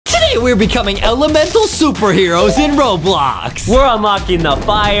Today we're becoming elemental superheroes in Roblox. We're unlocking the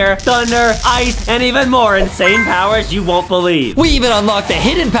fire, thunder, ice, and even more insane powers you won't believe. We even unlocked the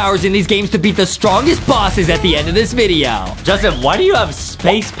hidden powers in these games to beat the strongest bosses at the end of this video. Justin, why do you have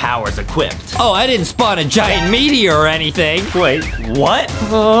space powers equipped? Oh, I didn't spawn a giant meteor or anything. Wait, what?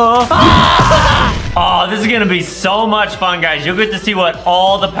 Oh, this is gonna be so much fun, guys. You'll get to see what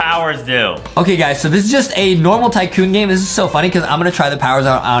all the powers do. Okay, guys, so this is just a normal tycoon game. This is so funny because I'm gonna try the powers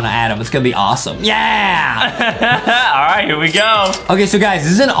out on Adam. It's gonna be awesome. Yeah! All right, here we go. Okay, so guys,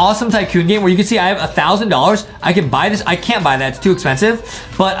 this is an awesome tycoon game where you can see I have $1,000. I can buy this. I can't buy that. It's too expensive.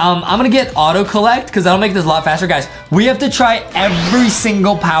 But I'm gonna get auto collect because that'll make this a lot faster. Guys, we have to try every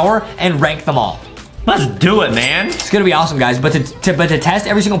single power and rank them all. Let's do it, man. It's gonna be awesome, guys. But to test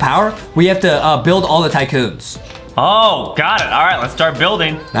every single power, we have to build all the tycoons. Oh, got it. All right, let's start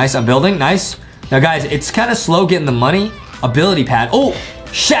building. Nice, I'm building. Nice. Now, guys, it's kind of slow getting the money. Ability pad. Oh,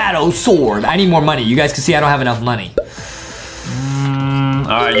 shadow sword. I need more money. You guys can see I don't have enough money. All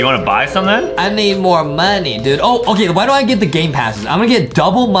right, you want to buy some then? I need more money, dude. Oh, okay. Why do I get the game passes? I'm gonna get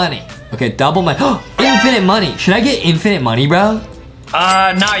double money. Okay, double money. Infinite money. Should I get infinite money, bro?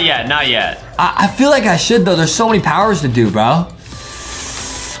 Not yet, not yet. I feel like I should, though. There's so many powers to do, bro.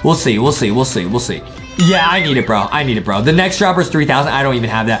 We'll see, we'll see, we'll see, we'll see. Yeah, I need it, bro. I need it, bro. The next dropper is 3,000. I don't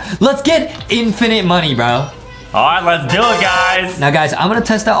even have that. Let's get infinite money, bro. All right, let's do it, guys. Now, guys, I'm gonna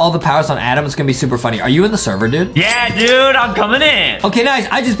test out all the powers on Adam. It's gonna be super funny. Are you in the server, dude? Yeah, dude, I'm coming in. Okay, nice.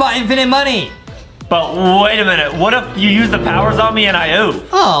 I just bought infinite money. But wait a minute. What if you use the powers on me and I oof?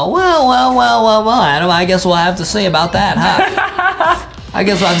 Oh, well, Adam. I guess we'll have to see about that, huh? I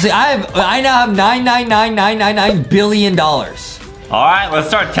guess we'll have to see. I now have $999,999 billion. All right, let's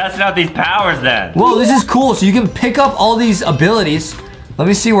start testing out these powers then. Whoa, this is cool. So you can pick up all these abilities. Let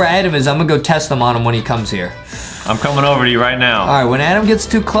me see where Adam is. I'm gonna go test them on him when he comes here. I'm coming over to you right now. All right, when Adam gets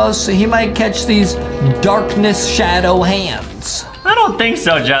too close, he might catch these darkness shadow hands. I don't think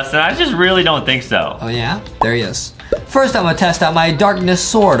so, Justin. I just really don't think so. Oh yeah? There he is. First, I'm gonna test out my darkness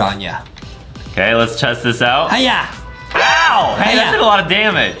sword on you. Okay, let's test this out. Hiya! Ow! Hey, that did a lot of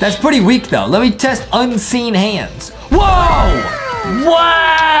damage. That's pretty weak, though. Let me test unseen hands. Whoa!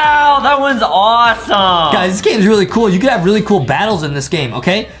 Wow, that one's awesome. Guys, this game is really cool. You could have really cool battles in this game,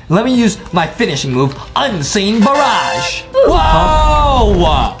 okay? Let me use my finishing move, Unseen Barrage.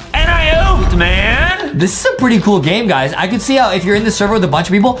 Whoa! And I oofed, man. This is a pretty cool game, guys. I can see how if you're in the server with a bunch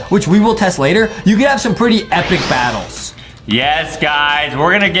of people, which we will test later, you could have some pretty epic battles. Yes, guys,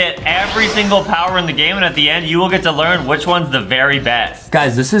 we're gonna get every single power in the game, and at the end, you will get to learn which one's the very best.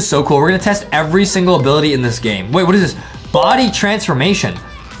 Guys, this is so cool. We're gonna test every single ability in this game. Wait, what is this? Body transformation.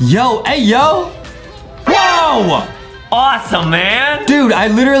 Yo, hey, yo. Whoa! Awesome, man. Dude, I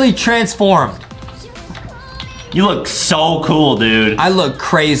literally transformed. You look so cool, dude. I look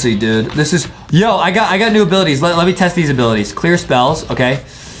crazy, dude. This is, yo, I got new abilities. Let me test these abilities. Clear spells, okay.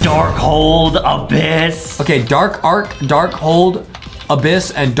 Dark Hold, Abyss. Okay, Dark Arc, Dark Hold,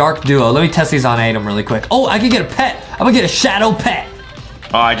 Abyss, and Dark Duo. Let me test these on Adam really quick. Oh, I can get a pet. I'm gonna get a shadow pet.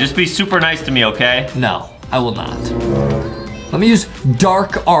 All right, just be super nice to me, okay? No, I will not. Let me use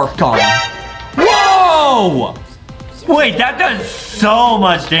Dark Arc on him. Whoa! Wait, that does so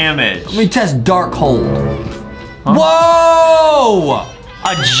much damage. Let me test Dark Hold. Huh? Whoa!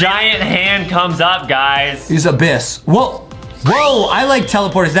 A giant hand comes up, guys. Use Abyss. Whoa! Whoa, I like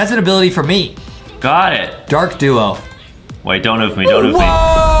teleporters. That's an ability for me. Got it. Dark Duo. Wait, don't oof me, don't oof me.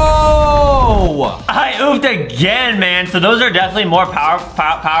 Whoa! I oofed again, man. So those are definitely more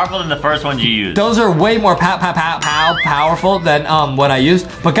powerful than the first ones you used. Those are way more powerful than what I used.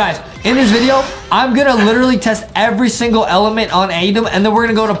 But guys, in this video, I'm gonna literally test every single element on Adam, and then we're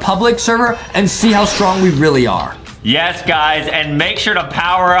gonna go to public server and see how strong we really are. Yes, guys, and make sure to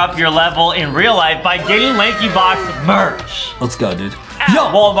power up your level in real life by getting LankyBox merch. Let's go, dude.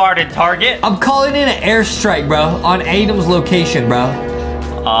 At Walmart and Target. I'm calling in an airstrike, bro, on Adam's location, bro.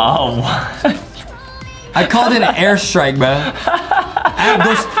 Oh, what? I called in an airstrike, bro.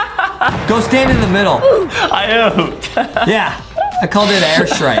 Adam, go stand in the middle. I oofed. Yeah, I called it an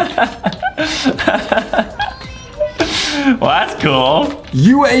airstrike. Well, that's cool.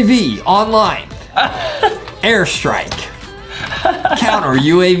 UAV online. Airstrike. Counter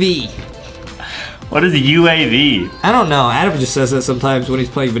UAV. What is a UAV? I don't know. Adam just says that sometimes when he's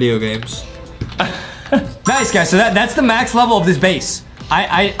playing video games. Nice, guys. So that's the max level of this base.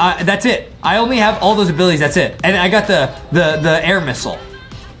 That's it. I only have all those abilities. That's it. And I got the air missile.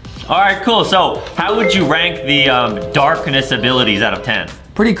 All right, cool. So how would you rank the darkness abilities out of 10?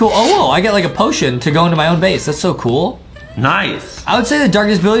 Pretty cool. Oh, whoa. I get like a potion to go into my own base. That's so cool. Nice. I would say the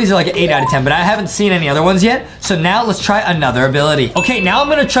darkness abilities are like an 8 out of 10, but I haven't seen any other ones yet. So now let's try another ability. Okay, now I'm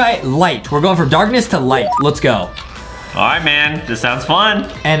gonna try light. We're going from darkness to light. Let's go. All right, man. This sounds fun.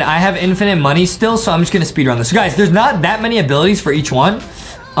 And I have infinite money still, so I'm just gonna speedrun this. So guys, there's not that many abilities for each one.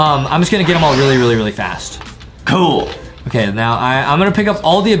 I'm just gonna get them all really fast. Cool. Okay, now I'm gonna pick up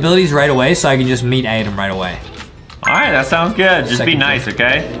all the abilities right away so I can just meet Adam right away. All right, that sounds good. Just be nice,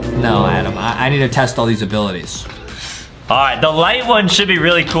 okay? No, Adam, I need to test all these abilities. All right, the light one should be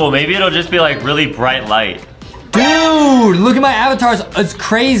really cool. Maybe it'll just be like really bright light. Dude, look at my avatars. It's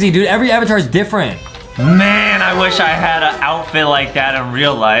crazy, dude. Every avatar is different. Man, I wish I had an outfit like that in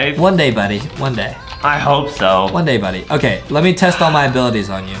real life. One day, buddy. One day. I hope so. One day, buddy. Okay, let me test all my abilities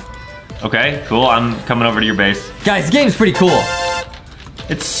on you. Okay, cool. I'm coming over to your base. Guys, the game's pretty cool.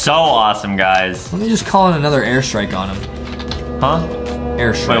 It's so awesome, guys. Let me just call in another airstrike on him. Huh?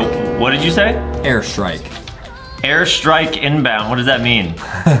 Airstrike. Wait, what did you say? Airstrike. Airstrike inbound. What does that mean?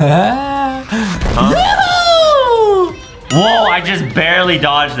 Huh? Whoa, I just barely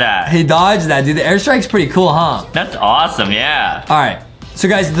dodged that. He dodged that, dude. The airstrike's pretty cool, huh? That's awesome, yeah. All right. So,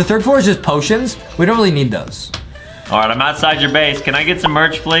 guys, the third floor is just potions. We don't really need those. All right, I'm outside your base. Can I get some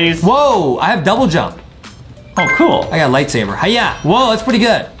merch, please? Whoa, I have double jump. Oh, cool. I got lightsaber. Hiya. Whoa, that's pretty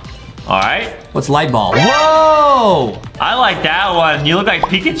good. All right. What's light ball? Whoa! I like that one. You look like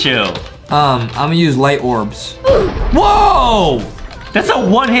Pikachu. I'm gonna use light orbs. Whoa! That's a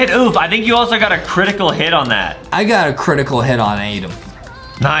one-hit oof. I think you also got a critical hit on that. I got a critical hit on Adam.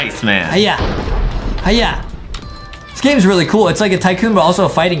 Nice, man. Hiya. Hiya. This game's really cool. It's like a tycoon, but also a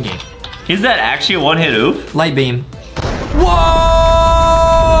fighting game. Is that actually a one-hit oof? Light beam.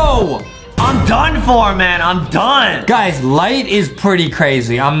 Whoa! I'm done for, man. I'm done. Guys, light is pretty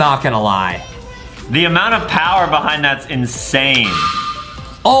crazy. I'm not gonna lie. The amount of power behind that's insane.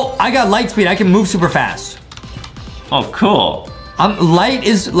 Oh, I got light speed. I can move super fast. Oh, cool. Light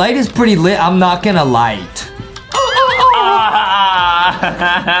is pretty lit. I'm not gonna light.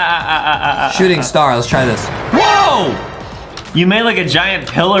 Shooting star. Let's try this. Whoa! You made like a giant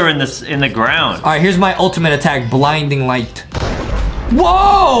pillar in the ground. All right, here's my ultimate attack, blinding light.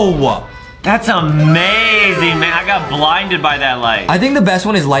 Whoa! That's amazing, man. I got blinded by that light. I think the best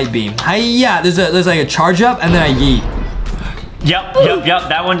one is light beam. Hiya! There's like a charge up and then a yeet. Yep.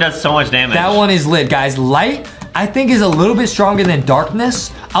 That one does so much damage. That one is lit, guys. Light, I think, is a little bit stronger than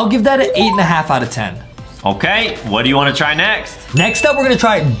darkness. I'll give that an 8.5 out of 10. Okay, what do you want to try next? Next up, we're gonna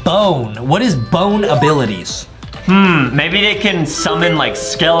try bone. What is bone abilities? Maybe they can summon like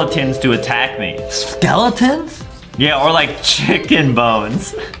skeletons to attack me. Skeletons? Yeah, or like chicken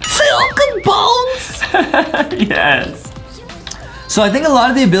bones. Chicken bones? Yes. So I think a lot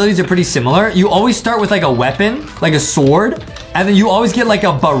of the abilities are pretty similar. You always start with like a weapon, like a sword, and then you always get like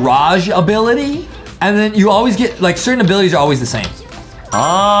a barrage ability, and then you always get like certain abilities are always the same.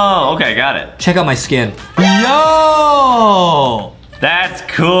 Oh, okay, got it. Check out my skin. Yo! That's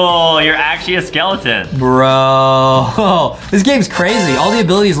cool. You're actually a skeleton. Bro, this game's crazy. All the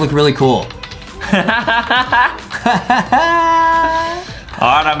abilities look really cool. All right,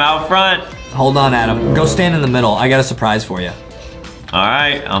 I'm out front. Hold on, Adam. Go stand in the middle. I got a surprise for you. All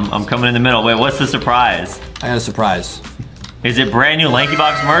right, I'm coming in the middle. Wait, what's the surprise? I got a surprise. Is it brand new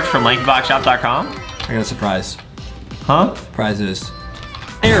LankyBox merch from LankyBoxShop.com? I got a surprise. Huh? Surprise is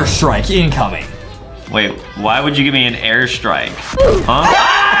airstrike incoming. Wait, why would you give me an airstrike? Huh?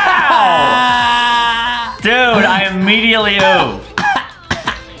 Ow! Dude, I immediately oofed.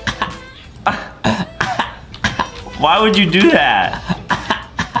 Why would you do that?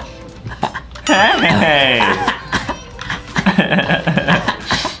 Hey!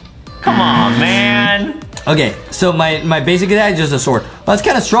 Come on, man. Okay, so my basic attack is just a sword. Well, that's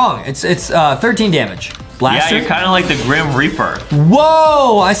kind of strong. It's 13 damage. Blaster. Yeah, you're kind of like the Grim Reaper.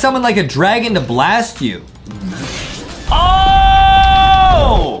 Whoa! I summoned like a dragon to blast you.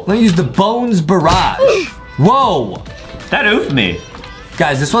 Oh! Let me use the Bones Barrage. Whoa! That oofed me.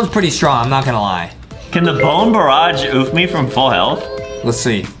 Guys, this one's pretty strong. I'm not gonna lie. Can the Bone Barrage oof me from full health? Let's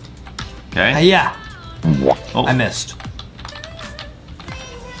see. Okay. Yeah. Oh. I missed.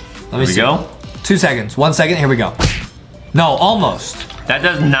 Let me see. Here we go. 2 seconds. 1 second. Here we go. No, almost. That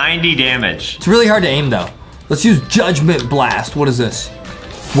does 90 damage. It's really hard to aim though. Let's use Judgment Blast. What is this?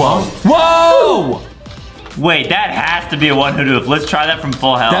 Whoa. Whoa! Wait, that has to be a one-hit oof. Let's try that from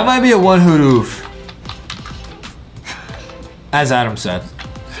full health. That might be a one-hoot oof. As Adam said.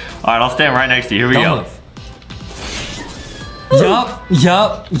 All right, I'll stand right next to you. Here we go.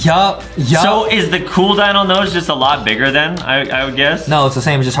 Yup. So is the cooldown on those just a lot bigger then, I would guess? No, it's the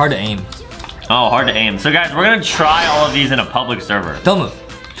same. It's just hard to aim. Oh, hard to aim. So guys, we're gonna try all of these in a public server. Don't move.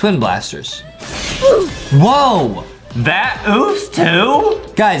 Twin blasters. Whoa! That oofs too?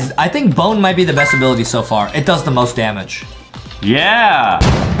 Guys, I think Bone might be the best ability so far. It does the most damage. Yeah.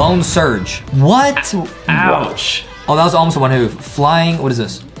 Bone Surge. What? Ouch. Oh, that was almost a one hit. Flying, what is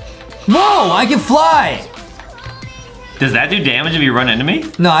this? Whoa, I can fly. Does that do damage if you run into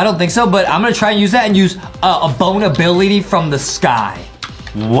me? No, I don't think so, but I'm gonna try and use that and use a bone ability from the sky.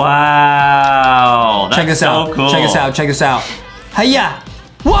 Wow. That's check this so out. cool. Check this out. Check this out. Hiya.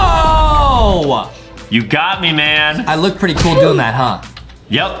 Whoa! You got me, man. I look pretty cool doing that, huh?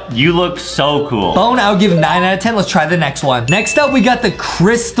 Yep, you look so cool. Bone, I would give 9 out of 10. Let's try the next one. Next up, we got the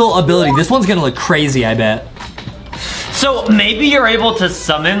crystal ability. This one's gonna look crazy, I bet. So maybe you're able to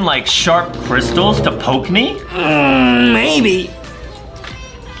summon like sharp crystals to poke me? Maybe.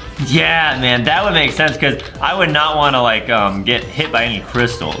 Yeah, man, that would make sense because I would not want to like get hit by any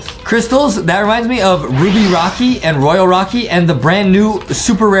crystals. Crystals, that reminds me of Ruby Rocky and Royal Rocky and the brand new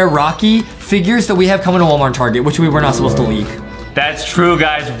super rare Rocky figures that we have coming to Walmart and Target, which we were not supposed to leak. That's true,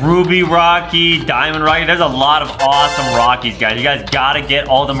 guys. Ruby Rocky, Diamond Rocky. There's a lot of awesome Rockies, guys. You guys gotta get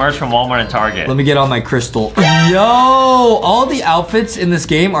all the merch from Walmart and Target. Let me get on my crystal. Yo, all the outfits in this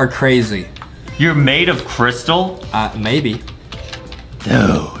game are crazy. You're made of crystal? Maybe.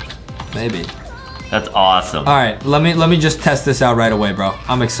 Dude. Maybe. That's awesome. All right, let me just test this out right away, bro.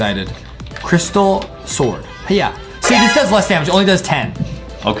 I'm excited. Crystal sword. Hey, yeah. See, this does less damage. It only does 10.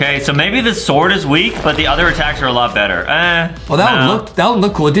 Okay, so maybe the sword is weak, but the other attacks are a lot better. Well, that one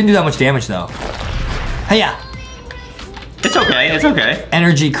looked cool. It didn't do that much damage though. Hey, yeah. It's okay. It's okay.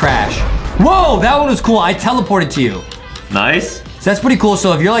 Energy crash. Whoa, that one was cool. I teleported to you. Nice. So that's pretty cool.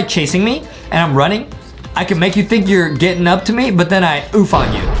 So if you're like chasing me and I'm running, I can make you think you're getting up to me, but then I oof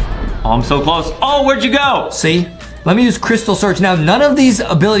on you. Oh, I'm so close. Oh, where'd you go? See? Let me use Crystal Search. Now, none of these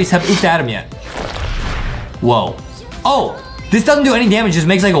abilities have oofed at him yet. Whoa. Oh, this doesn't do any damage. It just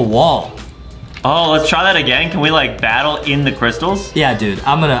makes like a wall. Oh, let's try that again. Can we like battle in the crystals? Yeah, dude.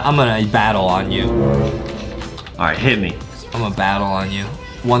 I'm gonna battle on you. All right, hit me. I'm gonna battle on you.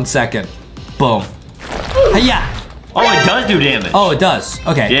 1 second. Boom. Hiya! Oh, it does do damage. Oh, it does.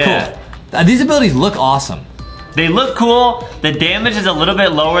 Okay, yeah. Cool. These abilities look awesome. They look cool. The damage is a little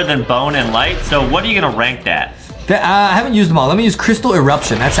bit lower than Bone and Light. So what are you gonna rank that? I haven't used them all. Let me use Crystal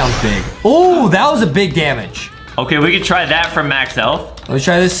Eruption. That sounds big. Oh, that was a big damage. Okay, we could try that for max health. Let's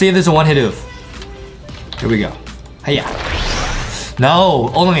try this. See if there's a one-hit oof. Here we go. Hiya.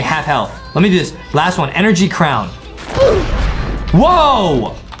 No, only half health. Let me do this. Last one. Energy Crown.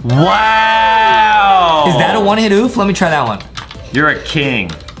 Whoa! Wow! Is that a one-hit oof? Let me try that one. You're a king.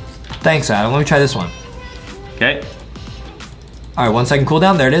 Thanks, Adam. Let me try this one. Okay. All right, 1 second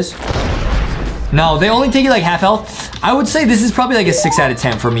cooldown. There it is. No, they only take you like half health. I would say this is probably like a 6 out of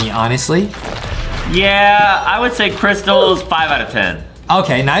 10 for me, honestly. Yeah, I would say crystals 5 out of 10.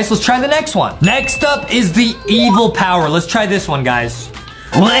 Okay, nice. Let's try the next one. Next up is the evil power. Let's try this one, guys.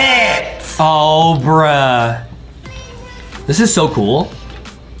 Lit! Oh, bruh. This is so cool.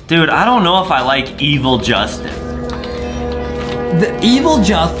 Dude, I don't know if I like Evil Justin. The evil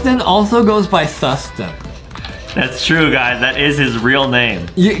Justin also goes by Sustin. That's true, guys. That is his real name.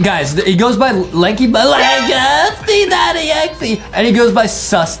 Guys, he goes by Lanky, and he goes by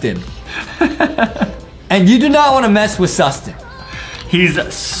Sustin. And you do not want to mess with Sustin. He's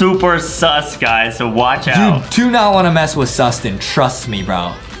super sus, guys, so watch out. You do not want to mess with Sustin. Trust me,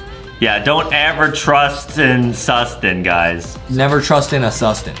 bro. Yeah, don't ever trust in Sustin, guys. Never trust in a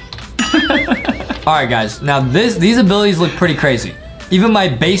Sustin. All right, guys. Now these abilities look pretty crazy. Even my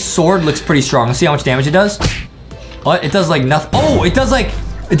base sword looks pretty strong. Let's see how much damage it does. What? It does like nothing. Oh, it does like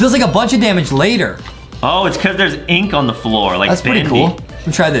a bunch of damage later. Oh, it's because there's ink on the floor, like That's pretty Bendy. cool. Let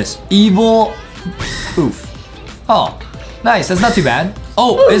me try this. Evil oof. Oh, nice. That's not too bad.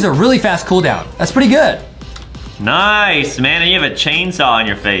 Oh, it's a really fast cooldown. That's pretty good. Nice, man. And you have a chainsaw on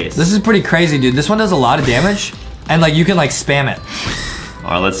your face. This is pretty crazy, dude. This one does a lot of damage, and like you can like spam it.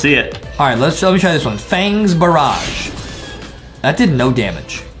 All right, let's see it. All right, let me try this one. Fang's Barrage. That did no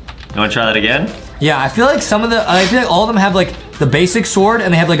damage. You want to try that again? Yeah, I feel like I feel like all of them have like the basic sword,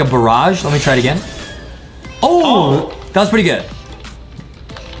 and they have like a barrage. Let me try it again. Oh, that was pretty good.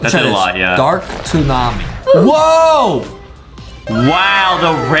 That did a lot, yeah. Dark Tsunami. Whoa! Wow,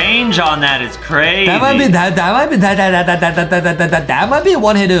 the range on that is crazy. That might be a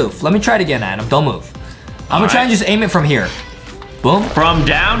one-hit oof. Let me try it again, Adam. Don't move. I'm gonna try and just aim it from here. Boom. From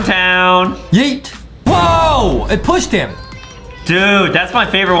downtown. Yeet. Whoa! It pushed him. Dude, that's my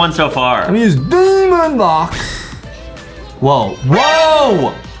favorite one so far. Let me use Demon Lock. Whoa.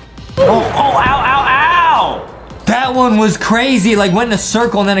 Whoa! Oh, ow, ow, ow! That one was crazy. It like went in a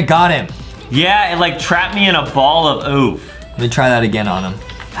circle and then it got him. Yeah, it like trapped me in a ball of oof. Let me try that again on him.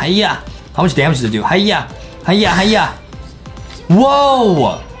 Hiya. How much damage does it do? Hiya. Hiya, hiya.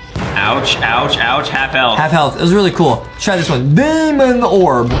 Whoa. Ouch, ouch, ouch. Half health. Half health. It was really cool. Try this one. Demon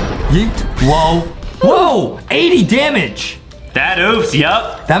Orb. Yeet. Whoa. Whoa. 80 damage. That oofs,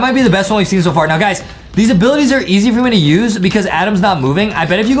 yep. That might be the best one we've seen so far. Now, guys, these abilities are easy for me to use because Adam's not moving. I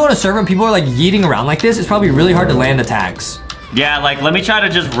bet if you go on a server and people are like yeeting around like this, it's probably really hard to land attacks. Yeah, like, let me try to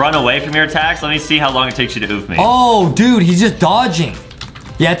just run away from your attacks. Let me see how long it takes you to oof me. Oh, dude, he's just dodging.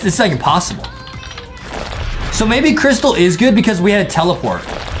 Yeah, it's like impossible. So maybe Crystal is good because we had a teleport.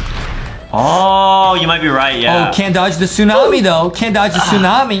 Oh, you might be right, yeah. Oh, can't dodge the tsunami, though. Can't dodge the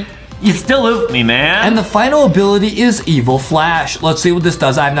tsunami. You still oofed me, man. And the final ability is Evil Flash. Let's see what this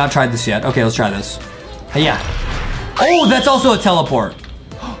does. I have not tried this yet. Okay, let's try this. Hey, yeah. Oh, that's also a teleport.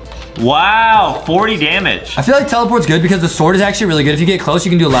 Wow, 40 damage. I feel like teleport's good because the sword is actually really good. If you get close,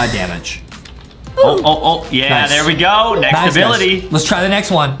 you can do a lot of damage. Oh, yeah, nice. There we go. Next ability. Guys. Let's try the next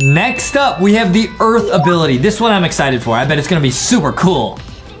one. Next up, we have the Earth ability. This one I'm excited for. I bet it's gonna be super cool.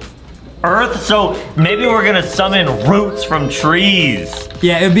 Earth, so maybe we're gonna summon roots from trees.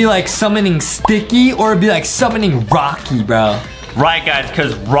 Yeah, it'd be like summoning Sticky or it'd be like summoning Rocky, bro. Right, guys,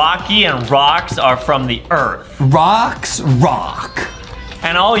 because Rocky and Rocks are from the Earth. Rocks rock.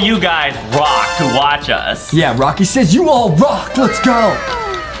 And all you guys rock who watch us. Yeah, Rocky says you all rock. Let's go.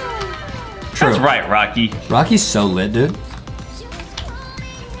 True. That's right, Rocky. Rocky's so lit, dude.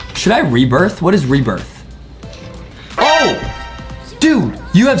 Should I rebirth? What is rebirth? Oh! Dude,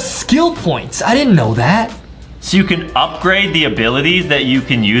 you have skill points. I didn't know that. So you can upgrade the abilities that you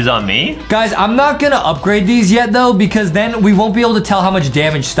can use on me? Guys, I'm not gonna upgrade these yet though, because then we won't be able to tell how much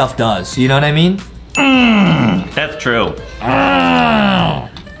damage stuff does. You know what I mean? That's true.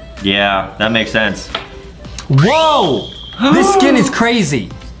 Yeah, that makes sense. Whoa! This skin is crazy.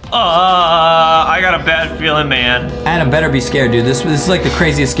 I got a bad feeling, man. Adam better be scared, dude. This is like the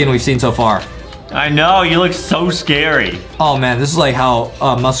craziest skin we've seen so far. I know, you look so scary. Oh man, this is like how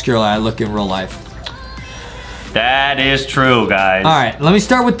muscular I look in real life. That is true, guys. All right, let me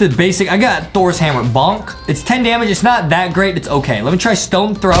start with the basic. I got Thor's hammer, bonk. It's 10 damage. It's not that great. It's okay. Let me try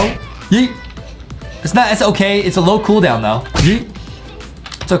stone throw. Yeet. It's okay. It's a low cooldown though. Yeet.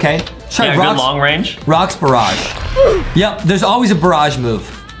 It's okay. Try Rocks, good long range. Rocks barrage. Yep, there's always a barrage move.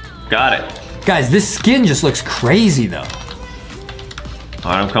 Got it. Guys, this skin just looks crazy though.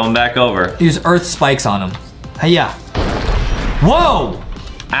 All right, I'm coming back over. Use earth spikes on him. Hey, yeah. Whoa!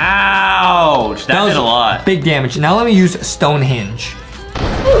 Ouch! That did a lot. Big damage. Now let me use Stonehenge.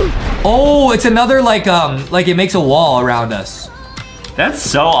 Oh, it's another like it makes a wall around us. That's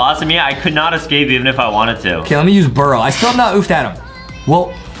so awesome. Yeah, I could not escape even if I wanted to. Okay, let me use Burrow. I still have not oofed at him.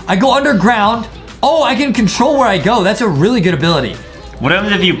 Well, I go underground. Oh, I can control where I go. That's a really good ability. What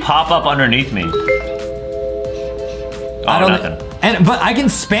happens if you pop up underneath me? Oh, nothing. But I can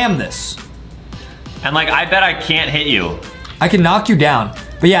spam this. And like, I bet I can't hit you. I can knock you down.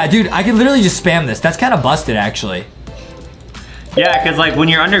 But yeah, dude, I can literally just spam this. That's kind of busted, actually. Yeah, because like when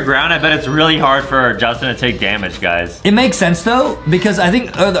you're underground, I bet it's really hard for Justin to take damage, guys. It makes sense though, because I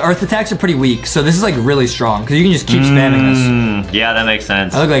think the earth attacks are pretty weak. So this is like really strong, because you can just keep spamming this. Yeah, that makes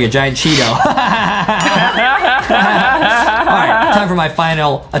sense. I look like a giant Cheeto. All right, time for my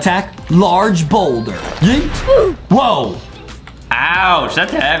final attack. Large boulder. Yeet. Whoa. Ouch,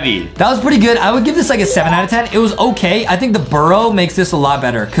 that's heavy. That was pretty good. I would give this like a 7 out of 10. It was okay. I think the burrow makes this a lot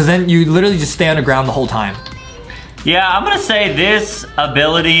better, because then you literally just stay underground the whole time. Yeah, I'm gonna say this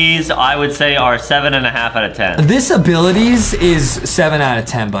abilities, I would say, are 7.5 out of 10. This abilities is 7 out of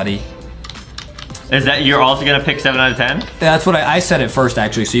 10, buddy. Is that, you're also gonna pick 7 out of 10? That's what I said it first,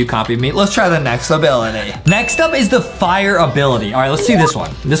 actually, so you copied me. Let's try the next ability. Next up is the fire ability. All right, let's see this one.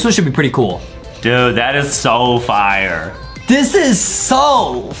 This one should be pretty cool. Dude, that is so fire. This is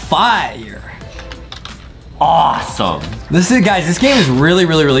so fire. Awesome. Guys, this game is really,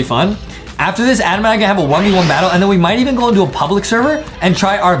 really, really fun. After this, Adam and I are gonna have a 1v1 battle, and then we might even go into a public server and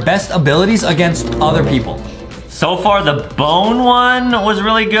try our best abilities against other people. So far, the bone one was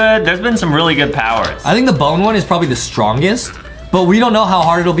really good. There's been some really good powers. I think the bone one is probably the strongest, but we don't know how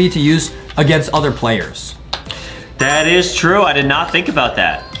hard it'll be to use against other players. That is true. I did not think about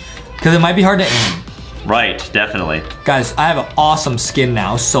that. Because it might be hard to aim. Right, definitely. Guys, I have an awesome skin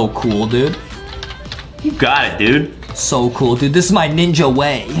now. So cool, dude. You got it, dude. So cool, dude. This is my ninja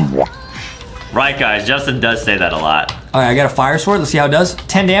way. Right, guys. Justin does say that a lot. All right, I got a fire sword. Let's see how it does.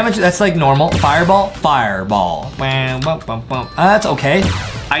 10 damage. That's like normal. Fireball. Fireball. That's okay.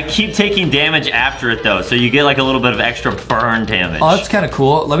 I keep taking damage after it, though, so you get like a little bit of extra burn damage. Oh, that's kind of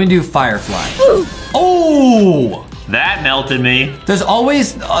cool. Let me do Firefly. Oh! That melted me. There's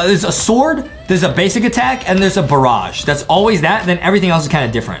always, there's a sword, there's a basic attack, and there's a barrage. That's always that, then everything else is kind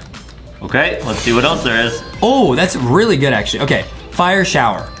of different. Okay, let's see what else there is. Oh, that's really good, actually. Okay, fire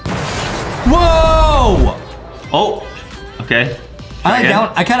shower. Whoa! Oh, okay. I like that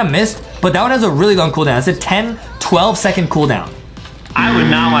one. I kind of missed, but that one has a really long cooldown. It's a 10, 12 second cooldown. I would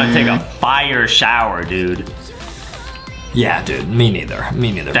not want to take a fire shower, dude. Yeah, dude. Me neither.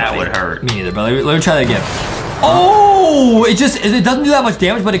 Me neither. That buddy. would hurt. Me neither, brother. Let me try that again. Oh! It doesn't do that much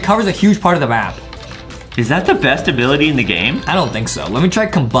damage, but it covers a huge part of the map. Is that the best ability in the game? I don't think so. Let me try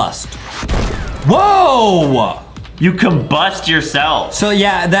combust. Whoa! You combust yourself. So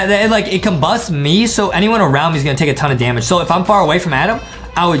yeah, it combusts me, so anyone around me is gonna take a ton of damage. So if I'm far away from Adam,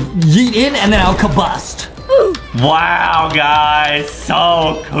 I would yeet in and then I'll combust. Wow, guys,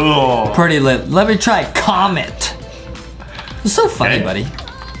 so cool. Pretty lit. Let me try Comet. It's so funny, Okay. buddy.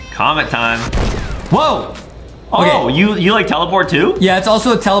 Comet time. Whoa! Oh, Okay. you like teleport too? Yeah, it's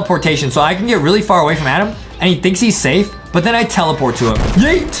also a teleportation, so I can get really far away from Adam, and he thinks he's safe, but then I teleport to him.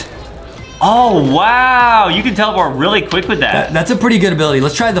 Yeet! Oh, wow. You can teleport really quick with that. That's a pretty good ability.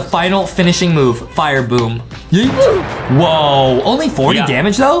 Let's try the final finishing move, Fire Boom. Yeet! Whoa, only 40 Yeah.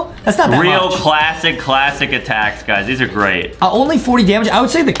 damage though? That's not that Real much. classic attacks, guys. These are great. Only 40 damage? I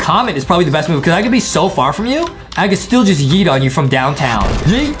would say the Comet is probably the best move, because I could be so far from you, and I could still just yeet on you from downtown.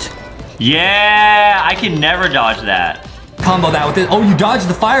 Yeet! Yeah, I can never dodge that. Combo that with it. Oh, you dodged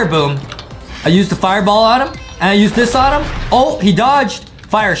the Fire Boom. I used the Fireball on him, and I used this on him. Oh, he dodged.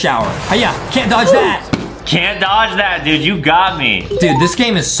 Fire Shower. Hiya, can't dodge that. Can't dodge that, dude. You got me. Dude, this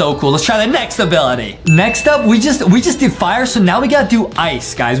game is so cool. Let's try the next ability. Next up, we just did fire, so now we gotta do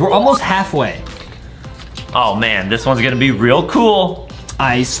ice, guys. We're almost halfway. Oh, man, this one's gonna be real cool.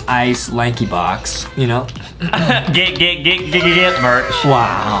 Ice, LankyBox, you know? Get merch.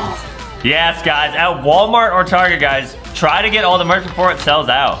 Wow. Yes, guys, at Walmart or Target, guys, try to get all the merch before it sells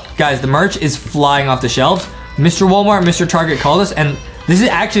out. Guys, the merch is flying off the shelves. Mr. Walmart, Mr. Target called us, and this is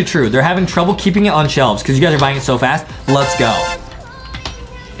actually true. They're having trouble keeping it on shelves because you guys are buying it so fast. Let's go.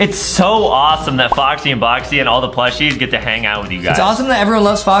 It's so awesome that Foxy and Boxy and all the plushies get to hang out with you guys. It's awesome that everyone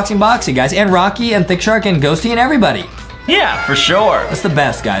loves Foxy and Boxy, guys, and Rocky and Thick Shark and Ghosty and everybody. Yeah, for sure. That's the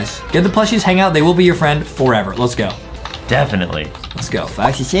best, guys. Get the plushies, hang out. They will be your friend forever. Let's go. Definitely. Let's go.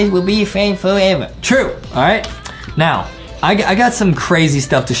 Foxy says we'll be your friend forever. True. All right. Now, I got some crazy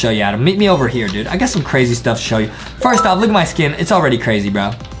stuff to show you, Adam. Meet me over here, dude. I got some crazy stuff to show you. First off, look at my skin. It's already crazy,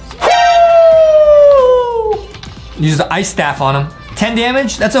 bro. Use the ice staff on him. 10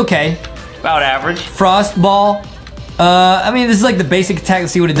 damage. That's okay. About average. Frost ball. I mean, this is like the basic attack.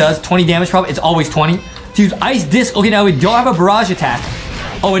 Let's see what it does. 20 damage probably. It's always 20. To use ice disc. Okay, now we don't have a barrage attack.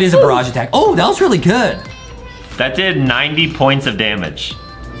 Oh, it is a barrage attack. Oh, that was really good. That did 90 points of damage.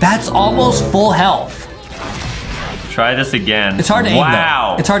 That's almost full health. Try this again. It's hard to aim,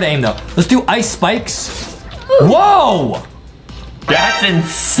 wow. though. It's hard to aim, though. Let's do ice spikes. Whoa! That's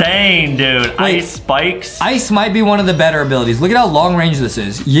insane, dude. Wait. Ice spikes. Ice might be one of the better abilities. Look at how long range this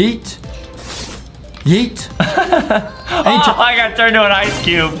is. Yeet. Yeet. Oh, I got turned to an ice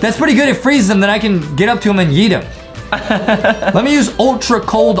cube. That's pretty good. It freezes him, then I can get up to him and yeet him. Let me use Ultra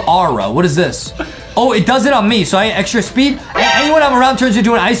Cold Aura. What is this? Oh, it does it on me, so I get extra speed. And anyone I'm around turns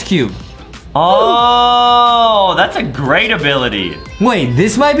into an ice cube. Oh, that's a great ability. Wait,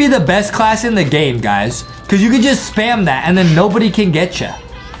 this might be the best class in the game, guys. Because you can just spam that, and then nobody can get you.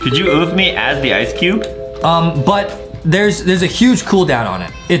 Could you oof me as the ice cube? But there's a huge cooldown on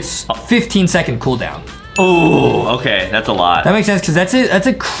it. It's 15-second cooldown. Ooh, okay, that's a lot. That makes sense, because that's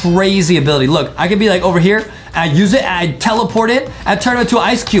a crazy ability. Look, I could be like over here, and I use it, and I teleport in, and I turn him into an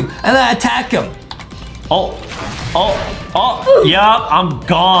ice cube, and then I attack him. Yup, I'm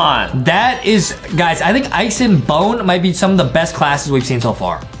gone. That is, guys, I think Ice and Bone might be some of the best classes we've seen so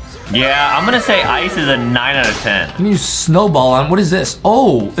far. Yeah, I'm gonna say ice is a 9 out of 10. Let me use Snowball on, what is this?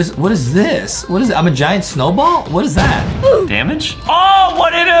 Oh, what is this? What is it? I'm a giant snowball? What is that? Damage? Oh,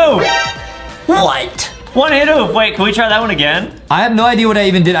 one hit oof! What? One hit oof. Wait, can we try that one again? I have no idea what I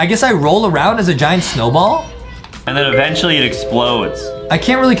even did. I guess I roll around as a giant snowball? And then eventually it explodes. I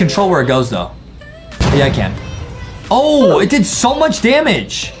can't really control where it goes, though. Yeah, I can. Oh, it did so much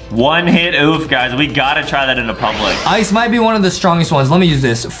damage. One hit oof, guys. We gotta try that in a public. Ice might be one of the strongest ones. Let me use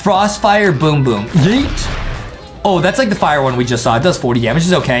this. Frostfire Boom Boom. Yeet. Oh, that's like the fire one we just saw. It does 40 damage.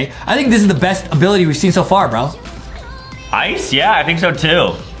 It's okay. I think this is the best ability we've seen so far, bro. Ice? Yeah, I think so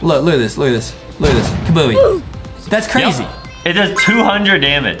too. Look at this. Look at this. Look at this. Kabooey. That's crazy. Yep. It does 200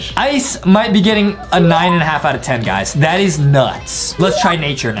 damage. Ice might be getting a 9.5 out of 10, guys. That is nuts. Let's try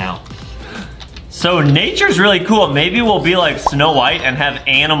nature now. So nature's really cool. Maybe we'll be like Snow White and have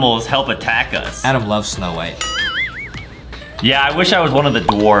animals help attack us. Adam loves Snow White. Yeah, I wish I was one of the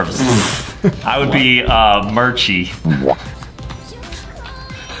dwarves. I would be Murchie.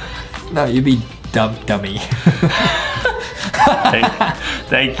 No, you'd be dummy.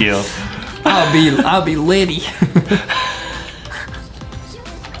 Thank you. I'll be Liddy.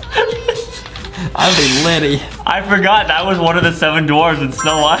 I'll be Liddy. I forgot that was one of the 7 dwarves in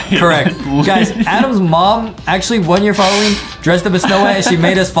Snow White. Correct. Guys, Adam's mom actually 1 year for Halloween dressed up as Snow White and she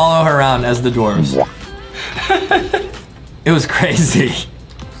made us follow her around as the dwarves. It was crazy.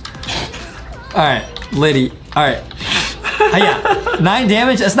 Alright, Liddy. Alright. Yeah. 9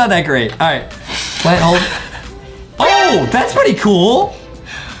 damage? That's not that great. Alright. Plant hold. Oh, that's pretty cool.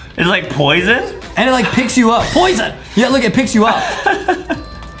 It's like poison? And it like picks you up. Poison! Yeah, look, it picks you up.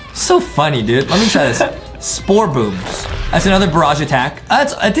 So funny, dude. Let me try this. Spore booms. That's another barrage attack.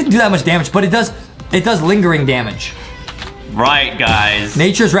 It didn't do that much damage, but it does lingering damage. Right, guys.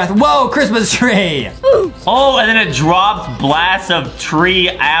 Nature's Wrath. Whoa, Christmas tree! Oh, and then it drops blasts of tree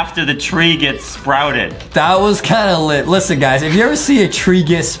after the tree gets sprouted. That was kind of lit. Listen, guys, if you ever see a tree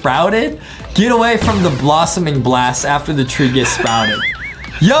get sprouted, get away from the blossoming blasts after the tree gets sprouted.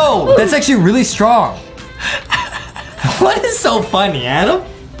 Yo, that's actually really strong. What is so funny, Adam?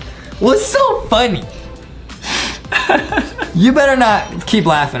 What's so funny? You better not keep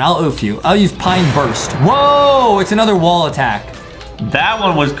laughing. I'll oof you. I'll use Pine Burst. Whoa, it's another wall attack. That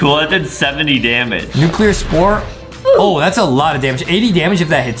one was cool. It did 70 damage. Nuclear Spore. Oh, that's a lot of damage. 80 damage if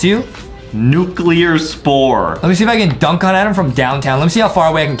that hits you. Nuclear Spore. Let me see if I can dunk on Adam from downtown. Let me see how far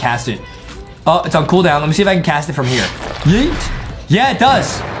away I can cast it. Oh, it's on cooldown. Let me see if I can cast it from here. Yeet. Yeah, it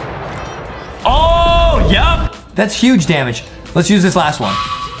does. Oh, yep. That's huge damage. Let's use this last one.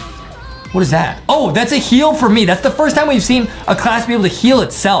 What is that? Oh, that's a heal for me. That's the first time we've seen a class be able to heal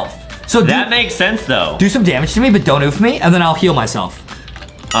itself. So that makes sense, though. Do some damage to me, but don't oof me, and then I'll heal myself.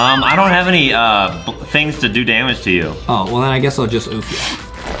 I don't have any things to do damage to you. Oh, well then I guess I'll just oof you.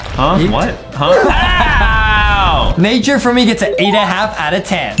 Huh? Yeet. What? Huh? Ow! Nature for me gets an 8.5 out of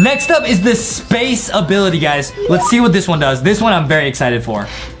 10. Next up is the space ability, guys. Let's see what this one does. This one I'm very excited for.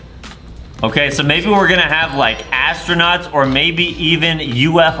 Okay, so maybe we're gonna have like astronauts or maybe even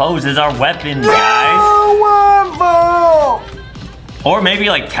UFOs as our weapons, guys. UFO! Or maybe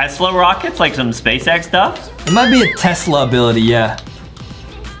like Tesla rockets, like some SpaceX stuff. It might be a Tesla ability, yeah.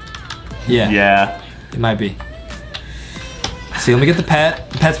 Yeah. It might be. See, let me get the pet.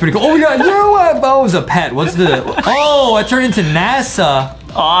 The pet's pretty cool. Oh, we got UFO as a pet. What's the... Oh, I turned into NASA.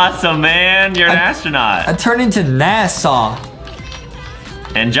 Awesome, man. You're an astronaut. I turned into NASA.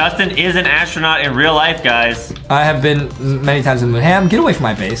 And Justin is an astronaut in real life, guys. I have been many times in the moon. Ham, get away from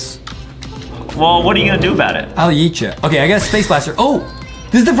my base. Well, what are you gonna do about it? I'll eat you. Okay, I got a space blaster. Oh,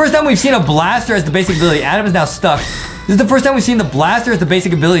 this is the first time we've seen a blaster as the basic ability. Adam is now stuck. This is the first time we've seen the blaster as the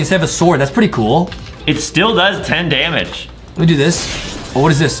basic ability instead of a sword. That's pretty cool. It still does 10 damage. Let me do this. Oh,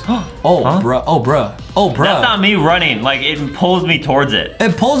 what is this? Oh, huh? Bruh. Oh, bruh. Oh, bruh. That's not me running. Like, it pulls me towards it.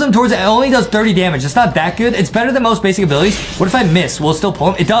 It pulls him towards it. It only does 30 damage. It's not that good. It's better than most basic abilities. What if I miss? Will it still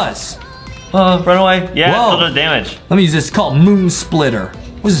pull him? It does. Run away. Yeah, whoa. It still does damage. Let me use this. It's called Moon Splitter.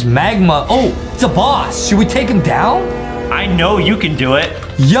 What is this? Magma. Oh, it's a boss. Should we take him down? I know you can do it.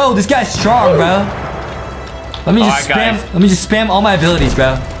 Yo, this guy's strong, bro. Let me just spam. Guys. Let me just spam all my abilities,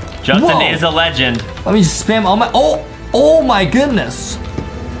 bro. Justin is a legend. Let me just spam all my... Oh my goodness.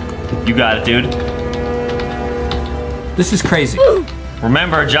 You got it, dude. This is crazy.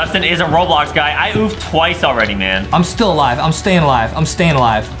 Remember, Justin is a Roblox guy. I oofed twice already, man. I'm still alive. I'm staying alive. I'm staying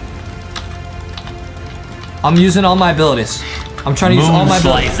alive. I'm using all my abilities. I'm trying to use all my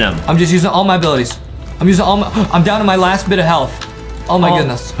abilities. I'm just using all my abilities. I'm using all my... I'm down to my last bit of health. Oh my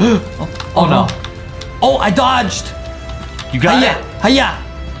goodness. Oh no. Oh, I dodged. You got it? Hiya.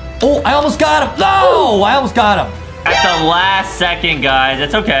 Oh, I almost got him. No, I almost got him. At the last second, guys.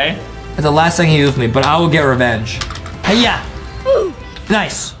 It's okay. At the last second, he oofed me, but I will get revenge. Hiya.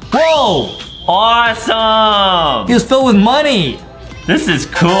 Nice. Whoa. Awesome. He was filled with money. This is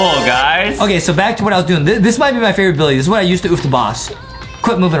cool, guys. Okay, so back to what I was doing. This might be my favorite ability. This is what I used to oof the boss.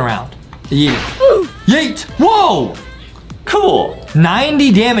 Quit moving around. Yeet. Yeet. Whoa. Cool.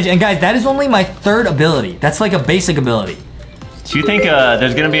 90 damage. And guys, that is only my third ability. That's like a basic ability. Do you think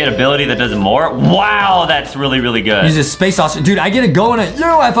there's gonna be an ability that does more? Wow, that's really, really good. Use a space saucer. Dude, I get to go in a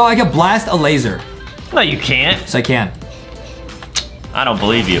UFO. I can blast a laser. No, you can't. Yes, I can. I don't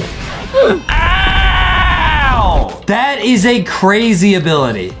believe you. Ow! That is a crazy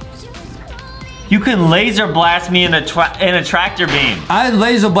ability. You can laser blast me in a tractor beam. I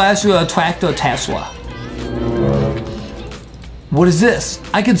laser blast you a tractor Tesla. What is this?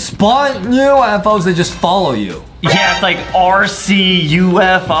 I can spawn UFOs that just follow you. Yeah, it's like RC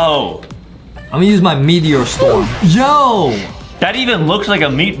UFO. I'm gonna use my meteor storm. Yo! That even looks like a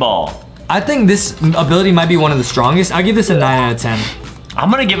meatball. I think this ability might be one of the strongest. I'll give this a 9 out of 10. I'm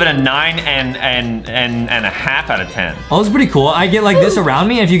gonna give it a 9.5 out of 10. Oh, it's pretty cool. I get like this around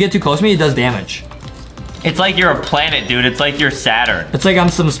me, and if you get too close to me, it does damage. It's like you're a planet, dude. It's like you're Saturn. It's like I'm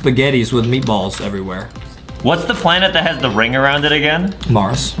some spaghettis with meatballs everywhere. What's the planet that has the ring around it again?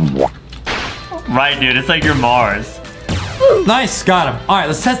 Mars. Right, dude. It's like you're Mars. Nice, got him. All right,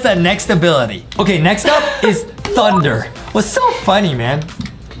 let's test that next ability. Okay, next up is Thunder. What's so funny, man?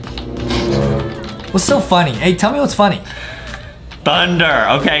 What's so funny? Hey, tell me what's funny. Thunder.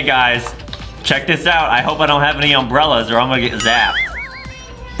 Okay, guys. Check this out. I hope I don't have any umbrellas or I'm gonna get zapped.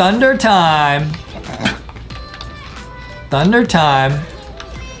 Thunder time. Thunder time.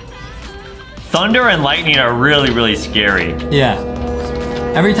 Thunder and lightning are really, really scary. Yeah.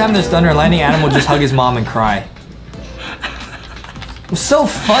 Every time there's thunder and lightning, Adam will just hug his mom and cry. It's so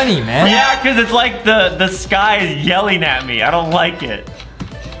funny, man. Yeah, because it's like the sky is yelling at me. I don't like it.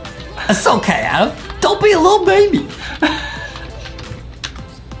 It's okay, Adam. Don't be a little baby.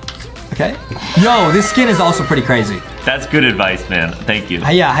 Okay. Yo, this skin is also pretty crazy. That's good advice, man. Thank you.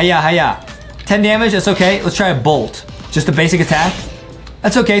 Hiya, hiya, hiya. 10 damage, that's okay. Let's try a bolt. Just a basic attack.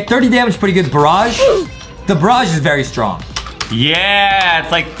 That's okay. 30 damage, pretty good. Barrage. The barrage is very strong. Yeah,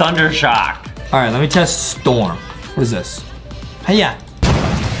 it's like thunder shock. All right, let me test storm. What is this? Hiya.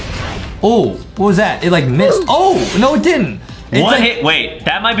 Oh, what was that? It like missed. Oh, no, it didn't. It's One like, hit. Wait,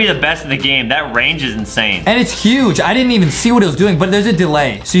 that might be the best in the game. That range is insane. and it's huge. I didn't even see what it was doing, but there's a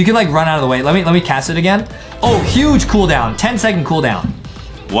delay, so you can like run out of the way. Let me cast it again. Oh, huge cooldown. 10-second cooldown.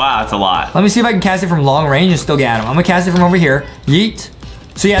 Wow, that's a lot. Let me see if I can cast it from long range and still get him. I'm gonna cast it from over here. Yeet.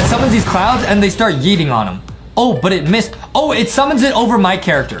 So yeah, it summons these clouds and they start yeeting on him. Oh, but it missed. Oh, it summons it over my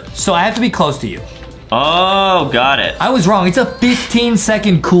character, so I have to be close to you. Oh, got it. I was wrong. It's a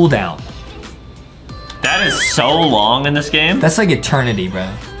 15-second cooldown. That is so long in this game. That's like eternity,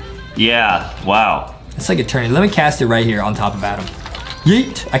 bro. Yeah, wow. It's like eternity. Let me cast it right here on top of Adam.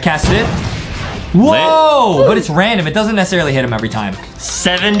 Yeet. I casted it. Whoa! Lit. But it's random. It doesn't necessarily hit him every time.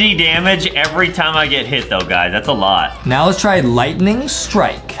 70 damage every time I get hit, though, guys. That's a lot. Now let's try Lightning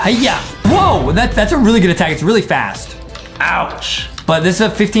Strike. Hiya! Whoa! That's a really good attack. It's really fast. Ouch. But this is a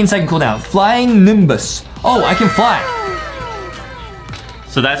 15-second cooldown. Flying Nimbus. Oh, I can fly.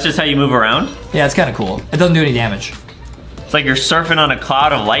 So that's just how you move around? Yeah, it's kind of cool. It doesn't do any damage. It's like you're surfing on a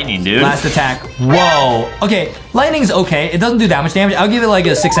cloud of lightning, dude. Last attack. Whoa. Okay, lightning's okay. It doesn't do that much damage. I'll give it like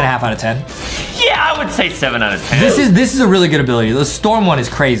a 6.5 out of 10. Yeah, I would say 7 out of 10. This is a really good ability. The storm one is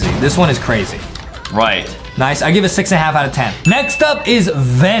crazy. This one is crazy. Right. Nice. I give it 6.5 out of 10. Next up is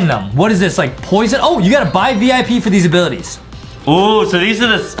Venom. What is this? Like poison? Oh, you gotta buy VIP for these abilities. Ooh, so these are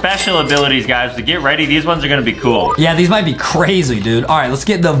the special abilities, guys. So get ready. These ones are gonna be cool. Yeah, these might be crazy, dude. All right, let's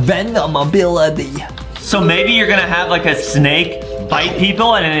get the Venom ability. So maybe you're gonna have like a snake bite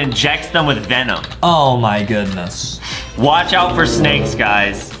people and it injects them with venom. Oh my goodness. Watch out for snakes,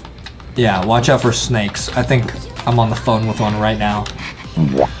 guys. Yeah, watch out for snakes. I think I'm on the phone with one right now.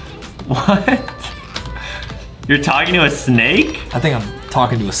 What? You're talking to a snake? I think I'm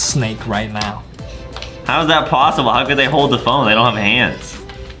talking to a snake right now. How is that possible? How could they hold the phone? They don't have hands.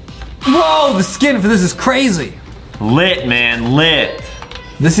 Whoa, the skin for this is crazy. Lit, man, lit.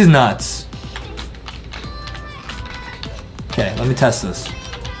 This is nuts. Okay, let me test this.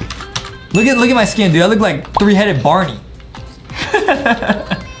 Look at my skin, dude. I look like three-headed Barney.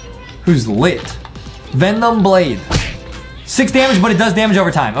 Who's lit? Venom Blade. 6 damage, but it does damage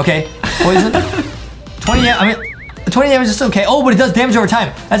over time. Okay, poison. 20 damage is okay. Oh, but it does damage over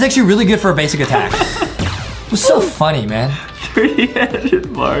time. That's actually really good for a basic attack. It was so funny, man.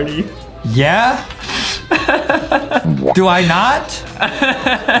 Three-headed Barney. Yeah? Do I not?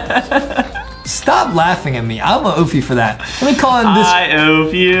 Stop laughing at me. I'm a oofy for that. Let me call in this. I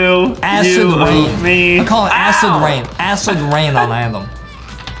oof you. Acid you rain. Oof me. I'm calling acid rain. Acid rain on Anthem.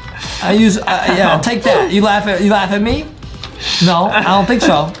 I use yeah. Take that. You laugh at me? No, I don't think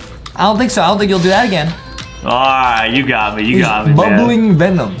so. I don't think so. I don't think you'll do that again. Alright, you got me. You got me. Bubbling man.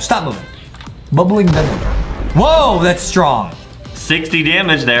 venom. Stop moving. Bubbling venom. Whoa, that's strong. 60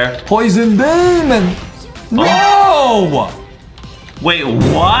 damage there. Poison demon. No. Wait,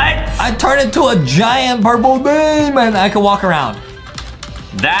 what? I turned into a giant purple demon. I can walk around.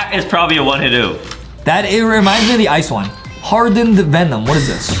 That is probably a one-hit oof. It reminds me of the ice one. Hardened venom. What is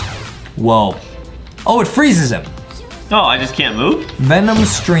this? Whoa. Oh, it freezes him. Oh, I just can't move? Venom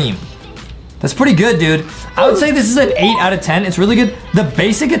stream. That's pretty good, dude. I would say this is an 8 out of 10. It's really good. The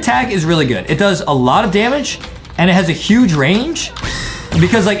basic attack is really good. It does a lot of damage and it has a huge range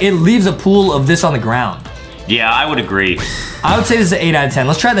because like it leaves a pool of this on the ground. Yeah, I would agree. I would say this is an 8 out of 10.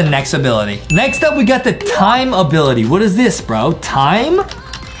 Let's try the next ability. Next up, we got the time ability. What is this, bro? Time?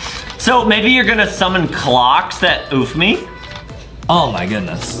 So maybe you're gonna summon clocks that oof me? Oh my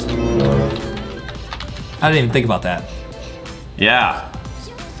goodness. I didn't even think about that. Yeah.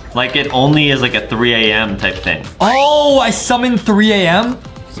 Like it only is like a 3 a.m. type thing. Oh, I summoned 3 a.m.?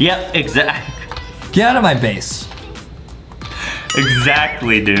 Yep, exactly. Get out of my base.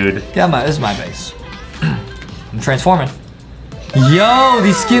 Exactly, dude. This is my base. I'm transforming. Yo,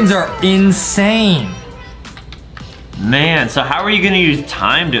 these skins are insane. Man, so how are you gonna use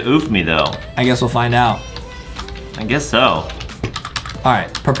time to oof me though? I guess we'll find out. I guess so. All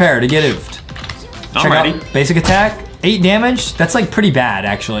right, prepare to get oofed. I'm Check ready. out basic attack, 8 damage. That's like pretty bad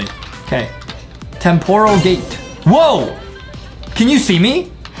actually. Okay, temporal gate. Whoa, can you see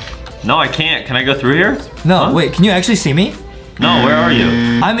me? No, I can't. Can I go through here? No, Huh? wait, can you actually see me? No, where are you?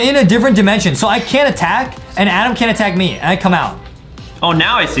 I'm in a different dimension, so I can't attack, and Adam can't attack me, and I come out. Oh,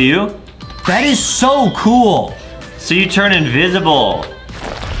 now I see you. That is so cool. So you turn invisible.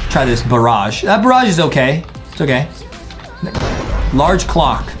 Try this barrage. That barrage is okay. It's okay. Large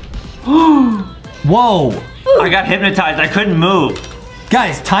clock. Whoa. I got hypnotized. I couldn't move.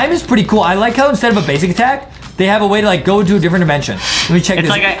 Guys, time is pretty cool. I like how instead of a basic attack, they have a way to like go to a different dimension. Let me check It's this.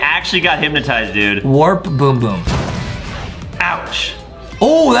 like I actually got hypnotized, dude. Warp, boom, boom. Ouch.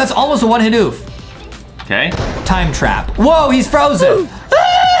 Oh, that's almost a one-hit oof. Okay. Time trap. Whoa, he's frozen.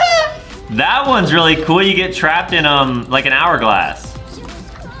 That one's really cool. You get trapped in like an hourglass.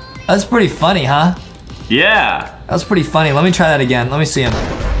 That's pretty funny, huh? Yeah. That's pretty funny. Let me try that again. Let me see him.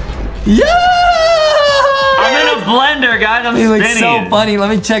 Yeah! I'm in a blender, guys. I'm He spinning. looks so funny. Let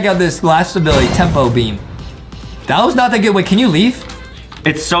me check out this last ability, tempo beam. That was not that good. Wait, can you leave?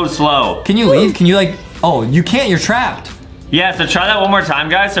 It's so slow. Can you leave? Can you like, oh, you can't, you're trapped. Yeah, so try that one more time,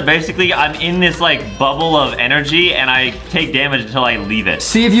 guys. So basically, I'm in this like bubble of energy and I take damage until I leave it.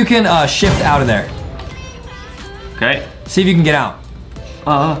 See if you can shift out of there. Okay. See if you can get out.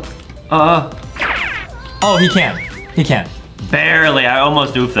 Oh, he can. He can. Barely. I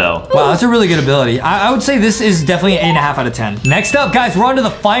almost oofed though. Wow, that's a really good ability. I would say this is definitely an 8.5 out of 10. Next up, guys, we're on to the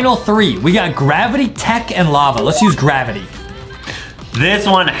final 3. We got gravity, tech, and lava. Let's use gravity. This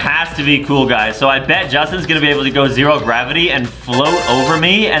one has to be cool, guys. So I bet Justin's gonna be able to go 0 gravity and float over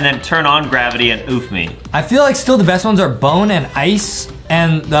me and then turn on gravity and oof me. I feel like still the best ones are bone and ice,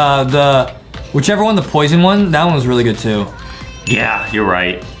 and the whichever one, the poison one, that one was really good too. Yeah, you're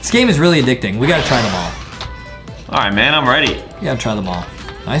right. This game is really addicting. We gotta try them all. All right, man, I'm ready. You gotta try them all.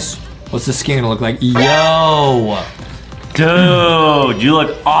 Nice. What's the skin gonna look like? Yo! Dude, you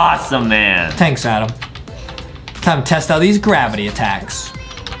look awesome, man. Thanks, Adam. Time to test out these gravity attacks.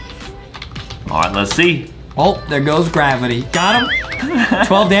 All right, let's see. Oh, there goes gravity. Got him.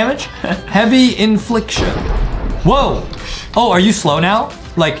 12 damage. Heavy infliction. Whoa. Oh, are you slow now?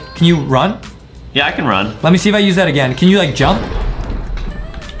 Like, can you run? Yeah, I can run. Let me see if I use that again. Can you like jump?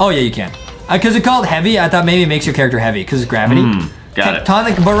 Oh yeah, you can. Because it called heavy, I thought maybe it makes your character heavy because it's gravity. Got it.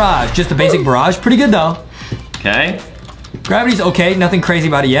 Tectonic barrage, just a basic barrage. Pretty good though. Okay. Gravity's okay, nothing crazy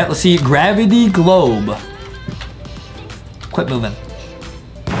about it yet. Let's see, gravity globe. Quit moving.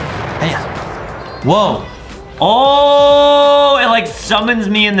 Hey. Whoa. Oh, it like summons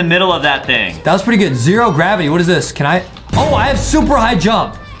me in the middle of that thing. That was pretty good. 0 gravity. What is this? Can I? Oh, I have super high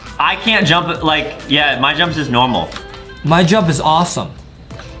jump. I can't jump, like, yeah, my jump's is normal. My jump is awesome.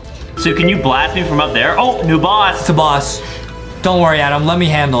 So can you blast me from up there? Oh, new boss. It's a boss. Don't worry, Adam. Let me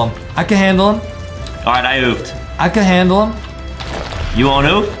handle him. I can handle him. All right, I oofed. I can handle him. You won't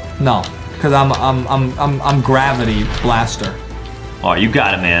oof? No, because I'm gravity blaster. Oh, you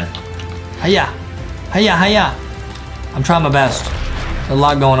got it, man. Hiya. Hiya, hiya. I'm trying my best. There's a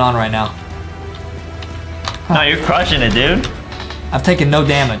lot going on right now. No, you're crushing it, dude. I've taken no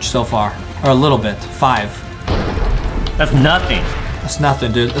damage so far. Or a little bit. 5. That's nothing. That's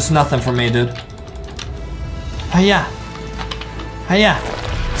nothing, dude. That's nothing for me, dude. Hiya. Hiya.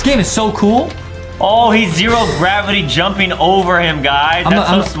 This game is so cool. Oh, he's 0 gravity jumping over him, guys. That's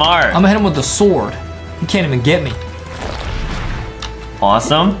so smart. I'm gonna hit him with the sword. He can't even get me.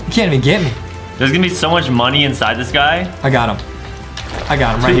 Awesome. He can't even get me. There's gonna be so much money inside this guy. I got him. I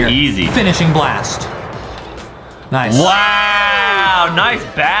got him right Too here. easy. Finishing blast. Nice. Wow, nice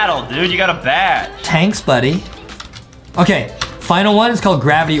battle, dude. You got a bat. Thanks, buddy. Okay, final one is called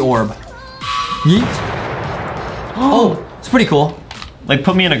Gravity Orb. Yeet. Oh, it's pretty cool. Like,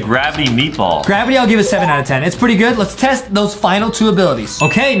 put me in a gravity meatball. Gravity, I'll give a 7 out of 10. It's pretty good. Let's test those final 2 abilities.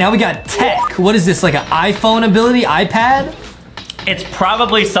 Okay, now we got tech. What is this, like an iPhone ability, iPad? It's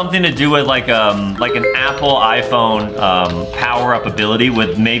probably something to do with like an Apple iPhone power-up ability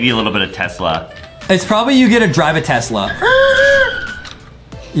with maybe a little bit of Tesla. It's probably you get to drive a Tesla.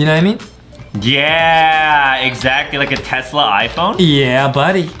 You know what I mean? Yeah, exactly, like a Tesla iPhone? Yeah,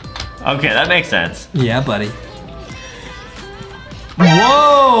 buddy. Okay, that makes sense. Yeah, buddy.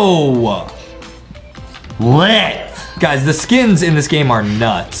 Whoa! Lit. Guys, the skins in this game are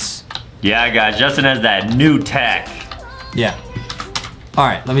nuts. Yeah, guys, Justin has that new tech. Yeah. All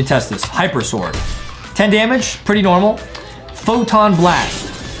right, let me test this. Hyper Sword. 10 damage, pretty normal. Photon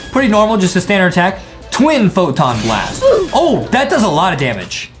Blast. Pretty normal, just a standard attack. Twin Photon Blast. Oh, that does a lot of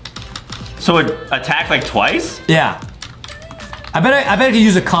damage. So it attacked like twice? Yeah. I bet I could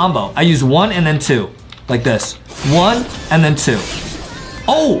use a combo. I use 1 and then 2. Like this. 1 and then 2.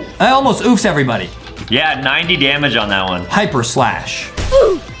 Oh, that almost oofs everybody. Yeah, 90 damage on that one. Hyper Slash.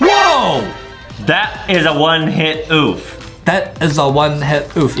 Whoa! That is a one-hit oof. That is a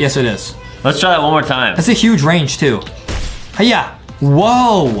one-hit oof. Yes, it is. Let's try that one more time. That's a huge range, too. Yeah.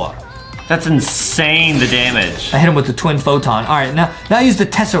 Whoa! That's insane, the damage. I hit him with the Twin Photon. All right, now I use the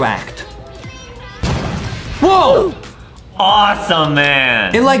Tesseract. Whoa! Awesome,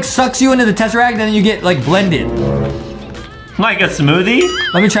 man. It like sucks you into the Tesseract and then you get like blended. Like a smoothie?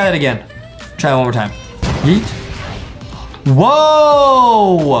 Let me try that again. Try it one more time. Yeet.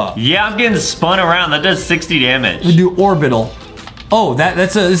 Whoa! Yeah, I'm getting spun around. That does 60 damage. We do orbital. Oh,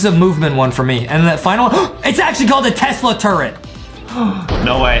 this is a movement one for me. And that final one, it's actually called a Tesla turret.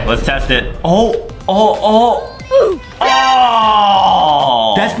 No way. Let's test it. Oh.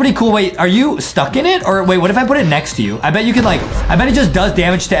 That's pretty cool. Wait, are you stuck in it? Or wait, what if I put it next to you? I bet you could like, I bet it just does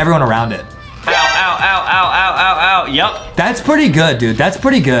damage to everyone around it. Ow, ow, ow, ow, ow, ow, ow. Yep. That's pretty good, dude. That's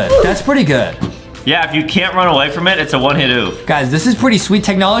pretty good. That's pretty good. Yeah, if you can't run away from it, it's a one-hit oof. Guys, this is pretty sweet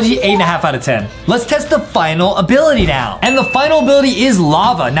technology. 8.5 out of 10. Let's test the final ability now. And the final ability is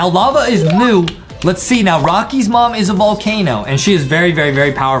lava. Now, lava is new. Let's see. Now, Rocky's mom is a volcano, and she is very, very,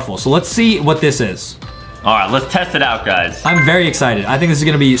 very powerful. So let's see what this is. All right, let's test it out, guys. I'm very excited. I think this is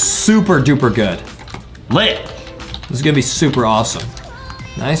gonna be super duper good. Lit. This is gonna be super awesome.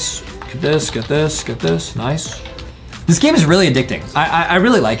 Nice. Get this, get this, get this. Nice. This game is really addicting. I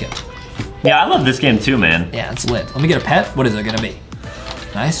really like it. Yeah, I love this game too, man. Yeah, it's lit. Let me get a pet. What is it gonna be?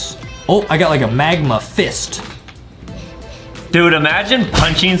 Nice. Oh, I got like a magma fist. Dude, imagine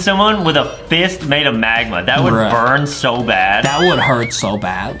punching someone with a fist made of magma. That would burn so bad. That would hurt so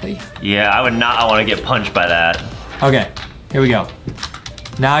badly. Yeah, I would not want to get punched by that. Okay, here we go.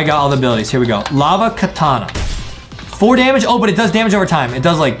 Now I got all the abilities. Here we go. Lava Katana. 4 damage. Oh, but it does damage over time. It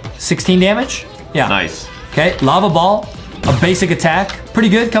does like 16 damage. Yeah. Nice. Okay, Lava Ball. A basic attack. Pretty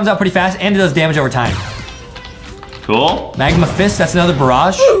good. Comes out pretty fast. And it does damage over time. Cool. Magma Fist. That's another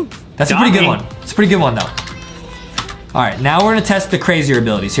barrage. That's a pretty good one. It's a pretty good one, though. All right, now we're gonna test the crazier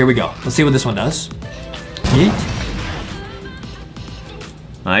abilities. Here we go. Let's see what this one does. Yeet.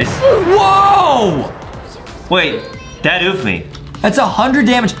 Nice. Whoa! Wait, that oofed me. That's 100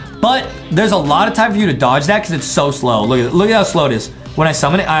 damage, but there's a lot of time for you to dodge that because it's so slow. Look at how slow it is. When I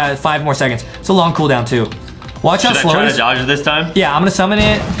summon it, 5 more seconds. It's a long cooldown too. Watch how slow it is. Should I try to dodge it this time? Yeah, I'm gonna summon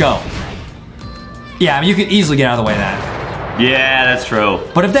it. Go. Yeah, I mean you could easily get out of the way of that. Yeah, that's true.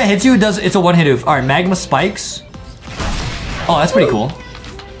 But if that hits you, it's a one-hit oof. All right, Magma Spikes. Oh, that's pretty cool.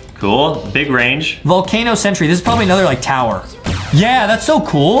 Cool, big range. Volcano Sentry. This is probably another like tower. Yeah, that's so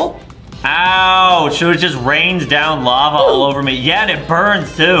cool. Ouch, so it just rains down lava all over me. Yeah, and it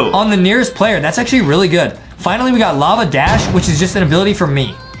burns too. On the nearest player, that's actually really good. Finally, we got Lava Dash, which is just an ability for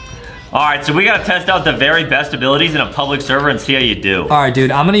me. All right, so we gotta test out the very best abilities in a public server and see how you do. All right,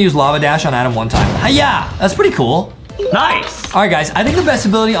 dude, I'm gonna use Lava Dash on Adam one time. Yeah, that's pretty cool. Nice. All right, guys, I think the best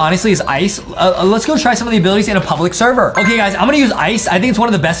ability, honestly, is Ice. Let's go try some of the abilities in a public server. Okay, guys, I'm gonna use Ice. I think it's one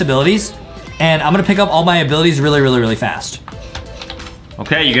of the best abilities, and I'm gonna pick up all my abilities really, really, really fast.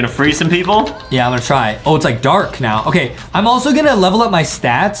 Okay, you gonna freeze some people? Yeah, I'm gonna try. Oh, it's like dark now. Okay, I'm also gonna level up my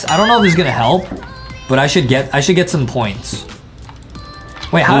stats. I don't know if this is gonna help, but I should get some points.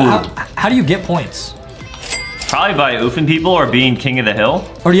 Wait, how do you get points? Probably by oofing people or being king of the hill.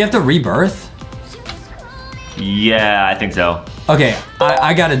 Or do you have to rebirth? Yeah, I think so. Okay,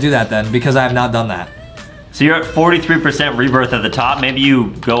 I gotta do that then because I have not done that. So you're at 43% rebirth at the top. Maybe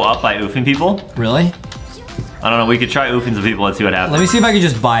you go up by oofing people? Really? I don't know, we could try oofing some people. Let's see what happens. Let me see if I can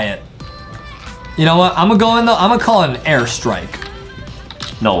just buy it. You know what? I'm gonna call it an airstrike.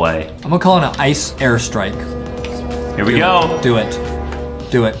 No way. I'm gonna call it an ice airstrike. Here we go. Do it.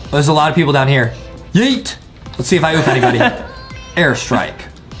 Do it. There's a lot of people down here. Yeet! Let's see if I oof anybody. Airstrike.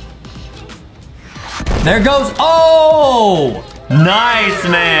 There it goes. Oh! Nice,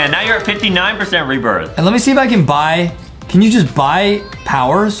 man. Now you're at 59% rebirth. And let me see if I can buy. Can you just buy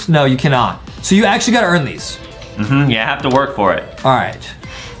powers? No, you cannot. So you actually gotta earn these. Mm-hmm, yeah, have to work for it. All right.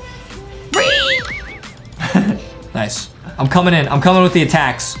 Nice. I'm coming in. I'm coming with the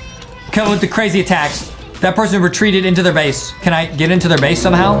attacks. I'm coming with the crazy attacks. That person retreated into their base. Can I get into their base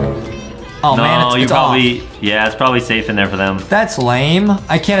somehow? Oh, no, man, it's probably... off. Yeah, it's probably safe in there for them. That's lame.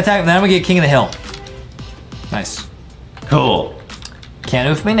 I can't attack him. Then I'm gonna get King of the Hill. Nice. Cool. Can't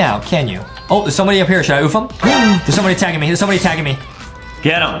oof me now, can you? Oh, there's somebody up here. Should I oof him? There's somebody attacking me. There's somebody attacking me.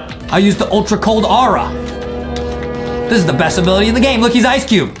 Get him. I used the Ultra Cold Aura. This is the best ability in the game. Look, he's Ice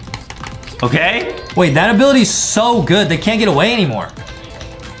Cube. Okay. Wait, that ability's so good. They can't get away anymore.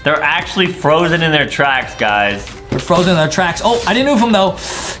 They're actually frozen in their tracks, guys. They're frozen in their tracks. Oh, I didn't oof him, though.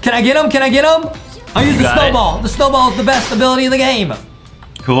 Can I get him? Can I get him? I use the Snowball. The Snowball is the best ability in the game.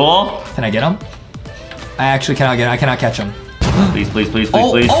 Cool. Can I get him? I actually cannot get him. I cannot catch him. Please, please, please,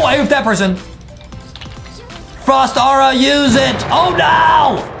 please, please. Oh, I oofed that person. Frost Aura, use it. Oh,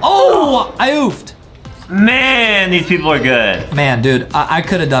 no. Oh, I oofed. Man, these people are good. Man, dude, I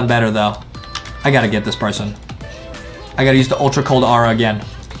could have done better, though. I got to get this person. I got to use the Ultra Cold Aura again.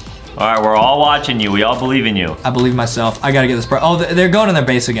 All right, we're all watching you. We all believe in you. I believe myself. I got to get this person. Oh, they're going in their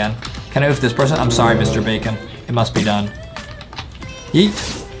base again. Can I oof this person? I'm sorry, Mr. Bacon. It must be done. Yeet.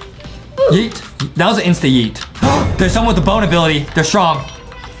 Yeet. That was an insta-yeet. There's someone with the bone ability. They're strong.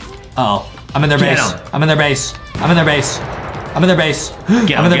 Uh oh. I'm in their base. I'm in their base. I'm in their base. I'm in their base.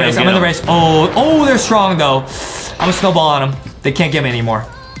 I'm in their base. I'm in their base. Oh, they're strong, though. I'm a snowball on them. They can't get me anymore.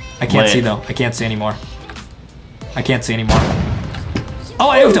 I can't see, though. I can't see anymore. I can't see anymore. Oh,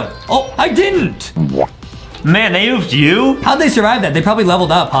 I oofed him. Oh, I didn't. Man, they oofed you? How'd they survive that? They probably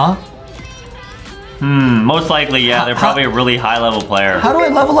leveled up, huh? Most likely, yeah. They're probably a really high-level player. How do I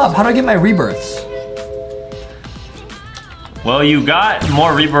level up? How do I get my rebirths? Well, you got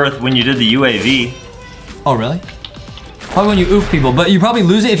more rebirth when you did the UAV. Oh, really? Probably when you oof people, but you probably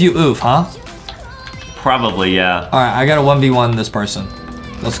lose it if you oof, huh? Probably, yeah. All right, I got to 1v1 this person.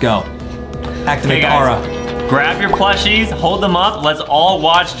 Let's go. Activate the aura. Grab your plushies, hold them up. Let's all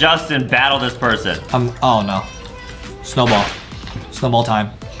watch Justin battle this person. Oh, no. Snowball. Snowball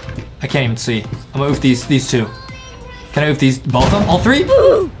time. I can't even see. I'm gonna oof these two. Can I oof these, both of them? All three?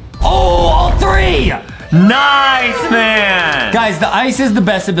 Oh, all three! Nice, man! Guys, the ice is the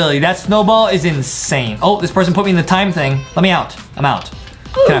best ability. That snowball is insane. Oh, this person put me in the time thing. Let me out. I'm out.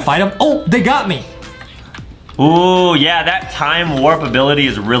 Can I fight them? Oh, they got me. Ooh, yeah, that time warp ability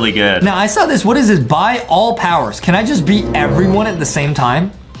is really good. Now, I saw this. What is this? Buy all powers. Can I just beat everyone at the same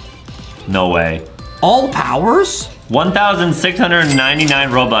time? No way. All powers? 1,699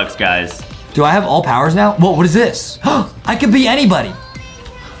 Robux, guys. Do I have all powers now? Whoa, what is this? I could beat anybody.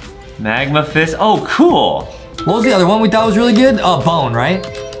 Magma Fist. Oh, cool. What was the other one we thought was really good? Bone, right?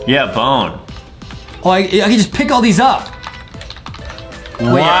 Yeah, Bone. Oh, I can just pick all these up.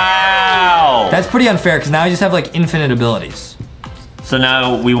 Wow. That's pretty unfair because now I just have like infinite abilities. So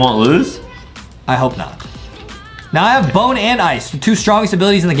now we won't lose? I hope not. Now I have Bone and Ice, the two strongest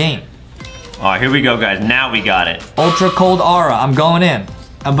abilities in the game. All right, here we go, guys. Now we got it. Ultra Cold Aura. I'm going in,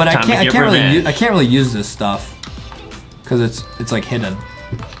 but I can't really use this stuff because it's like hidden.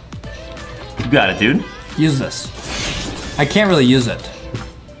 You got it, dude. Use this. I can't really use it.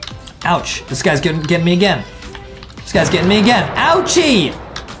 Ouch! This guy's getting me again. This guy's getting me again. Ouchie!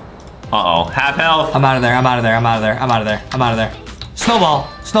 Uh-oh. Half health. I'm out of there. I'm out of there. I'm out of there. I'm out of there. I'm out of there. Snowball.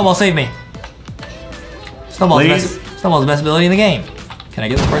 Snowball, save me. Snowball's the best ability in the game. Can I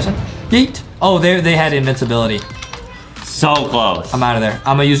get this person? Yeet. Oh, they had invincibility. So close. I'm out of there.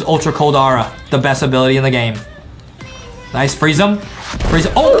 I'm gonna use Ultra Cold Aura, the best ability in the game. Nice. Freeze them. Freeze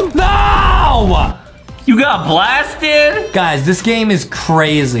them. Oh, no! You got blasted? Guys, this game is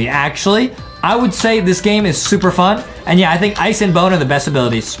crazy. Actually, I would say this game is super fun. And yeah, I think Ice and Bone are the best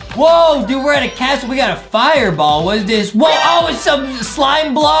abilities. Whoa, dude, we're at a castle. We got a fireball. What is this? Whoa, oh, it's some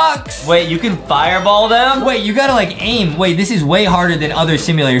slime blocks. Wait, you can fireball them? Wait, you gotta like aim. Wait, this is way harder than other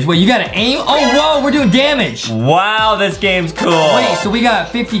simulators. Wait, you gotta aim? Oh, whoa, we're doing damage. Wow, this game's cool. Wait, so we got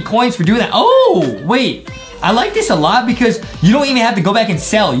 50 coins for doing that. Oh, wait. I like this a lot because you don't even have to go back and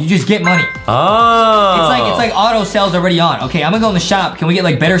sell. You just get money. Oh. It's like auto sales already on. Okay, I'm gonna go in the shop. Can we get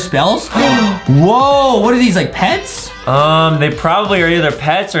like better spells? Whoa, what are these, like pets? They probably are either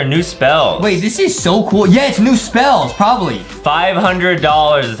pets or new spells. Wait, this is so cool. Yeah, it's new spells, probably.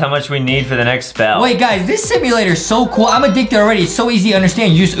 $500 is how much we need for the next spell. Wait, guys, this simulator is so cool. I'm addicted already. It's so easy to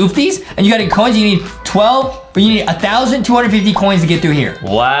understand. You just oof these, and you gotta get coins. You need 12, but you need 1,250 coins to get through here.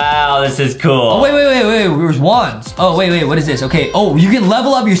 Wow, this is cool. Oh, wait. There's wands. Oh, wait, what is this? Okay, oh, you can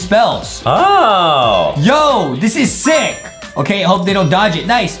level up your spells. Oh. Yo, this is sick. Okay, I hope they don't dodge it.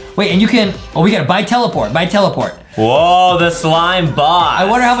 Nice. Wait, and you can, oh, we gotta buy teleport. Whoa, the slime boss. I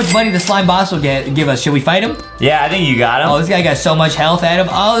wonder how much money the slime boss will give us. Should we fight him? Yeah, I think you got him. Oh, this guy got so much health, Adam.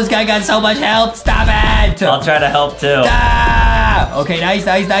 Oh, this guy got so much health. Stop it. I'll try to help too. Ah! Okay, nice.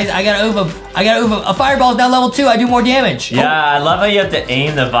 I gotta oof him. A fireball's now level 2. I do more damage. Yeah, I love how you have to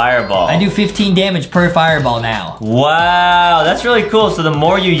aim the fireball. I do 15 damage per fireball now. Wow, that's really cool. So the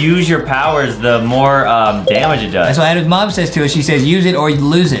more you use your powers, the more damage it does. That's what Adam's mom says to us. She says, use it or you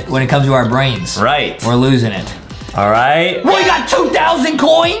lose it when it comes to our brains. Right. We're losing it. All right. We got 2,000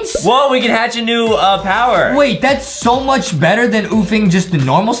 coins? Whoa, we can hatch a new power. Wait, that's so much better than oofing just the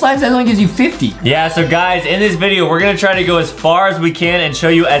normal slimes? That only gives you 50. Yeah, so guys, in this video, we're gonna try to go as far as we can and show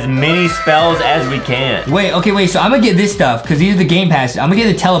you as many spells as we can. Wait, so I'm gonna get this stuff, because these are the game passes. I'm gonna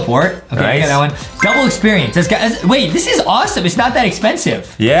get the teleport. Okay, nice. I got that one. Double experience. Wait, this is awesome. It's not that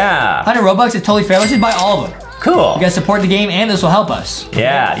expensive. Yeah. 100 Robux is totally fair. Let's just buy all of them. Cool. You guys support the game, and this will help us.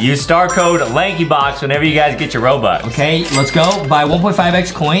 Yeah, use star code LankyBox whenever you guys get your Robux. Okay, let's go. Buy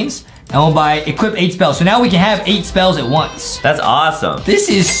 1.5x coins, and we'll buy equip 8 spells. So now we can have 8 spells at once. That's awesome. This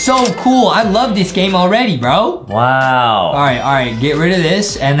is so cool. I love this game already, bro. Wow. All right. Get rid of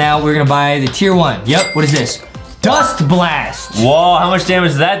this, and now we're gonna buy the tier 1. Yep, what is this? Dust Blast. Whoa, how much damage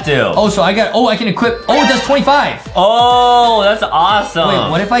does that do? Oh, so I can equip, it does 25. Oh, that's awesome.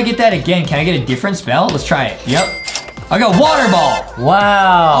 Wait, what if I get that again? Can I get a different spell? Let's try it. Yep. I got Water Ball.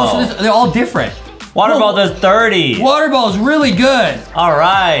 Wow. Oh, so they're all different. Water Ball does 30. Water Ball is really good. All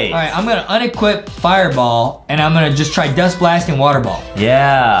right. All right, I'm gonna unequip Fireball, and I'm gonna just try Dust Blast and Water Ball.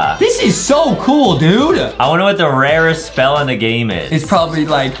 Yeah. This is so cool, dude. I wonder what the rarest spell in the game is. It's probably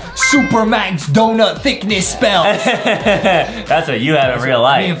like Super Max Donut Thickness spell. That's what you have in real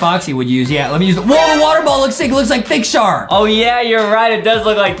life. Me and Foxy would use, yeah. Let me use the, whoa, the Water Ball looks sick. It looks like Thick Shard. Oh yeah, you're right. It does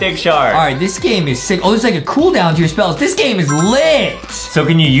look like Thick Shard. All right, this game is sick. Oh, there's like a cooldown to your spells. This game is lit. So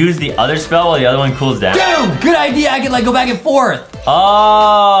can you use the other spell while the other one cools down? Dude, good idea. I can like go back and forth.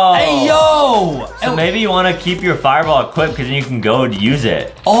 Oh. Hey, yo. So maybe you want to keep your fireball equipped because then you can go to use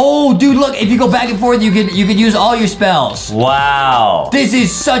it. Oh, dude, look. If you go back and forth, you could use all your spells. Wow. This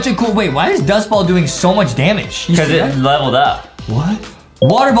is such a cool... Wait, why is Dust Ball doing so much damage? Because it leveled up. What?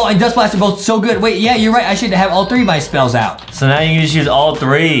 Water Ball and Dust Blast are both so good. Wait, yeah, you're right. I should have all 3 of my spells out. So now you can just use all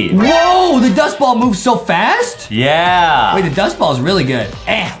 3. Whoa, the Dust Ball moves so fast? Yeah. Wait, the Dust Ball is really good.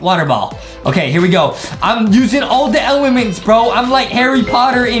 Water Ball. Okay, here we go. I'm using all the elements, bro. I'm like Harry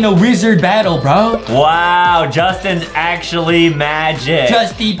Potter in a wizard battle, bro. Wow, Justin's actually magic.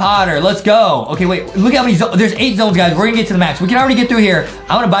 Justy Potter, let's go. Okay, wait, look how many zones. There's 8 zones, guys. We're gonna get to the max. We can already get through here.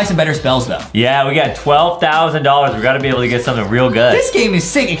 I wanna buy some better spells, though. Yeah, we got $12,000. We gotta be able to get something real good. This game is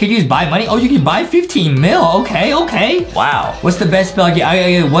sick. It could use buy money. Oh, you can buy 15 mil. Okay. Wow. What's the best spell I get?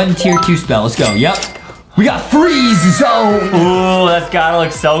 I get 1 tier 2 spell. Let's go. Yep. We got Freeze Zone. Ooh, that's gotta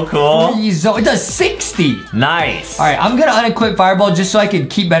look so cool. Freeze Zone. It does 60. Nice. All right, I'm gonna unequip Fireball just so I can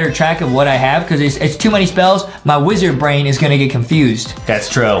keep better track of what I have because it's too many spells. My wizard brain is gonna get confused. That's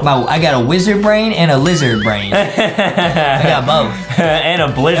true. I got a wizard brain and a lizard brain. I got both. And a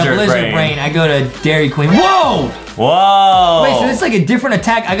blizzard brain. I go to Dairy Queen. Whoa! Whoa. Wait, so it's like a different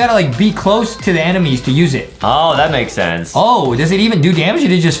attack. I gotta like be close to the enemies to use it. Oh, that makes sense. Oh, does it even do damage or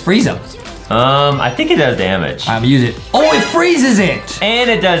did it just freeze them? I think it does damage. I'm gonna use it. Oh, it freezes it. And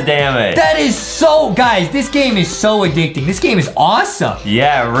it does damage. That is so, guys, this game is so addicting. This game is awesome.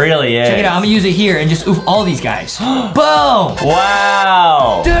 Yeah, it really is. Check it out. I'm gonna use it here and just oof all these guys. Boom.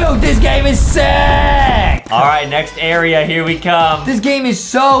 Wow. Dude, this game is sick. All right, next area. Here we come. This game is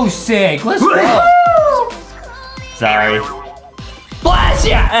so sick. Let's go. Sorry. Blast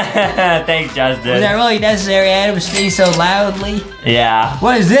ya! Thanks, Justin. Was that really necessary, Adam, to sneeze so loudly? Yeah.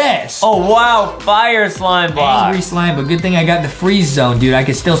 What is this? Oh, wow. Fire slime block. Angry slime, but good thing I got the freeze zone, dude. I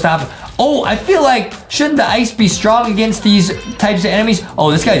can still stop him. Oh, I feel like, shouldn't the ice be strong against these types of enemies?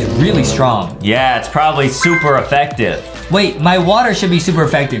 Oh, this guy's really strong. Yeah, it's probably super effective. Wait, my water should be super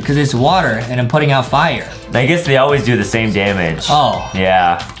effective because it's water and I'm putting out fire. I guess they always do the same damage. Oh.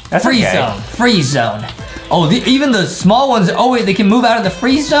 Yeah. That's freeze okay. zone. Freeze zone. Oh, even the small ones, oh wait, they can move out of the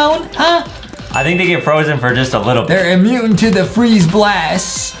freeze zone? Huh? I think they get frozen for just a little bit. They're immune to the freeze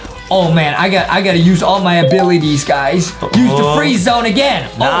blasts. Oh man, I gotta use all my abilities, guys. Use the freeze zone again.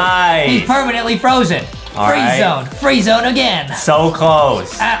 Nice. Oh, he's permanently frozen. Freeze zone again. So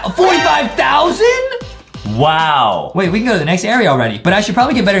close. 45,000? Wow. Wait, we can go to the next area already, but I should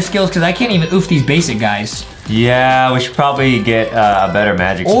probably get better skills because I can't even oof these basic guys. Yeah, we should probably get a better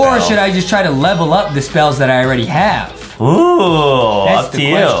magic spell. Or should I just try to level up the spells that I already have? Ooh, up to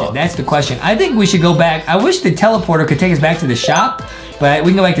you. That's the question. I think we should go back. I wish the teleporter could take us back to the shop, but we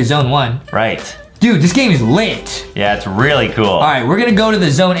can go back to zone 1. Right. Dude, this game is lit. Yeah, it's really cool. All right, we're gonna go to the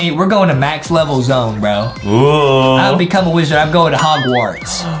zone 8. We're going to max level zone, bro. Ooh. I'll become a wizard. I'm going to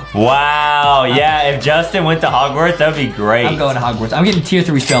Hogwarts. Wow, yeah, if Justin went to Hogwarts, that would be great. I'm going to Hogwarts. I'm getting tier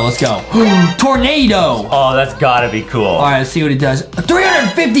 3 spell. Let's go. Tornado. Oh, that's gotta be cool. All right, let's see what it does.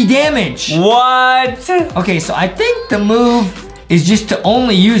 350 damage. What? Okay, so I think the move is just to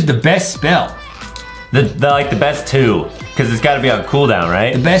only use the best spell. The best 2, because it's got to be on cooldown,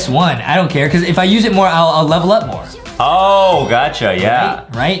 right? The best one. I don't care, because if I use it more, I'll level up more. Oh, gotcha, yeah.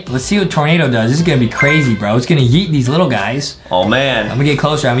 Right? Let's see what Tornado does. This is going to be crazy, bro. It's going to yeet these little guys. Oh, man. I'm going to get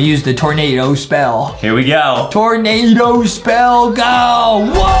closer. I'm going to use the Tornado spell. Here we go. Tornado spell,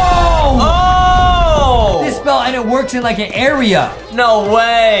 go! Whoa! Oh! This spell, and it works in like an area. No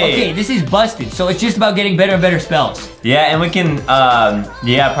way. Okay, this is busted. So it's just about getting better and better spells. Yeah, and we can,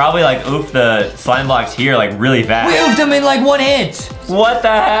 probably like oof the slime blocks here like really fast. We oofed them in like 1 hit. What the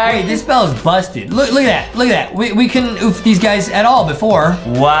heck? Wait, this spell is busted. Look at that. Look at that. We couldn't oof these guys at all before.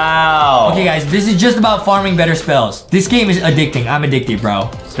 Wow. Okay, guys, this is just about farming better spells. This game is addicting. I'm addicted, bro.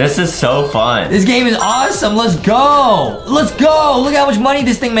 This is so fun. This game is awesome. Let's go. Let's go. Look how much money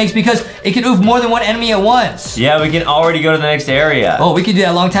this thing makes because it can oof more than one enemy at once. Yeah, we can already go to the next area. Oh, we could do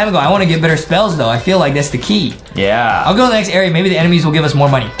that a long time ago. I want to get better spells, though. I feel like that's the key. Yeah. I'll go to the next area. Maybe the enemies will give us more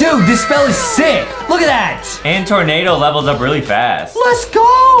money. Dude, this spell is sick. Look at that. And Tornado levels up really fast. Let's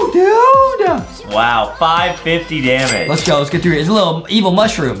go, dude. Wow, 550 damage. Let's go. Let's get through it. It's little evil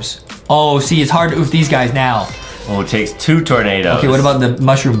mushrooms. Oh, see, it's hard to oof these guys now. Oh, it takes 2 tornadoes. Okay, what about the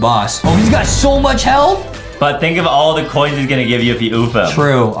mushroom boss? Oh, he's got so much health. But think of all the coins he's gonna give you if you oof him.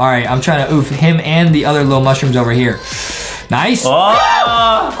 True. All right, I'm trying to oof him and the other little mushrooms over here. Nice.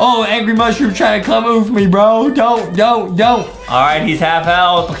 Oh, angry mushroom trying to come oof me, bro. Don't. All right, he's half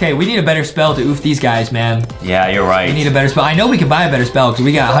health. Okay, we need a better spell to oof these guys, man. Yeah, you're right. We need a better spell. I know we can buy a better spell because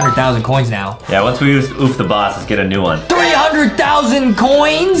we got 100,000 coins now. Yeah, once we oof the boss, let's get a new one. 300,000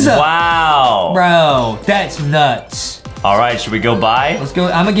 coins? Wow. Bro, that's nuts. All right, should we go buy? Let's go.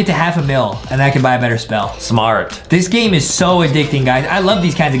 I'm gonna get to 500,000 and I can buy a better spell. Smart. This game is so addicting, guys. I love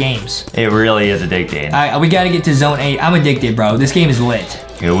these kinds of games. It really is addicting. All right, we gotta get to zone 8. I'm addicted, bro. This game is lit.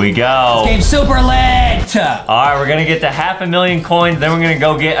 Here we go. This game's super lit. All right, we're gonna get to 500,000 coins, then we're gonna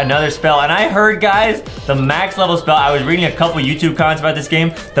go get another spell. And I heard, guys, the max level spell, I was reading a couple YouTube comments about this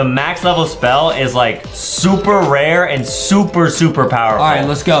game. The max level spell is like super rare and super powerful. All right,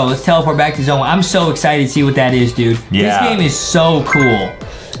 let's go. Let's teleport back to zone 1. I'm so excited to see what that is, dude. Yeah. This game is so cool.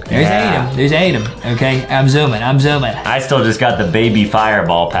 There's Adam. There's Adam. Okay, I'm zooming. I still just got the baby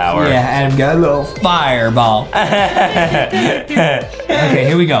fireball power. Yeah, Adam got a little fireball. Okay,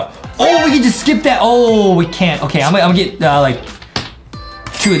 here we go. Oh, we can just skip that. Oh, we can't. Okay, I'm gonna get like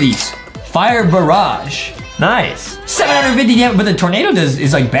 2 of these. Fire barrage. Nice. 750 damage, but the tornado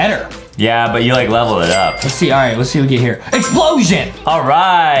is like better. Yeah, but you like leveled it up. Let's see. All right, let's see what we get here. Explosion. All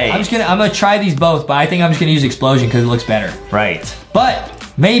right. I'm gonna try these both, but I think I'm just gonna use explosion because it looks better. Right. But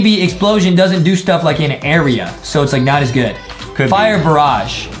maybe explosion doesn't do stuff like in an area, so it's like not as good. Fire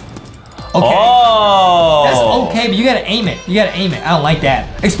barrage. Okay. Oh. That's okay, but you gotta aim it. I don't like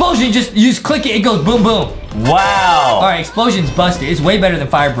that. Explosion, you just click it, it goes boom, boom. Wow. All right, explosion's busted. It's way better than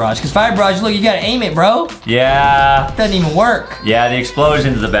fire barrage, because fire barrage, look, you gotta aim it, bro. Yeah. It doesn't even work. Yeah, the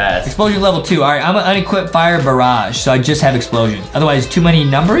explosion's the best. Explosion level 2. All right, I'm gonna unequip fire barrage, so I just have explosion. Otherwise, too many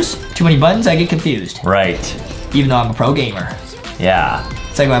numbers, too many buttons, I get confused. Right. Even though I'm a pro gamer. Yeah.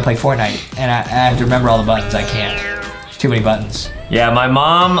 It's like when I play Fortnite, and I have to remember all the buttons. I can't. There's too many buttons. Yeah, my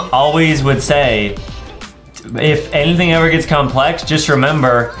mom always would say, if anything ever gets complex, just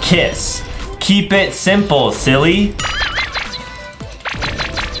remember, KISS. Keep it simple, silly.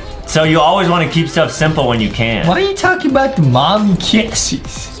 So you always want to keep stuff simple when you can. Why are you talking about the mom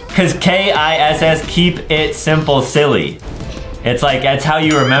kisses? Because KISS, keep it simple, silly. It's like, that's how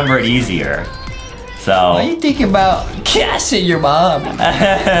you remember it easier. So. Why are you thinking about kissing your mom? Wait,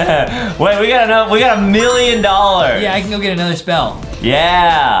 we got $1 million. Yeah, I can go get another spell.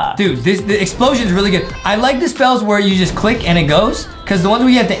 Yeah. Dude, the explosion is really good. I like the spells where you just click and it goes, because the ones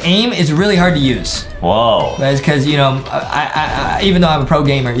where you have to aim is really hard to use. Whoa. That's because, you know, I even though I'm a pro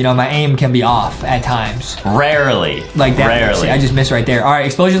gamer, you know, my aim can be off at times. Rarely. Like that. Rarely. See, I just missed right there. All right,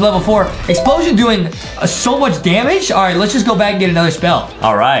 explosion level 4. Explosion doing so much damage. All right, let's just go back and get another spell.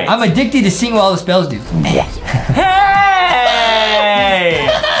 All right. I'm addicted to seeing what all the spells do. Hey!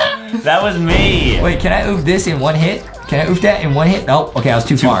 That was me. Wait, can I oof this in 1 hit? Can I oof that in 1 hit? Nope. Okay, I was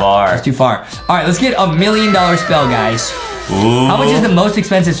too far. I was too far. All right, let's get $1 million spell, guys. Ooh. How much is the most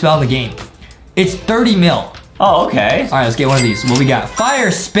expensive spell in the game? It's 30 mil. Oh, okay. All right, let's get one of these. What we got?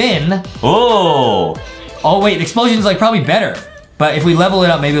 Fire spin. Ooh. Oh, wait, the explosion's like probably better. But if we level it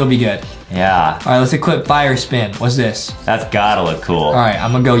up, maybe it'll be good. Yeah. All right, let's equip fire spin. What's this? That's gotta look cool. All right,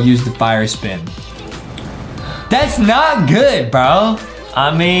 I'm gonna go use the fire spin. That's not good, bro.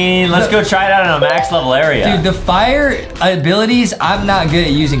 I mean, let's go try it out in a max level area. Dude, the fire abilities, I'm not good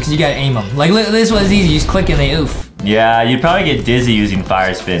at using because you gotta aim them. Like, look, this one's easy. You just click and they oof. Yeah, you'd probably get dizzy using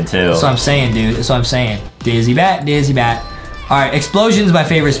fire spin too. That's what I'm saying, dude. That's what I'm saying. Dizzy bat, dizzy bat. All right, explosion's my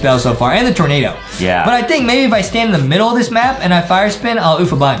favorite spell so far, and the tornado. Yeah. But I think maybe if I stand in the middle of this map and I fire spin, I'll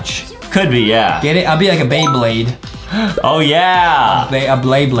oof a bunch. Could be, yeah. Get it? I'll be like a Beyblade. Oh yeah. A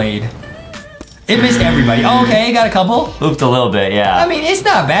blade. It missed everybody. Oh, okay, got a couple. Oofed a little bit, yeah. I mean, it's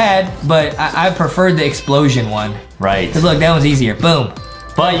not bad, but I preferred the explosion one. Right. Because look, that one's easier. Boom.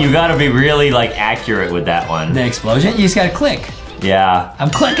 But you gotta be really like accurate with that one. The explosion, you just gotta click. Yeah. I'm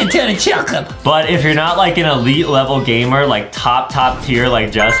clicking to the chocolate. But if you're not like an elite level gamer, like top tier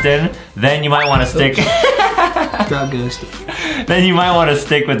like Justin, then you might want to stick. Drop ghost. Then you might want to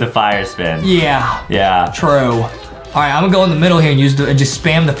stick with the fire spin. Yeah. Yeah. True. All right, I'm gonna go in the middle here and just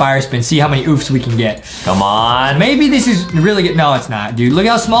spam the fire spin, see how many oofs we can get. Come on. Maybe this is really good. No, it's not, dude. Look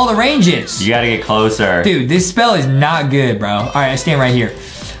how small the range is. You gotta get closer. Dude, this spell is not good, bro. All right, I stand right here.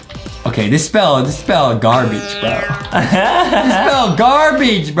 Okay, this spell garbage, bro. This spell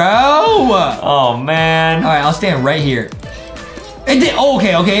garbage, bro. Oh, man. All right, I'll stand right here. It did,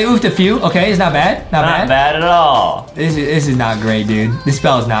 okay, oofed a few. Okay, it's not bad, not bad. Not bad at all. This is not great, dude. This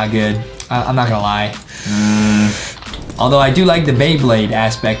spell is not good. I'm not gonna lie. Although I do like the Beyblade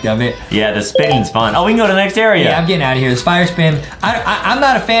aspect of it. Yeah, the spinning's fun. Oh, we can go to the next area. Yeah, I'm getting out of here. This fire spin. I'm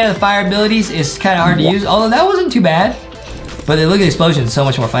not a fan of the fire abilities. It's kind of hard to use, although that wasn't too bad. But look at the explosion, it's so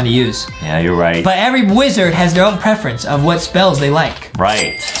much more fun to use. Yeah, you're right. But every wizard has their own preference of what spells they like.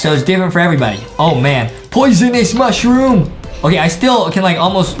 Right. So it's different for everybody. Oh man, poisonous mushroom. Okay, I still can like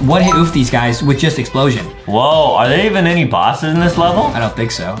almost one-hit oof these guys with just explosion. Whoa, are there even any bosses in this level? I don't think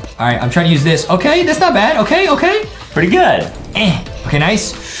so. All right, I'm trying to use this. Okay, that's not bad. Okay. Pretty good. Okay,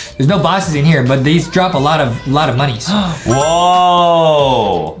 nice. There's no bosses in here, but these drop a lot of monies.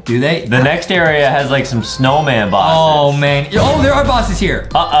 Whoa. Do they? The next area has like some snowman bosses. Oh man. Oh, there are bosses here.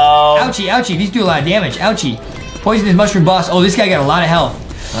 Uh-oh. Ouchie, ouchie. These do a lot of damage. Ouchie. Poisonous mushroom boss. Oh, this guy got a lot of health.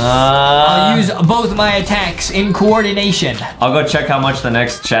 I'll use both my attacks in coordination. I'll go check how much the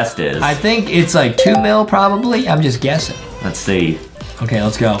next chest is. I think it's like 2 mil probably. I'm just guessing. Let's see. Okay,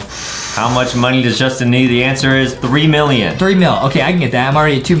 let's go. How much money does Justin need? The answer is 3 million. 3 mil. Okay, I can get that. I'm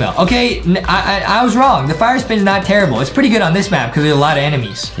already at 2 mil. Okay, I was wrong. The fire spin's not terrible. It's pretty good on this map because there's a lot of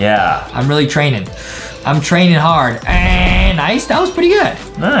enemies. Yeah. I'm really training. I'm training hard. Nice. That was pretty good.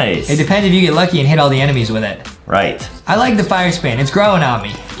 Nice. It depends if you get lucky and hit all the enemies with it. Right. I like the fire spin. It's growing on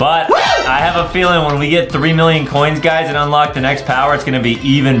me. But I have a feeling when we get 3 million coins, guys, and unlock the next power, it's going to be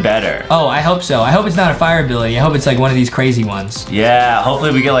even better. Oh, I hope so. I hope it's not a fire ability. I hope it's like one of these crazy ones. Yeah,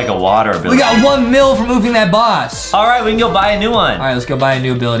 hopefully we get like a water ability. We got 1 mil from moving that boss. All right, we can go buy a new one. All right, let's go buy a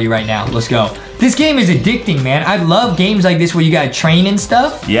new ability right now. Let's go. This game is addicting, man. I love games like this where you gotta train and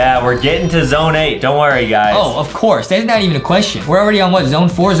stuff. Yeah, we're getting to zone 8. Don't worry, guys. Oh, of course. That's not even a question. We're already on what, zone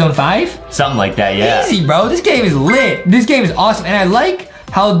 4, zone 5? Something like that, yeah. Easy, bro. This game is lit. This game is awesome. And I like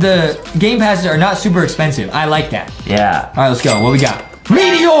how the game passes are not super expensive. I like that. Yeah. All right, let's go. What we got?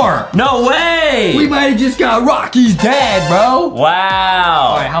 Meteor! No way! We might have just got Rocky's dad, bro. Wow.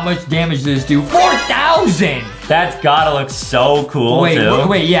 All right, how much damage does this do? 4,000! That's gotta look so cool, too.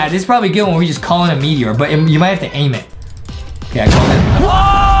 Wait, yeah, this is probably good when we just call in a meteor, but you might have to aim it. Okay, I called it.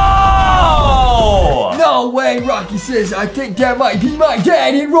 Whoa! No way, Rocky says, I think that might be my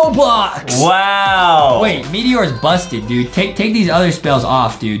dad in Roblox. Wow. Wait, meteor's busted, dude. Take these other spells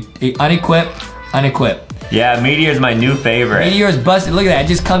off, dude. Unequip. Yeah, Meteor's my new favorite. Meteor's busted. Look at that. It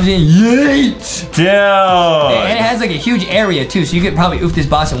just comes in. Yeet! Dude! And it has like a huge area too, so you could probably oof this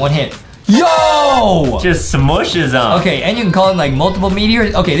boss in one hit. Yo! Just smushes them. Okay, and you can call in like multiple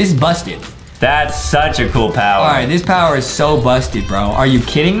meteors. Okay, this is busted. That's such a cool power. All right, this power is so busted, bro. Are you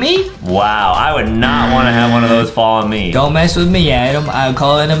kidding me? Wow, I would not want to have one of those fall on me. Don't mess with me, Adam. I'll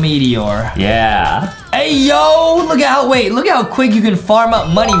call it a meteor. Yeah. Hey, yo! Look how quick you can farm up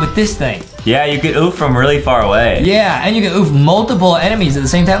money with this thing. Yeah, you can oof from really far away. Yeah, and you can oof multiple enemies at the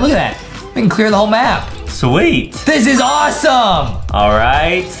same time. Look at that. We can clear the whole map. Sweet. This is awesome! All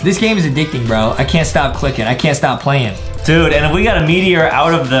right. This game is addicting, bro. I can't stop clicking. I can't stop playing. Dude, and if we got a meteor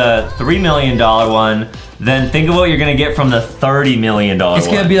out of the $3 million one, then think of what you're gonna get from the $30 million one. It's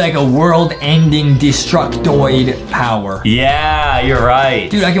gonna be like a world-ending destructoid power. Yeah, you're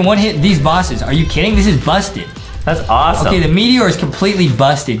right. Dude, I can one-hit these bosses. Are you kidding? This is busted. That's awesome. Okay, the meteor is completely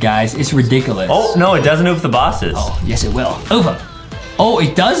busted, guys. It's ridiculous. Oh, no, it doesn't oof the bosses. Oh, yes, it will. Oof him. Oh,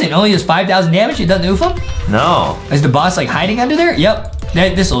 it doesn't. Only does 5,000 damage. It doesn't oof him? No. Is the boss like hiding under there? Yep.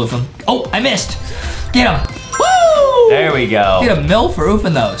 This'll oof him. Oh, I missed. Get him. Woo! There we go. Get a mil for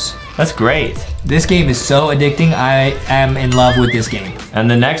oofing those. That's great. This game is so addicting. I am in love with this game. And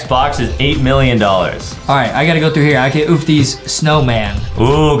the next box is $8 million. All right, I gotta go through here. I can oof these snowman.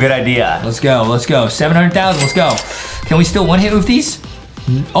 Ooh, good idea. Let's go, let's go. 700,000, let's go. Can we still one hit oof these?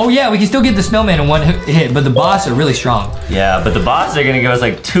 Oh yeah, we can still get the snowman in one hit, but the boss are really strong. Yeah, but the bosses are gonna give us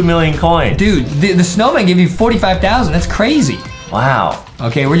like 2 million coins. Dude, the snowman give you 45,000. That's crazy. Wow.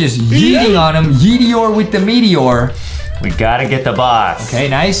 Okay, we're just yeeting on him. Yeetior with the meteor. We gotta get the boss. Okay,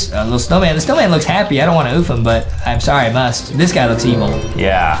 nice. Little snowman. The snowman looks happy. I don't want to oof him, but I'm sorry, I must. This guy looks evil.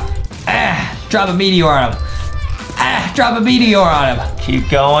 Yeah. Drop a meteor on him. Drop a meteor on him. Keep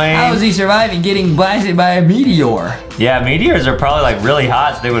going. How is he surviving getting blasted by a meteor? Yeah, meteors are probably like really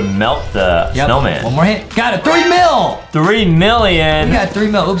hot, so they would melt the snowman. One more hit. Got it. 3 mil. 3 million. We got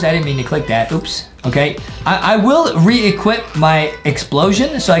 3 mil. Oops, I didn't mean to click that. Oops. Okay. I will re-equip my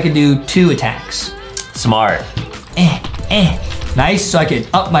explosion so I can do 2 attacks. Smart. Nice, so I can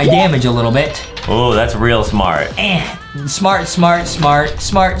up my damage a little bit. Oh, that's real smart. Smart. See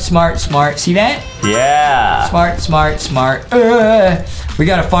that? Yeah. Smart. We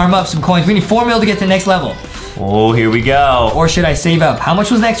gotta farm up some coins. We need 4 mil to get to the next level. Oh, here we go. Or should I save up? How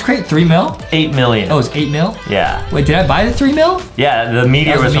much was the next crate? 3 mil? 8 million. Oh, it's 8 mil? Yeah. Wait, did I buy the 3 mil? Yeah, the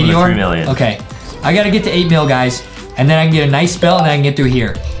meteor was from the 3 million. Okay. I gotta get to 8 mil, guys. And then I can get a nice spell and then I can get through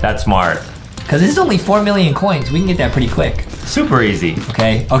here. That's smart. Because this is only 4 million coins. We can get that pretty quick. Super easy.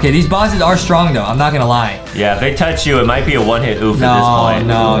 Okay, these bosses are strong though. I'm not gonna lie. Yeah, if they touch you, it might be a one-hit oof at this point.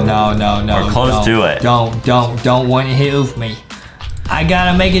 No. Or close to it. Don't one-hit oof me. I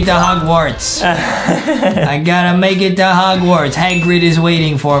gotta make it to Hogwarts. I gotta make it to Hogwarts. Hagrid is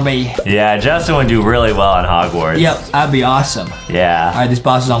waiting for me. Yeah, Justin would do really well on Hogwarts. Yep, that'd be awesome. Yeah. All right, this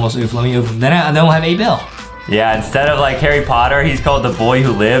boss is almost oof. Let me oof him. Then we'll have 8 mil. Yeah, instead of like Harry Potter, he's called the boy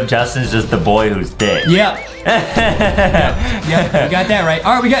who lived. Justin's just the boy who's dead. Yep. Yep, we got that right.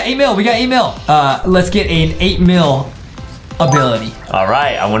 All right, we got 8 mil. Let's get an 8 mil ability. All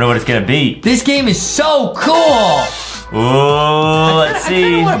right, I wonder what it's gonna be. This game is so cool. Ooh, let's see. I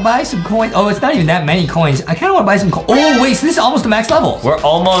kind of want to buy some coins. Oh, it's not even that many coins. I kind of want to buy some coins. Oh, wait, so this is almost the max level. We're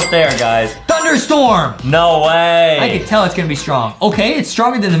almost there, guys. Thunderstorm. No way. I can tell it's going to be strong. Okay, it's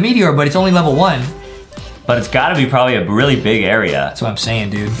stronger than the meteor, but it's only level 1. But it's got to be probably a really big area. That's what I'm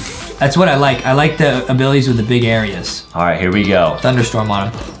saying, dude. That's what I like. I like the abilities with the big areas. All right, here we go. Thunderstorm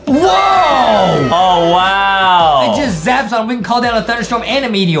on him. Whoa! Oh, wow. It just zaps on him. We can call down a thunderstorm and a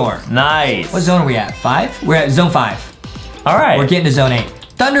meteor. Nice. What zone are we at? 5? We're at zone 5. All right. We're getting to zone 8.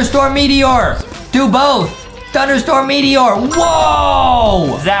 Thunderstorm meteor. Do both. Thunderstorm meteor.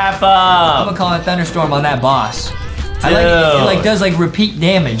 Whoa! Zap him. I'm gonna call it thunderstorm on that boss. I like it. It like does like repeat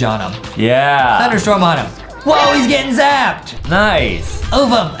damage on him. Yeah. Thunderstorm on him. Whoa, he's getting zapped. Nice. Oof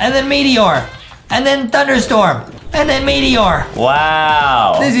him, and then meteor, and then thunderstorm, and then meteor.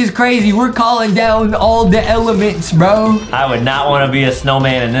 Wow. This is crazy. We're calling down all the elements, bro. I would not want to be a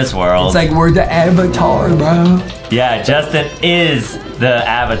snowman in this world. It's like we're the Avatar, bro. Yeah, Justin is the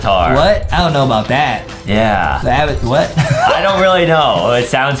Avatar. What? I don't know about that. Yeah. The what? I don't really know. It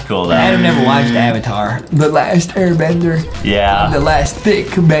sounds cool though. Adam never watched Avatar. The Last Airbender. Yeah. The Last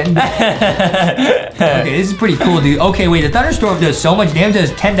Thick Bender. Okay, this is pretty cool, dude. Okay, wait, the thunderstorm does so much damage. It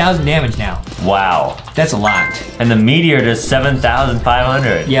does 10,000 damage now. Wow. That's a lot. And the meteor does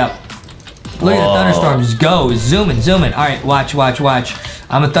 7,500. Yep. Look at the thunderstorm. Just go. Zoom in. All right, watch.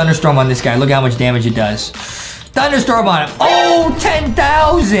 I'm a thunderstorm on this guy. Look how much damage it does. Thunderstorm on him. Oh,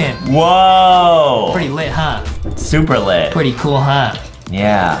 10,000. Whoa. Pretty lit, huh? Super lit. Pretty cool, huh?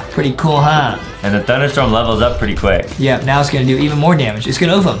 Yeah. Pretty cool, huh? And the thunderstorm levels up pretty quick. Yep, now it's gonna do even more damage. It's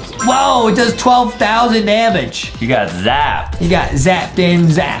gonna oof him. Whoa, it does 12,000 damage. You got zapped. You got zapped and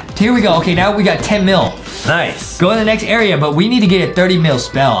zapped. Here we go. Okay, now we got 10 mil. Nice. Go in the next area, but we need to get a 30 mil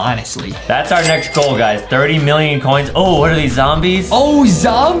spell, honestly. That's our next goal, guys. 30 million coins. Oh, what are these, zombies? Oh,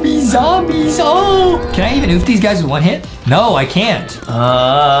 zombies. Oh. Can I even oof these guys with one hit? No, I can't.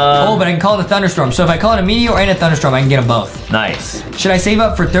 Oh, but I can call it a thunderstorm. So if I call it a meteor and a thunderstorm, I can get them both. Nice. Should I save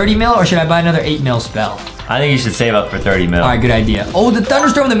up for 30 mil or should I buy another 8 mil spell? I think you should save up for 30 mil. All right, good idea. Oh, the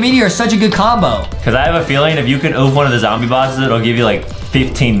thunderstorm and the meteor is such a good combo. Because I have a feeling if you can oof one of the zombie bosses, it'll give you like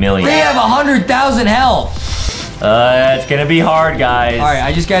 15 million. They have 100,000 health. It's gonna be hard, guys. All right,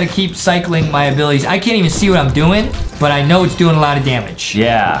 I just gotta keep cycling my abilities. I can't even see what I'm doing, but I know it's doing a lot of damage.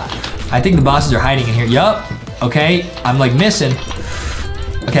 Yeah. I think the bosses are hiding in here. Yup. Okay, I'm like missing.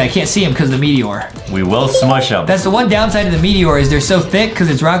 Okay, I can't see him because of the meteor. We will smush them. That's the one downside of the meteor is they're so thick because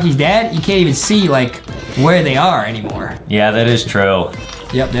it's Rocky's dad. You can't even see like where they are anymore. Yeah, that is true.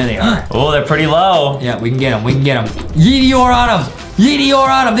 Yep, there they are. Oh, they're pretty low. Yeah, we can get them. We can get them. Yeeteor on them. Yeeteor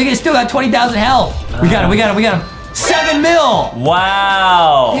on them. They still got 20,000 health. We got him. We got him. We got him. 7 mil.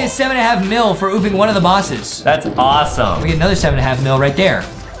 Wow. We get 7.5 mil for oofing one of the bosses. That's awesome. We get another 7.5 mil right there.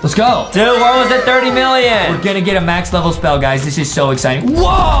 Let's go. Dude, we're almost at 30 million. We're gonna get a max level spell, guys. This is so exciting.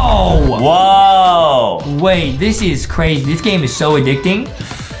 Whoa! Whoa. Wait, this is crazy. This game is so addicting.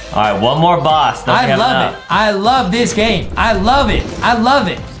 All right, one more boss. I love it. I love this game. I love it. I love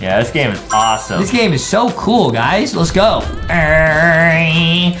it. Yeah, this game is awesome. This game is so cool, guys. Let's go.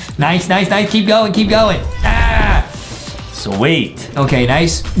 Nice, nice, nice. Keep going, keep going. Ah. Sweet. Okay,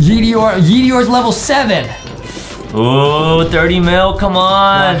 nice. Yeeteor's level 7. Ooh, 30 mil, come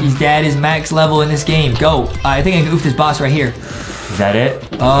on. Rocky's dad is max level in this game. Go. I think I can oof this boss right here. Is that it?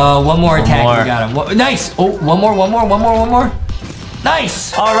 One more attack. We got him. Nice. Oh, one more.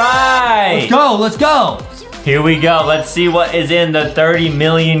 Nice. All right. Let's go. Here we go. Let's see what is in the 30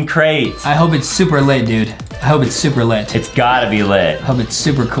 million crates. I hope it's super lit, dude. I hope it's super lit. It's gotta be lit. I hope it's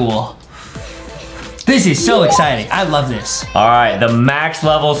super cool. This is so exciting. I love this. All right, the max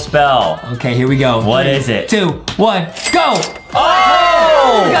level spell. Okay, here we go. What is it? 2, 1, go!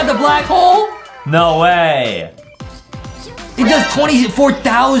 Oh! We got the black hole. No way. It does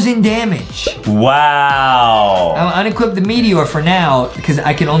 24,000 damage. Wow. I'm unequip the meteor for now because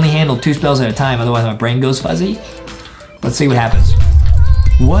I can only handle 2 spells at a time. Otherwise, my brain goes fuzzy. Let's see what happens.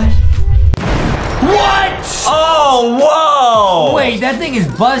 What? What? Oh, whoa! Wait, that thing is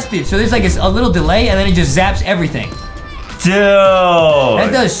busted. So there's like a little delay and then it just zaps everything. Dude.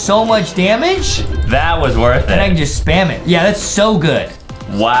 That does so much damage. That was worth it. And I can just spam it. Yeah, that's so good.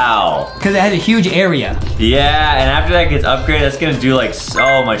 Wow. Because it has a huge area. Yeah, and after that gets upgraded, that's gonna do like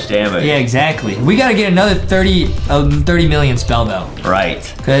so much damage. Yeah, exactly. We gotta get another 30 million spell though.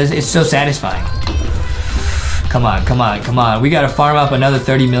 Right. Because it's so satisfying. Come on, come on, come on. We gotta farm up another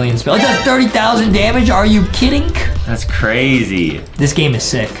 30 million spell. It does 30,000 damage? Are you kidding? That's crazy. This game is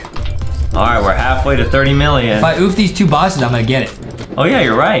sick. All right, we're halfway to 30 million. If I oof these 2 bosses, I'm gonna get it. Oh yeah,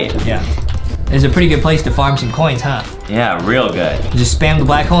 you're right. Yeah. There's a pretty good place to farm some coins, huh? Yeah, real good. Just spam the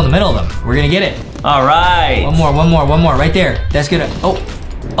black hole in the middle of them. We're gonna get it. All right. One more, right there. That's gonna, oh,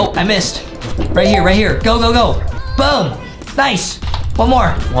 I missed. Right here. Go. Boom. Nice. One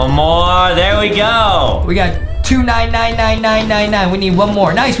more. One more, there we go. We got 2999999. We need one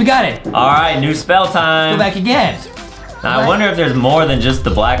more. Nice, we got it. All right, new spell time. Go back again. Now, I wonder if there's more than just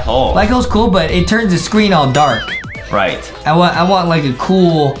the black hole. Black hole's cool, but it turns the screen all dark. Right. I want like a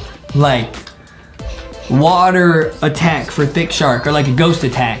cool, like, water attack for Thick Shark, or like a ghost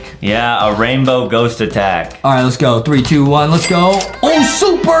attack. Yeah, a rainbow ghost attack. All right, let's go. 3, 2, 1, let's go. Oh,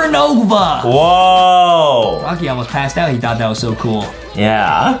 supernova! Whoa! Rocky almost passed out. He thought that was so cool.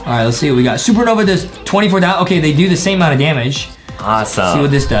 Yeah. All right, let's see what we got. Supernova does 24,000. Okay, they do the same amount of damage. Awesome. Let's see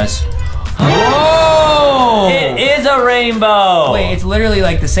what this does. Whoa! It is a rainbow! Wait, it's literally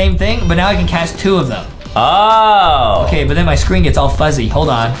like the same thing, but now I can cast 2 of them. Oh! Okay, but then my screen gets all fuzzy. Hold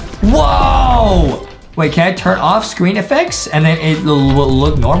on. Whoa! Wait, can I turn off screen effects and then it will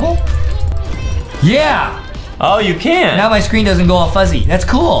look normal? Yeah! Oh, you can? Now my screen doesn't go all fuzzy. That's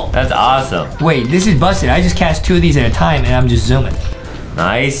cool. That's awesome. Wait, this is busted. I just cast 2 of these at a time and I'm just zooming.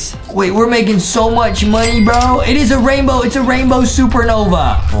 Nice. Wait, we're making so much money, bro. It is a rainbow. It's a rainbow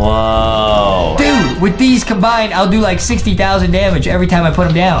supernova. Whoa. Dude, with these combined, I'll do like 60,000 damage every time I put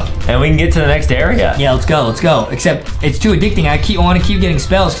them down. And we can get to the next area. Yeah, let's go. Except it's too addicting. I want to keep getting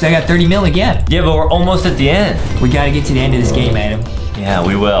spells because I got 30 mil again. Yeah, but we're almost at the end. We got to get to the end of this game, Adam. Yeah,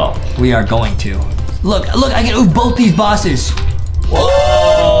 we will. We are going to. Look, I can oof both these bosses.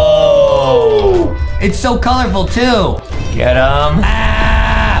 Whoa. It's so colorful too. Get him.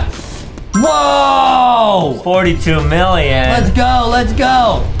 Ah! Whoa! 42 million. Let's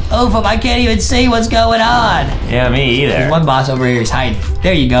go. Oof him, I can't even see what's going on. Yeah, me either. There's one boss over here, he's hiding.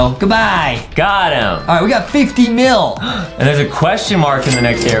 There you go, goodbye. Got him. All right, we got 50 mil. And there's a question mark in the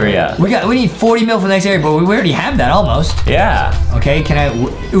next area. We need 40 mil for the next area, but we already have that almost. Yeah. Okay, can I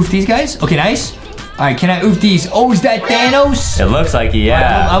oof these guys? Okay, nice. All right, can I oof these? Oh, is that Thanos? It looks like it,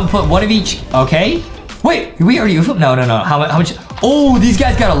 yeah. I'm gonna put one of each, okay? Wait, we already oof them? No. How much? Oh, these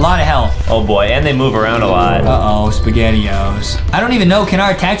guys got a lot of health. Oh boy, and they move around a lot. Uh-oh, SpaghettiOs. I don't even know, can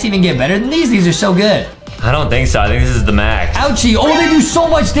our attacks even get better than these? These are so good. I don't think so, I think this is the max. Ouchie, oh, they do so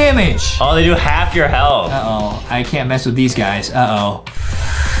much damage. Oh, they do half your health. Uh-oh, I can't mess with these guys, uh-oh.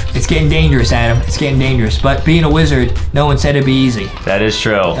 It's getting dangerous, Adam, it's getting dangerous. But being a wizard, no one said it'd be easy. That is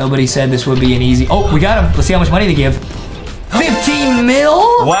true. Nobody said this would be an easy, oh, we got him. Let's see how much money they give. 15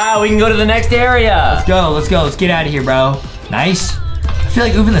 mil? Wow, we can go to the next area. Let's go, let's get out of here, bro. Nice. feel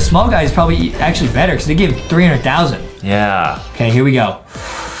like even the small guy is probably actually better because they give 300,000. Yeah. Okay, here we go.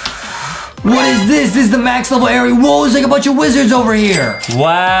 What is this? This is the max level area. Whoa, there's like a bunch of wizards over here.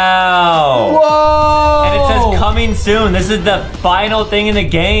 Wow. Whoa. And it says coming soon. This is the final thing in the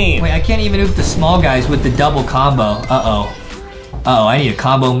game. Wait, I can't even oof the small guys with the double combo. Uh-oh. Uh-oh, I need a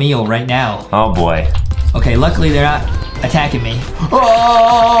combo meal right now. Oh boy. Okay, luckily they're not attacking me.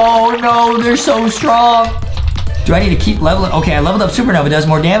 Oh no, they're so strong. Do I need to keep leveling? Okay, I leveled up Supernova, does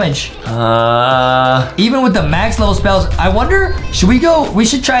more damage. Even with the max level spells, I wonder, we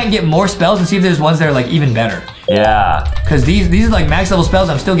should try and get more spells and see if there's ones that are like even better. Yeah. Cause these are like max level spells,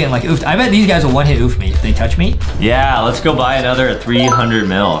 I'm still getting like oofed. I bet these guys will one hit oof me if they touch me. Yeah, let's go buy another 300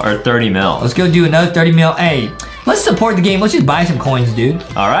 mil or 30 mil. Let's go do another 30 mil. Hey, let's support the game. Let's just buy some coins, dude.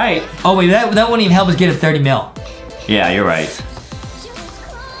 All right. Oh wait, that wouldn't even help us get a 30 mil. Yeah, you're right.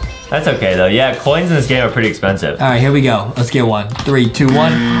 That's okay though. Yeah, coins in this game are pretty expensive. All right, here we go. Let's get one. 3, 2, 1.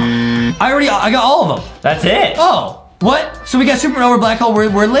 I got all of them. That's it. Oh, what? So we got Supernova, Black Hole,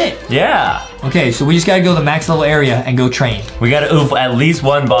 we're lit. Yeah. Okay, so we just gotta go to the max level area and go train. We gotta oof at least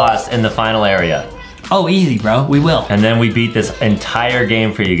one boss in the final area. Oh, easy, bro. We will. And then we beat this entire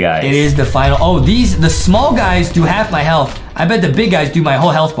game for you guys. It is the final. Oh, the small guys do half my health. I bet the big guys do my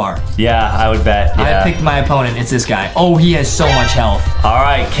whole health bar. Yeah, I would bet. Yeah. I picked my opponent. It's this guy. Oh, he has so much health. All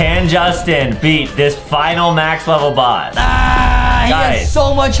right, can Justin beat this final max level boss? Ah, he has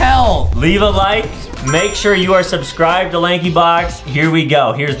so much health. Leave a like. Make sure you are subscribed to LankyBox. Here we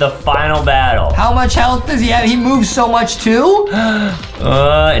go. Here's the final battle. How much health does he have? He moves so much too?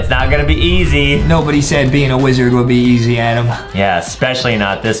 It's not gonna be easy. Nobody said being a wizard would be easy, Adam. Yeah, especially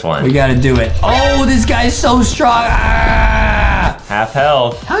not this one. We gotta do it. Oh, this guy's so strong. Ah! Half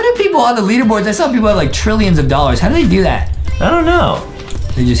health. How do people on the leaderboards, I saw people have like trillions of dollars. How do they do that? I don't know.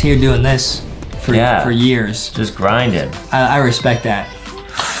 They're just here doing this for years. Just grinding. I respect that.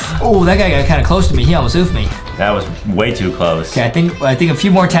 Oh, that guy got kind of close to me. He almost oofed me. That was way too close. Okay, I think a few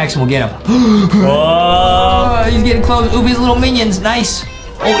more attacks and we'll get him. Whoa! He's getting close. Oof, his little minions. Nice.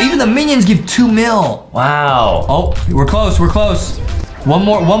 Oh, even the minions give 2 mil. Wow. Oh, we're close. We're close. One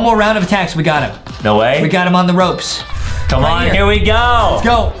more round of attacks. We got him. No way. We got him on the ropes. Come on, here we go. Let's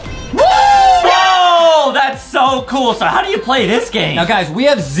go. Whoa! That's so cool. So how do you play this game? Now guys, we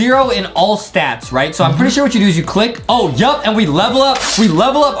have 0 in all stats, right? So I'm pretty sure what you do is you click, oh, yup, and we level up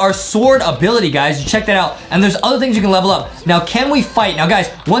our sword ability, guys. You check that out. And there's other things you can level up. Now, can we fight? Now guys,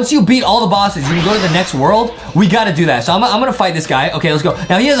 once you beat all the bosses, you can go to the next world. We gotta do that. So I'm gonna fight this guy. Okay, let's go.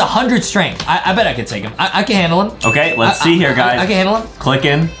 Now he has 100 strength. I bet I can take him. I can handle him. Okay, let's see here, guys. I can handle him. Click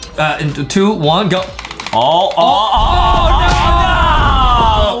in. 2, 1, go. Oh,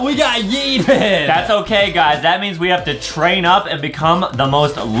 no! We got yeeted. That's okay, guys. That means we have to train up and become the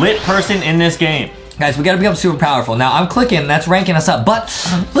most lit person in this game. Guys, we gotta become super powerful. Now, I'm clicking, that's ranking us up, but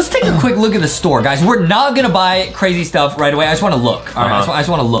let's take a quick look at the store, guys. We're not gonna buy crazy stuff right away. I just wanna look, all right? I just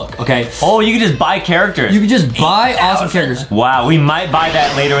wanna look, okay? Oh, you can just buy characters. You can just buy awesome characters. Wow, we might buy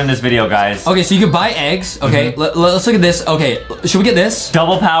that later in this video, guys. Okay, so you can buy eggs, okay? Let's look at this. Okay, should we get this?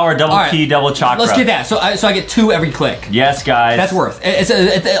 Double power, double key, double chakra. Let's get that, so I get 2 every click. Yes, guys. That's worth. It's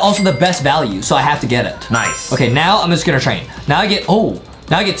also the best value, so I have to get it. Nice. Okay, now I'm just gonna train. Now I get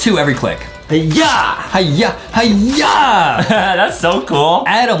 2 every click. Yeah! Hiya! Hiya! That's so cool.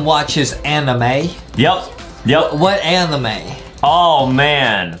 Adam watches anime. Yep. What anime? Oh,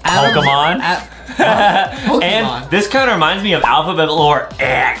 man. Pokemon? Pokemon. And this kind of reminds me of Alphabet Lore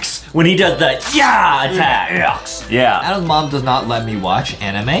X when he does the attack. X. Yeah. Adam's mom does not let me watch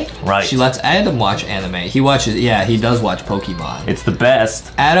anime. Right. She lets Adam watch anime. He does watch Pokemon. It's the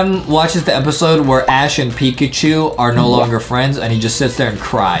best. Adam watches the episode where Ash and Pikachu are no longer friends and he just sits there and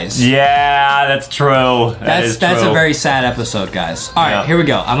cries. Yeah, that's true. That's a very sad episode, guys. All right, here we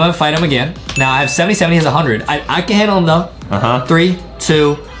go. I'm gonna fight him again. Now I have 77, he has 100. I can handle him though. 3,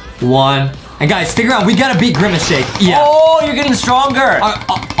 2, 1. And guys, stick around. We gotta beat Grimace Shake. Yeah. Oh, you're getting stronger.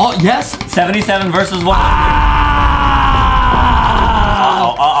 Yes. 77 versus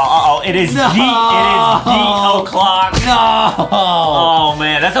 100. It is No. It is Geek o'clock. No. Oh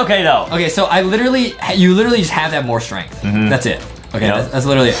man, that's okay though. Okay, so you literally just have to have more strength. That's it. Okay, that's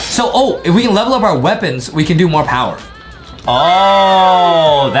literally it. So, if we can level up our weapons, we can do more power.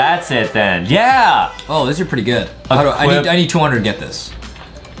 Oh, that's it then. Yeah. Oh, these are pretty good. I need 200 to get this.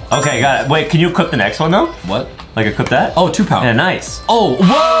 Okay, got it. Wait, can you equip the next one though? What? Like equip that? Oh, 2 power. Yeah, nice. Oh,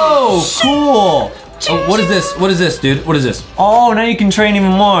 whoa, cool. Oh, what is this? What is this, dude? What is this? Oh, now you can train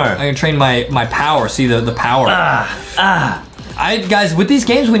even more. I can train my power. See the power. Guys, with these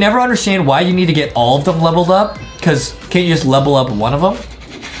games, we never understand why you need to get all of them leveled up. Because can't you just level up one of them?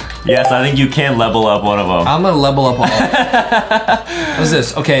 Yes, I think you can level up one of them. I'm gonna level up all. What's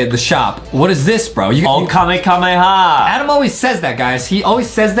this? Okay, the shop. What is this, bro? Oh, Kamehameha. Adam always says that, guys. He always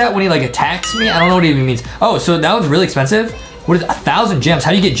says that when he like attacks me. I don't know what it even means. Oh, so that was really expensive. What is 1,000 gems?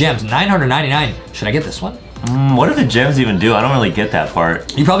 How do you get gems? 999. Should I get this one? What do the gems even do? I don't really get that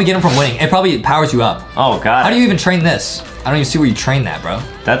part. You probably get them from winning. It probably powers you up. Oh, God. How do you even train this? I don't even see where you train that, bro.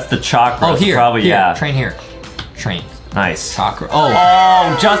 That's the chakra. Oh, here. Probably, here. yeah. Train here. Train. Nice. Chakra. Oh.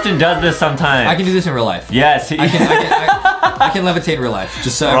 Oh, Justin does this sometimes. I can do this in real life. Yes. I can levitate in real life.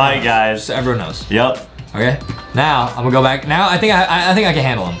 Just so right, guys. Just so everyone knows. Yep. Okay. Now I'm gonna go back. Now I think I can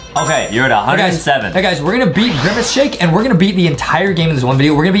handle him. Okay, you're at 107. Hey guys, we're gonna beat Grimace Shake, and we're gonna beat the entire game in this one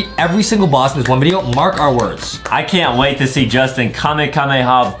video. We're gonna beat every single boss in this one video. Mark our words. I can't wait to see Justin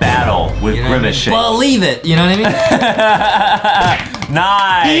Kamehameha battle with Grimace Shake. Believe it. You know what I mean?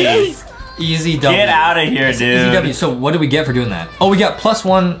 Nice. Easy W. Get out of here, dude. Easy W. So what did we get for doing that? Oh, we got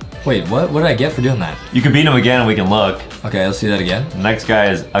 +1. Wait, what? What did I get for doing that? You can beat him again and we can look. Okay, let's see that again. The next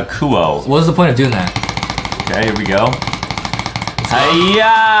guy is Akuo. What was the point of doing that? Okay, here we go.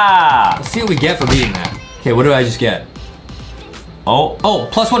 Hiya! Let's see what we get for beating that. Okay, what did I just get? Oh. Oh,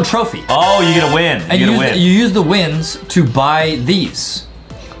 +1 trophy. Oh, you get a win. And you use the wins to buy these.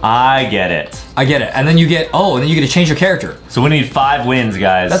 I get it. I get it. And then you get, and then you get to change your character. So we need 5 wins,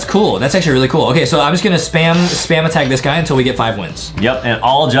 guys. That's cool. That's actually really cool. Okay, so I'm just gonna spam attack this guy until we get 5 wins. Yep, and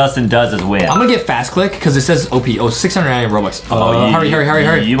all Justin does is win. I'm gonna get fast click because it says OP. Oh, 690 Robux.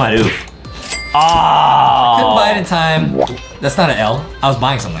 Hurry. You might oof. Oh! I couldn't buy it in time. That's not an L. I was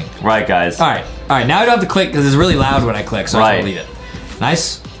buying something. Right, guys. All right. Now I don't have to click because it's really loud when I click, so I just leave it.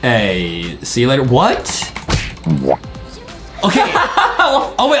 Nice. Hey, see you later. What? Okay.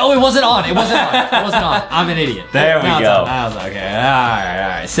 Oh wait, it wasn't on. It wasn't on. I'm an idiot. There we go. I was okay. All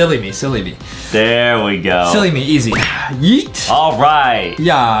right. Silly me. There we go. Silly me, easy. Yeet. All right.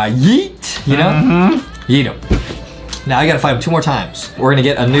 Yeah, yeet. You know? Mm-hmm. Yeet him. Now I gotta fight him 2 more times. We're gonna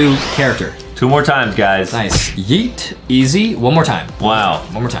get a new character. 2 more times, guys. Nice. Yeet. Easy. 1 more time. Wow.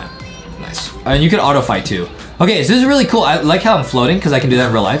 1 more time. Nice. And you can auto fight too. Okay, so this is really cool. I like how I'm floating because I can do that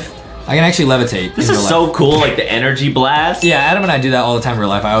in real life. I can actually levitate. This is so cool, like the energy blast. Yeah, Adam and I do that all the time in real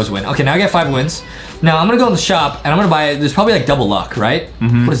life. I always win. Okay, now I got 5 wins. Now I'm gonna go in the shop and I'm gonna buy, there's probably like double luck, right?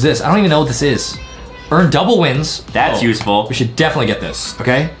 Mm-hmm. What is this? I don't even know what this is. Earn double wins. That's useful. We should definitely get this,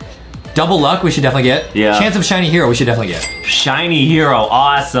 okay? Double luck, we should definitely get. Yeah. Chance of shiny hero, we should definitely get. Shiny hero,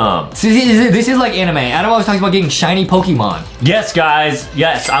 awesome. See, this is like anime. Adam always talks about getting shiny Pokemon. Yes, guys.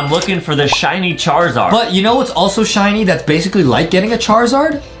 Yes, I'm looking for the shiny Charizard. But you know what's also shiny that's basically like getting a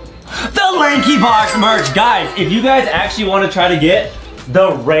Charizard? The LankyBox merch. Guys, if you guys actually want to try to get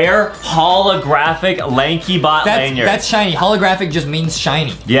the rare holographic LankyBot lanyard. That's shiny. Holographic just means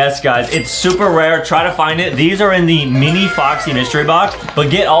shiny. Yes, guys, it's super rare. Try to find it. These are in the mini Foxy mystery box, but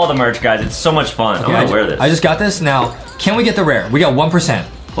get all the merch, guys. It's so much fun. Okay, I'm gonna wear this. I just got this. Now, can we get the rare? We got 1%.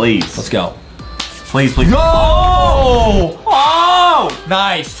 Please. Let's go. Please. Go! Oh!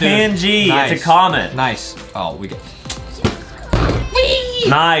 Nice, dude. 10G. Nice. It's a common. Nice. Oh, we got.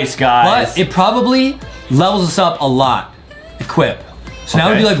 Nice, guys. But it probably levels us up a lot. Equip. So now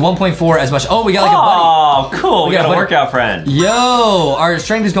it would be like 1.4 as much. Oh, we got like a buddy. Oh, cool. We got a workout friend. Yo, our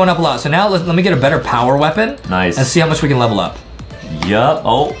strength is going up a lot. So now let me get a better power weapon. Nice. And see how much we can level up. Yup.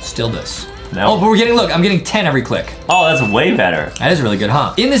 Oh. Still this. No. Oh, but we're getting, look, I'm getting 10 every click. Oh, that's way better. That is really good,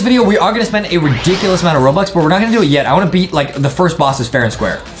 huh? In this video, we are gonna spend a ridiculous amount of Robux, but we're not gonna do it yet. I wanna beat, like, the first boss is fair and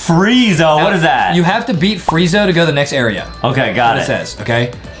square. Friezo, Now, what is that? You have to beat Friezo to go to the next area. Okay, got That's what it says,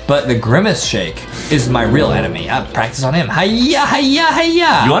 okay? But the Grimace Shake is my real enemy. I practice on him. Hiya, hiya,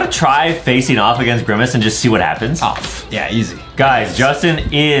 hiya. You wanna try facing off against Grimace and just see what happens? Oh, yeah, easy. Guys, Justin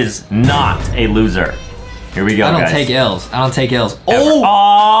is not a loser. Here we go, I don't guys. take L's. I don't take L's.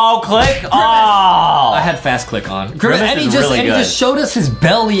 Oh, click. Oh. I had fast click on. Grimace and he is just really good. just showed us his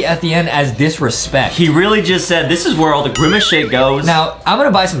belly at the end as disrespect. He really just said, this is where all the Grimace Shake goes. Now, I'm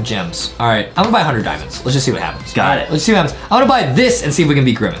gonna buy some gems. All right, I'm gonna buy 100 diamonds. Let's just see what happens. Got it. Let's see what happens. I'm gonna buy this and see if we can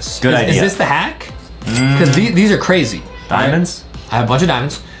beat Grimace. Good idea. Is this the hack? Because these are crazy. Diamonds? Right? I have a bunch of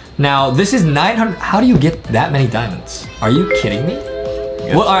diamonds. Now, this is 900. How do you get that many diamonds? Are you kidding me?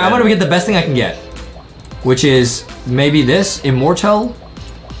 Well, all right, I'm gonna get the best thing I can get, which is maybe this, Immortal.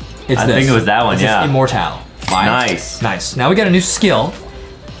 I think it was that one, yeah. Immortal. Fine. Nice. Nice. Now we got a new skill.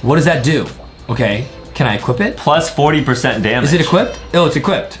 What does that do? Okay, can I equip it? Plus 40% damage. Is it equipped? Oh, it's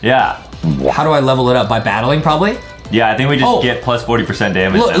equipped. Yeah. How do I level it up? By battling, probably? Yeah, I think we just get plus 40%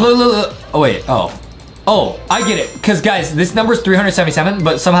 damage. Look. Oh, wait. Oh, I get it. Because, guys, this number is 377,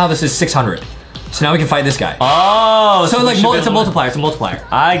 but somehow this is 600. So now we can fight this guy. Oh, so like it's a multiplier. It's a multiplier.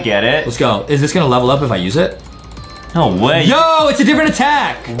 I get it. Let's go. Is this gonna level up if I use it? No way. Yo, it's a different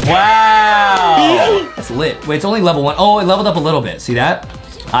attack. Wow. That's lit. Wait, it's only level 1. Oh, it leveled up a little bit. See that?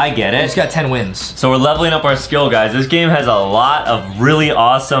 I get it. It's got 10 wins. So we're leveling up our skill, guys. This game has a lot of really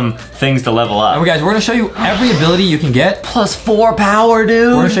awesome things to level up. And guys, we're gonna show you every ability you can get. Plus 4 power, dude.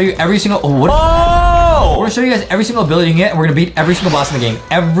 We're gonna show you every single. Oh! We're gonna show you guys every single ability you can get, and we're gonna beat every single boss in the game.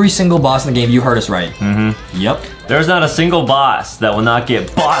 Every single boss in the game. You heard us right. Yep. There's not a single boss that will not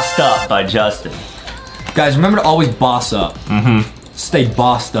get bossed up by Justin. Guys, remember to always boss up. Stay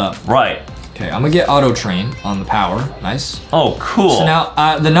bossed up. Right. Okay, I'm gonna get auto train on the power. Nice. Oh, cool. So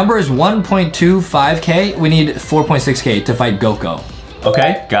now the number is 1.25k. We need 4.6k to fight Goko.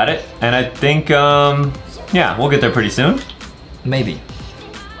 Okay, got it. And I think, yeah, we'll get there pretty soon. Maybe.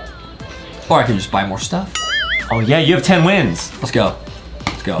 Or I can just buy more stuff. Oh yeah, you have 10 wins. Let's go.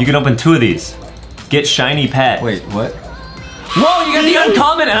 Let's go. You can open 2 of these. Get shiny pet. Wait, what? Whoa, you got the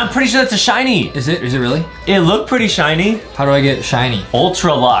uncommon, and I'm pretty sure that's a shiny. Is it really? It looked pretty shiny. How do I get shiny?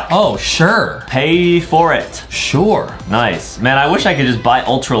 Ultra luck. Oh, sure. Pay for it. Sure. Nice. Man, I wish I could just buy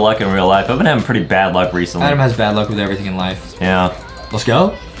ultra luck in real life. I've been having pretty bad luck recently. Adam has bad luck with everything in life. Yeah. Let's go.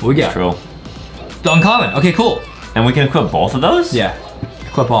 What we got? True. The uncommon. Okay, cool. And we can equip both of those? Yeah.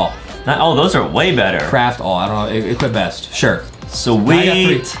 Equip all. Oh, those are way better. Craft all. I don't know. Equip best. Sure.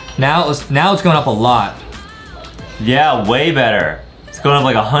 Sweet. Now it's going up a lot. Yeah, way better. It's going up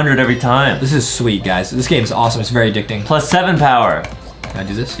like 100 every time. This is sweet, guys. This game is awesome. It's very addicting. Plus 7 power. Can I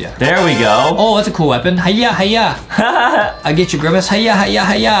do this? Yeah. There we go. Oh, that's a cool weapon. Hiya, hiya. I get you, Grimace. Hiya, hiya,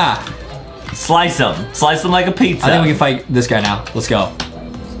 hiya. Slice them. Slice them like a pizza. I think we can fight this guy now. Let's go.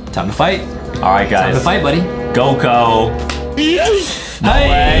 Time to fight. All right, guys. Time to fight, buddy. Goko. No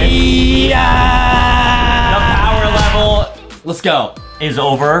way. The power level. Let's go. Is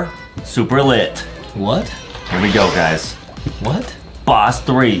over. Super lit. What? Here we go, guys. What? Boss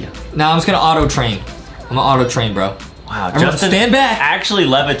 3. Now I'm just gonna auto train. I'm gonna auto train, bro. Wow, Everyone Justin stand back. actually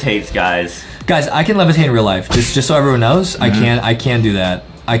levitates, guys. Guys, I can levitate in real life. Just so everyone knows, I can do that.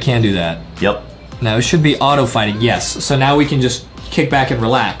 I can do that. Yep. Now it should be auto fighting. Yes. So now we can just kick back and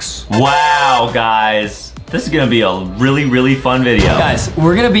relax. Wow, guys. This is gonna be a really, really fun video. Guys,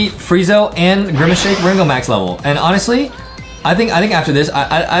 we're gonna beat Friezo and Grimace Shake. We're gonna go max level. And honestly, I think after this,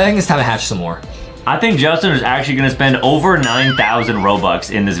 I think it's time to hatch some more. I think Justin is actually gonna spend over 9,000 Robux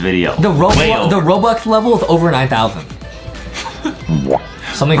in this video. The Robux level is over 9,000.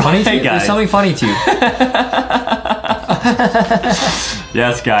 Something funny to you? Guys. There's something funny to you.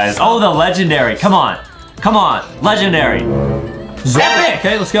 Yes, guys. Oh, the legendary. Come on. Come on. Legendary. Epic.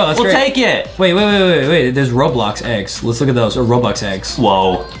 Okay, let's go. That's we'll great. take it. Wait. There's Roblox eggs. Let's look at those. Or Robux eggs.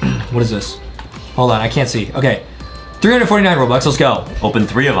 Whoa. What is this? Hold on, I can't see. Okay. 349 Robux, let's go. Open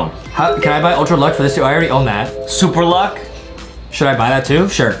 3 of them. Can I buy Ultra Luck for this too? I already own that. Super luck? Should I buy that too?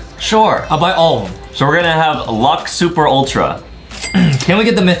 Sure. Sure. I'll buy all of them. So we're gonna have luck super ultra. Can we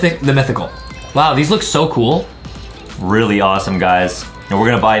get the mythical? Wow, these look so cool. Really awesome, guys. And we're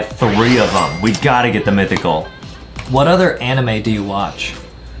gonna buy 3 of them. We gotta get the mythical. What other anime do you watch?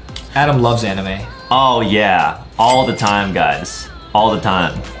 Adam loves anime. Oh yeah, all the time, guys. All the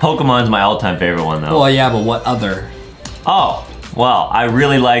time. Pokemon's my all-time favorite one though. Well, yeah, but what other? Oh, well, I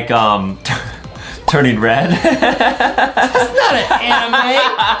really like Turning Red. That's not an anime.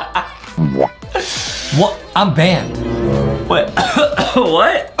 What? I'm banned. What?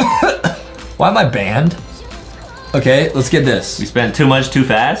 What? Why am I banned? Okay, let's get this. We spent too much too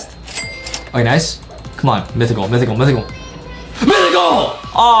fast? Okay, nice. Come on, mythical. Mythical!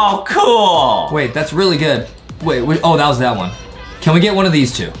 Oh, cool! Wait, that's really good. Wait, oh, that was that one. Can we get one of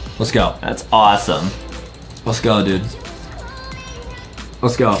these two? Let's go. That's awesome. Let's go, dude.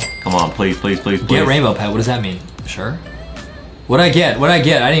 Let's go. Come on, please. Get rainbow pet. What does that mean? Sure. What'd I get? I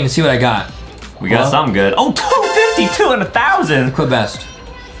didn't even see what I got. We got something good. Oh, 252 and 1,000. Equip best.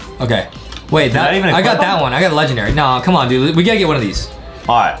 Okay. Wait, I got that one. I got a legendary. No, come on, dude. We gotta get one of these.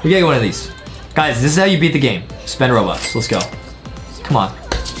 All right. We gotta get one of these. Guys, this is how you beat the game. Spend Robux. Let's go. Come on.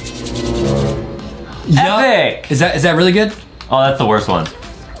 Epic. Is that really good? Oh, that's the worst one.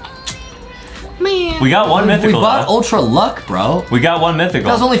 Man. We got one mythical. We bought Ultra Luck, bro. We got one mythical.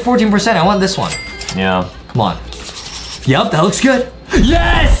 That was only 14%. I want this one. Yeah. Come on. Yep, that looks good.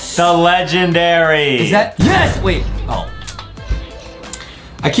 Yes! The legendary. Is that? Yes! Wait. Oh.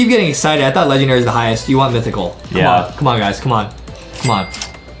 I keep getting excited. I thought legendary is the highest. You want mythical. Come on. Come on, guys. Come on.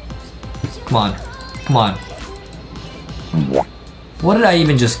 What did I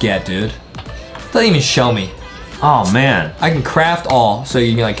even just get, dude? It doesn't even show me. Oh, man. I can craft all, so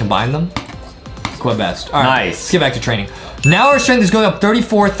you can like combine them. Equip best. All right, nice. Let's get back to training. Now our strength is going up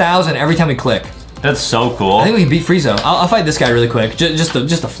 34,000 every time we click. That's so cool. I think we can beat Friezo. I'll fight this guy really quick, just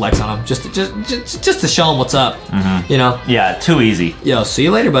to flex on him, just to show him what's up. You know? Yeah, too easy. Yo, see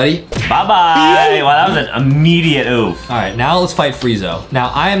you later, buddy. Bye-bye. Wow, that was an immediate oof. All right, now let's fight Friezo. Now,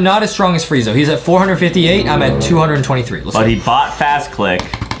 I am not as strong as Friezo. He's at 458, I'm at 223. Let's but go. he bought fast click.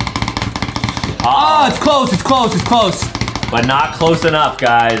 Oh, it's close, it's close, it's close. But not close enough,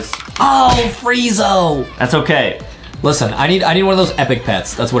 guys. Oh, Friezo. That's okay. Listen, I need one of those epic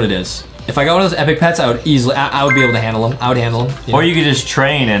pets. That's what it is. If I got one of those epic pets, I would easily, I would be able to handle them. I would handle them. Or you could just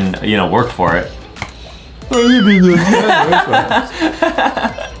train and, you know, work for it.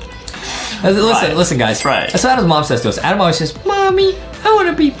 Listen, guys. Right. That's what Adam's mom says to us. Adam always says, Mommy, I want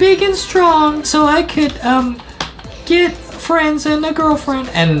to be big and strong so I could get friends and a girlfriend.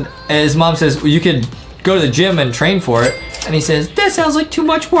 And his mom says, well, you could go to the gym and train for it. And he says, that sounds like too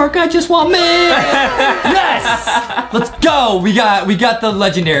much work. I just want me. Yes! Let's go. We got the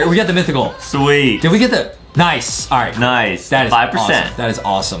legendary. We got the mythical. Sweet. Did we get the... Nice. All right. Nice. That is 5%. Awesome. That is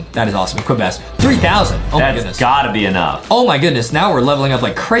awesome. That is awesome. Equip best. 3,000. Oh my goodness. That's gotta be enough. Oh my goodness. Now we're leveling up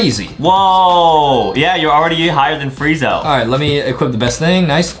like crazy. Whoa. Yeah, you're already higher than Friezo. All right. Let me equip the best thing.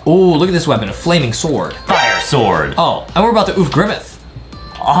 Nice. Oh, look at this weapon. A flaming sword. Fire sword. Oh, and we're about to oof Grimmeth.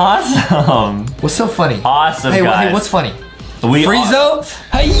 Awesome. What's so funny? Awesome, hey, guys. Hey, what's funny? We Friezo?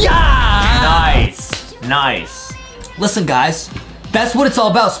 Hey-ya! Nice. Nice. Listen, guys. That's what it's all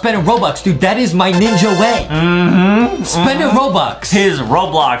about, spending Robux, dude. That is my ninja way. Spending Robux. His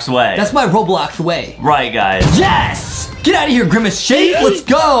Roblox way. That's my Roblox way. Right, guys. Yes! Get out of here, Grimace Shake. Let's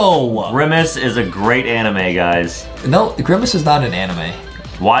go. Grimace is a great anime, guys. No, Grimace is not an anime.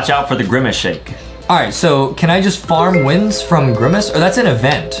 Watch out for the Grimace Shake. All right, so can I just farm wins from Grimace? Or that's an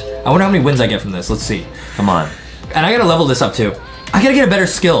event. I wonder how many wins I get from this. Let's see. Come on. And I gotta level this up too. I gotta get a better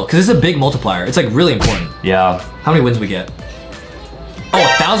skill, because this is a big multiplier. It's like really important. Yeah. How many wins we get? Oh,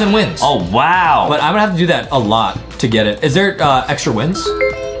 1,000 wins. Oh, wow. But I'm gonna have to do that a lot to get it. Is there extra wins?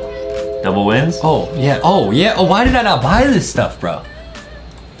 Double wins? Oh, yeah. Oh, yeah. Oh, why did I not buy this stuff, bro?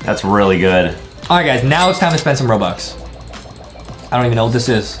 That's really good. All right, guys. Now it's time to spend some Robux. I don't even know what this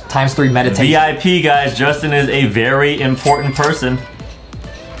is. ×3 meditation. VIP, guys. Justin is a very important person.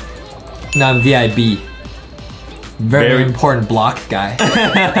 No, I'm VIB. Very important block guy.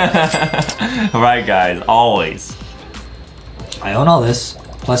 Right, guys. Always. I own all this.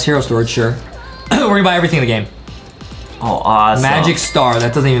 Plus hero storage, sure. We're gonna buy everything in the game. Oh, awesome. Magic Star.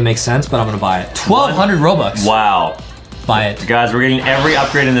 That doesn't even make sense, but I'm gonna buy it. 1,200 Robux. Wow. Buy it. Guys, we're getting every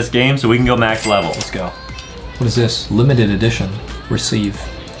upgrade in this game so we can go max level. Let's go. What is this? Limited edition. Receive.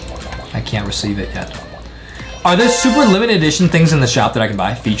 I can't receive it yet. Are there super limited edition things in the shop that I can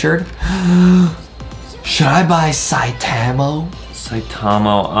buy? Featured? Should I buy Saitama?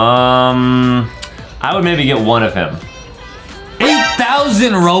 Saitama. I would maybe get one of him.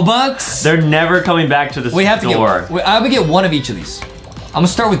 8,000 Robux? They're never coming back to the store. We have to get. I'm gonna get one of each of these. I'm gonna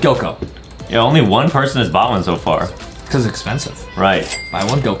start with Goko. Yeah, only one person has bought one so far. Because it's expensive. Right. Buy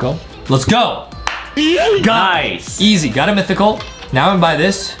one Goko. Let's go. Nice. Easy. Got a mythical. Now I'm gonna buy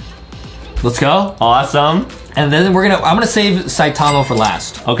this. Let's go. Awesome. And then I'm gonna save Saitama for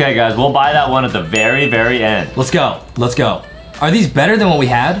last. Okay, guys, we'll buy that one at the very, very end. Let's go. Let's go. Are these better than what we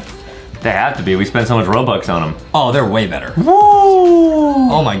had? They have to be. We spent so much Robux on them. Oh, they're way better.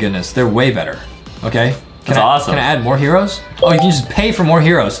 Woo! Oh my goodness, they're way better. Okay. That's awesome. Can I add more heroes? Oh, you can just pay for more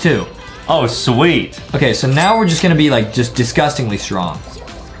heroes too. Oh, sweet. Okay, so now we're just gonna be like just disgustingly strong.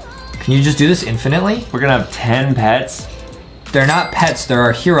 Can you just do this infinitely? We're gonna have 10 pets. They're not pets, they're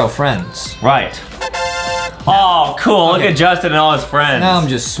our hero friends. Right. Oh, cool. Look at Justin and all his friends. Now I'm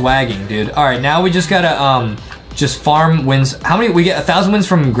just swagging, dude. All right, now we just gotta just farm wins. How many? We get 1,000 wins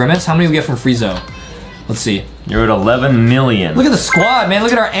from Grimace. How many we get from Friezo? Let's see. You're at 11 million. Look at the squad, man.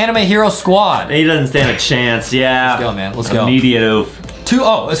 Look at our anime hero squad. He doesn't stand a chance. Yeah. Let's go, man. Let's go. Immediate oof.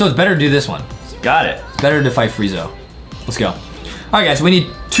 Oh, so it's better to do this one. Got it. It's better to fight Friezo. Let's go. All right, guys. We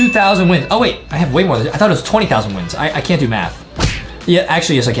need 2,000 wins. Oh wait, I have way more. I thought it was 20,000 wins. I can't do math. Yeah,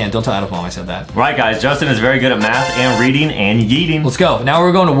 actually, yes, I can. Don't tell Adam's mom I said that. Right, guys. Justin is very good at math and reading and yeeting. Let's go. Now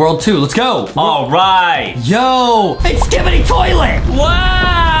we're going to World 2. Let's go. All right. Yo, it's Skibbity Toilet.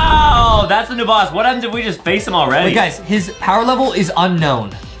 Wow. That's the new boss. What happens if we just face him already? Wait, guys, his power level is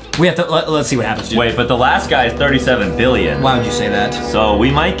unknown. We have to, let's see what happens, dude. Wait, but the last guy is 37 billion. Why would you say that? So we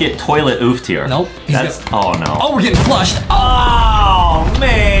might get toilet oofed here. Nope. Oh, no. Oh, we're getting flushed. Oh,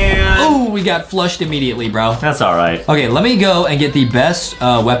 man. Oh, we got flushed immediately, bro. That's all right. Okay, let me go and get the best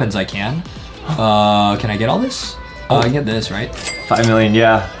weapons I can. Can I get all this? Oh, I can get this, right? 5 million,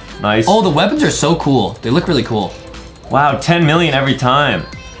 yeah. Nice. Oh, the weapons are so cool. They look really cool. Wow, 10 million every time.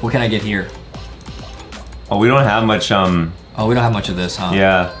 What can I get here? Oh, we don't have much, Oh, we don't have much of this, huh?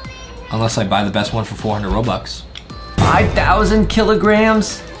 Yeah. Unless I buy the best one for 400 Robux. 5,000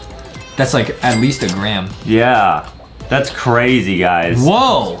 kilograms? That's like at least a gram. Yeah. That's crazy, guys.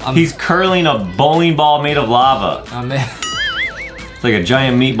 Whoa! He's curling a bowling ball made of lava. It's like a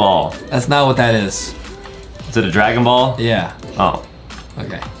giant meatball. That's not what that is. Is it a Dragon Ball? Yeah. Oh.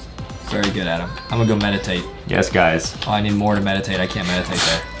 Okay. Very good, Adam. I'm gonna go meditate. Yes, guys. Oh, I need more to meditate. I can't meditate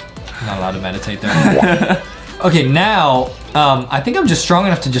there. I'm not allowed to meditate there. Okay, now, I think I'm just strong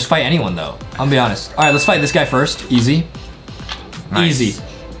enough to just fight anyone, though. I'll be honest. All right, let's fight this guy first. Easy. Nice. Easy.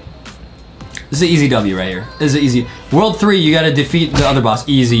 This is an easy W right here. This is easy. World 3, you gotta defeat the other boss.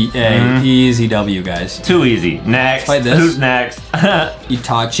 Easy A. Easy W, guys. Too easy. Next. Fight this. Who's next?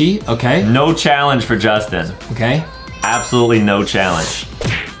 Itachi, okay. No challenge for Justin. Okay. Absolutely no challenge.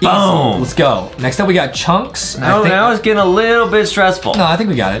 Easy. Boom. Let's go. Next up, we got Chunks. Now it's getting a little bit stressful. No, I think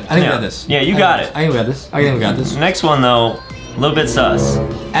we got it. I think we got this. Yeah, you got it. I think we got this. I think we got this. Next one, though, a little bit sus.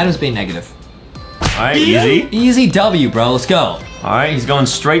 Adam's being negative. All right, easy. Easy W, bro. Let's go. All right, he's going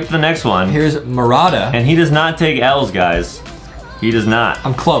straight to the next one. Here's Murata. And he does not take L's, guys. He does not.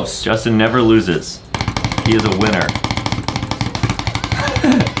 I'm close. Justin never loses. He is a winner.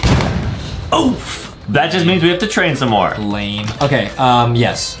 Oof. That just means we have to train some more. Lame. Okay,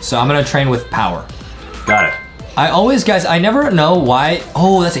 yes. So I'm gonna train with power. Got it. Guys, I never know why.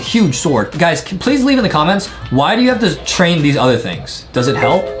 Oh, that's a huge sword. Guys, please leave in the comments, why do you have to train these other things? Does it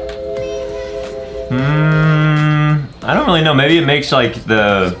help? I don't really know. Maybe it makes like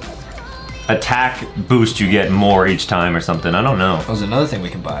the attack boost you get more each time or something. I don't know. There's another thing we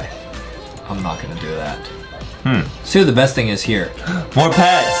can buy. I'm not gonna do that. See what the best thing is here. More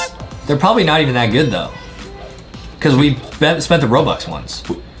pets. They're probably not even that good though. Because we spent the Robux ones.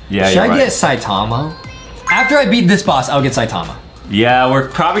 Yeah, Should I get Saitama? After I beat this boss, I'll get Saitama. Yeah, we're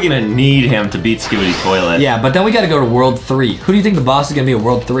probably gonna need him to beat Skibidi Toilet. Yeah, but then we gotta go to World 3. Who do you think the boss is gonna be at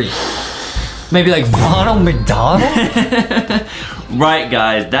World 3? Maybe like Ronald McDonald? Right,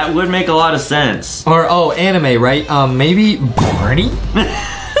 guys, that would make a lot of sense. Or, oh, anime, right? Maybe Barney?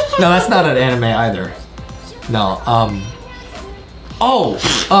 No, that's not an anime either. No,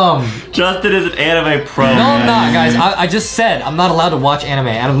 Justin is an anime pro. No, I'm not, guys. I just said I'm not allowed to watch anime.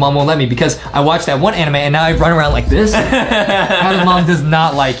 Adam's mom won't let me because I watched that one anime and now I run around like this. Adam's mom does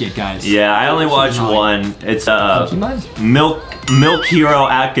not like it, guys. Yeah, I only watched one. It's Milk Hero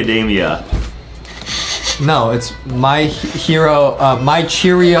Academia. No, it's My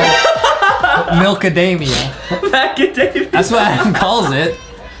Cheerio Milkademia. Macadamia. That's what Adam calls it.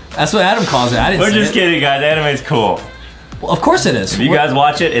 That's what Adam calls it. I didn't We're say just it. kidding, guys. Anime's cool. Well, of course it is. If you guys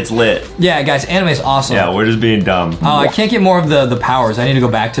watch it, it's lit. Yeah, guys, anime's awesome. Yeah, we're just being dumb. Oh, I can't get more of the powers. I need to go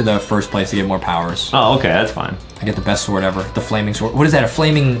back to the first place to get more powers. Oh, okay, that's fine. I get the best sword ever. The flaming sword. What is that? A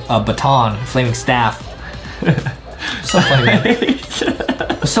flaming baton? Flaming staff. So funny, man.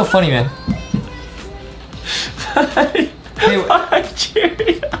 It's so funny, man. Hey, My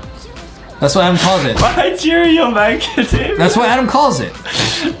Cheerio. that's what Adam calls it. My Cheerio Macadamia. That's what Adam calls it.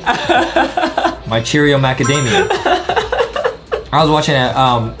 My Cheerio Macadamia. I was watching it.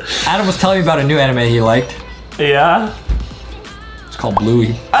 Adam was telling me about a new anime he liked. Yeah? It's called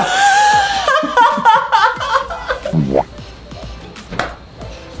Bluey.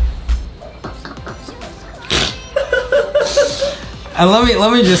 And let me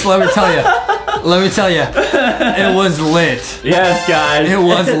tell you, it was lit. Yes, guys. It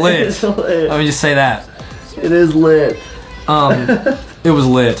was lit. It is lit. Let me just say that. It is lit. It was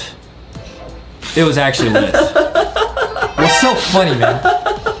lit. It was actually lit. What's so funny, man?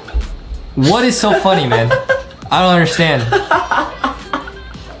 What is so funny, man? I don't understand.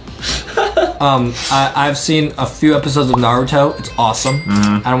 I've seen a few episodes of Naruto. It's awesome.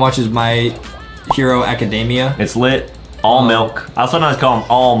 Adam watches My Hero Academia. It's lit. All milk. I sometimes call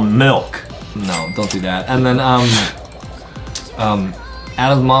them all milk. No, don't do that. And then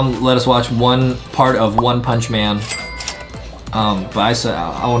Adam's mom let us watch one part of One Punch Man. But I said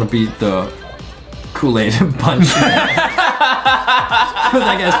I want to beat the Kool-Aid Punch Man.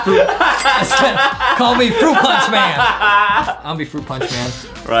 I guess I said, call me Fruit Punch Man. I'll be Fruit Punch Man.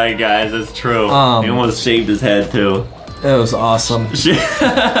 Right, guys, that's true. He almost shaved his head too. It was awesome.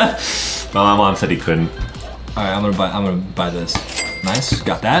 My mom said he couldn't. All right, I'm gonna buy this. Nice,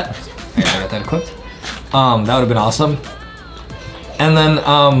 got that. Okay, I got that equipped. That would have been awesome. And then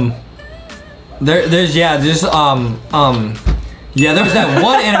there was that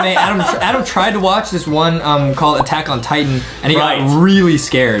one anime Adam tried to watch this one called Attack on Titan, and he got really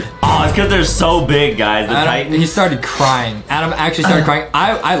scared. Oh, it's because they're so big, guys. The Titans. He started crying. Adam actually started crying.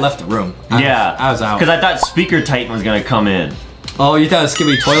 I left the room. I was out. Because I thought Speaker Titan was gonna come in. Oh, you thought it was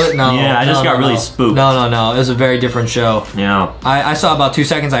Skibidi Toilet? No. Yeah, I just got really spooked. No. It was a very different show. Yeah. I saw about 2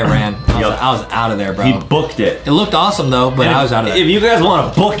 seconds, I ran. I was out of there, bro. He booked it. It looked awesome, though, but I was out of there. If you guys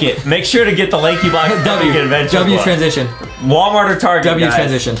want to book it, make sure to get the LankyBox Adventure W book. transition. Walmart or Target, W guys.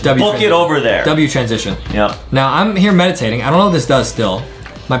 transition. Book transition. it over there. W transition. Yep. Now, I'm here meditating. I don't know what this does still.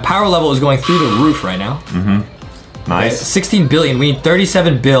 My power level is going through the roof right now. Nice. Okay, 16 billion. We need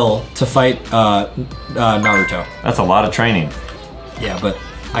 37 bill to fight Naruto. That's a lot of training. Yeah, but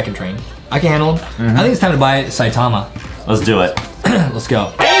I can train. I can handle him. I think it's time to buy Saitama. Let's do it. Let's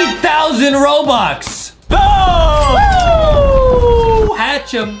go. 8,000 Robux! Boom! Woo!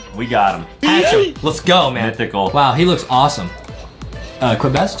 Hatch him. We got him. Hatch him. Let's go, man. Mythical. Wow, he looks awesome.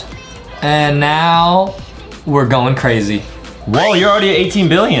 Quit best. And now we're going crazy. Whoa, you're already at 18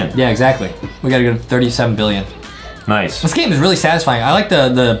 billion. Yeah, exactly. We gotta go to 37 billion. Nice. This game is really satisfying. I like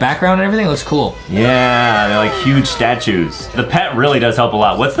the background and everything. It looks cool. Yeah, they're like huge statues. The pet really does help a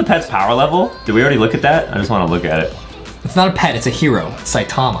lot. What's the pet's power level? Did we already look at that? I just want to look at it. It's not a pet, it's a hero. It's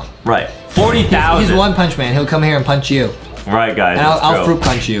Saitama. Right. 40,000. He's One Punch Man. He'll come here and punch you. Right, guys. And I'll fruit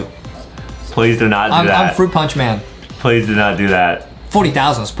punch you. Please do not do that. I'm Fruit Punch Man. Please do not do that.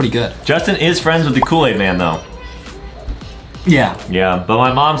 40,000 is pretty good. Justin is friends with the Kool-Aid Man, though. Yeah. Yeah, but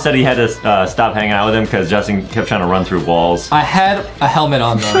my mom said he had to stop hanging out with him because Justin kept trying to run through walls. I had a helmet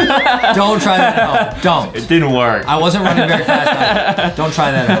on though. Don't try that at home. Don't. It didn't work. I wasn't running very fast either. Don't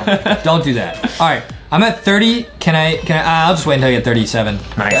try that at home. Don't do that. All right, I'm at 30. Can I? I'll just wait until I get 37.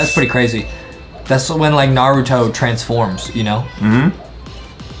 Nice. That's pretty crazy. That's when like Naruto transforms, you know?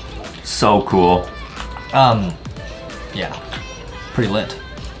 So cool. Yeah. Pretty lit.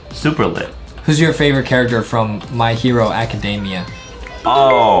 Super lit. Who's your favorite character from My Hero Academia?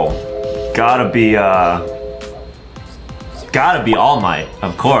 Oh, gotta be All Might,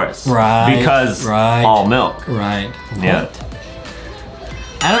 of course. Right. Because right. all milk. Right. Yeah. What?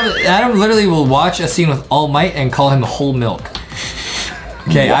 Adam literally will watch a scene with All Might and call him whole milk.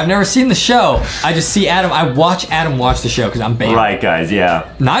 Okay, I've never seen the show. I just see Adam. I watch Adam watch the show because I'm banned. Right, guys.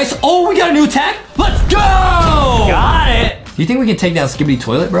 Yeah. Nice. Oh, we got a new attack. Let's go. Got it. Do you think we can take down Skibidi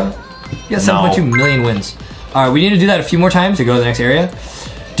Toilet, bro? You got No. 7.2 million wins. All right, we need to do that a few more times to go to the next area.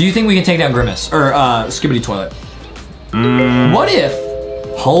 Do you think we can take down Grimace or Skibidi Toilet? What if?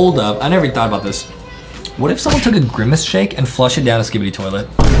 Hold up. I never even thought about this. What if someone took a Grimace shake and flushed it down a Skibidi Toilet?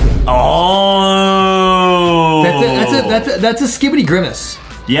 Oh. That's a Skibidi Grimace.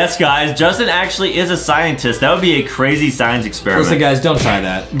 Yes, guys. Justin actually is a scientist. That would be a crazy science experiment. Listen, guys, don't try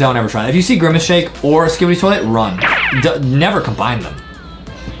that. Don't ever try that. If you see Grimace shake or Skibidi Toilet, run. Never combine them.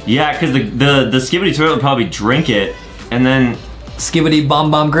 Yeah, because the Skibidi Toilet would probably drink it and then. Skibidi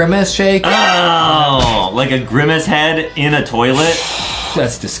Bomb Bomb Grimace shake. Oh, like a Grimace head in a toilet.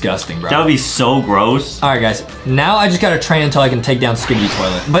 That's disgusting, bro. That would be so gross. All right, guys. Now I just gotta train until I can take down Skibidi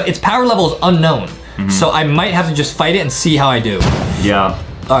Toilet. But its power level is unknown, so I might have to just fight it and see how I do. Yeah.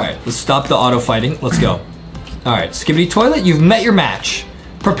 All right, let's stop the auto fighting. Let's go. All right, Skibidi Toilet, you've met your match.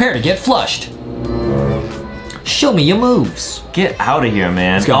 Prepare to get flushed. Show me your moves. Get out of here,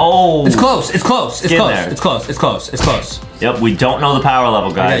 man. Let's go. Oh. It's close. It's close. It's Get close. there. It's close. It's close. It's close. Yep, we don't know the power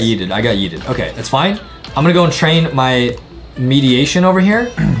level, guys. I got yeeted. Okay, that's fine. I'm gonna go and train my mediation over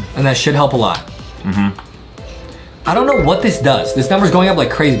here, and that should help a lot. I don't know what this does. This number's going up like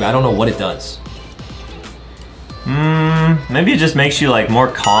crazy, but I don't know what it does. Maybe it just makes you like more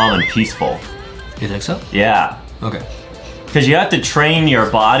calm and peaceful. You think so? Yeah. Okay. Because you have to train your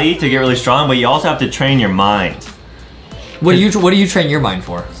body to get really strong, but you also have to train your mind. What do you train your mind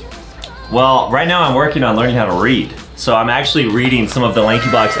for? Well, right now I'm working on learning how to read. So I'm actually reading some of the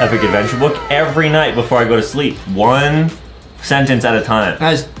LankyBox Epic Adventure book every night before I go to sleep. One sentence at a time.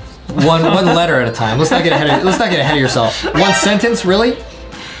 Guys, one letter at a time. Let's not get ahead of yourself. One sentence, really?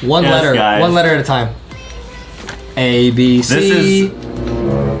 One Yes, letter. guys. One letter at a time. A B C. This is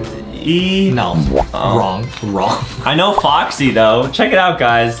E. No. Wrong. I know Foxy though. Check it out,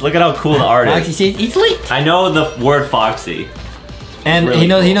 guys. Look at how cool the art is. Foxy says it's lit. I know the word Foxy. And really he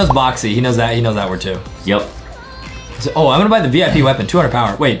knows cool. Boxy. He knows that word too. Yep. So, oh, I'm gonna buy the VIP weapon, 200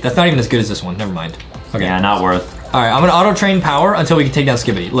 power. Wait, that's not even as good as this one. Never mind. Okay. Yeah, not worth. All right, I'm gonna auto train power until we can take down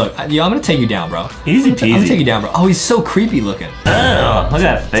Skibidi. Look, I'm gonna take you down, bro. Easy I'm gonna take peasy. you down, bro. Oh, he's so creepy looking. Look at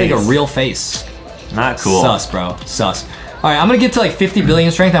that face. It's like a real face. Not cool. Sus, bro. Sus. All right, I'm gonna get to like 50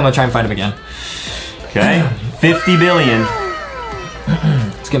 billion strength. I'm gonna try and fight him again. Okay. 50 billion.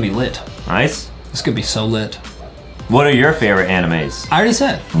 It's gonna be lit. Nice. This could be so lit. What are your favorite animes? I already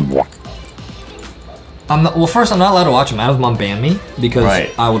said. Well, first, I'm not allowed to watch them. Adam's mom banned me because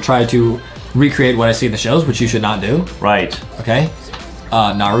Right. I will try to recreate what I see in the shows, which you should not do. Right. Okay.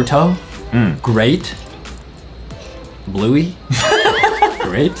 Naruto. Great. Bluey.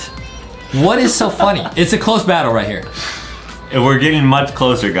 great? What is so funny? It's a close battle right here. And we're getting much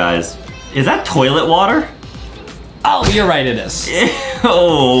closer, guys. Is that toilet water? Oh, you're right, it is. Ew.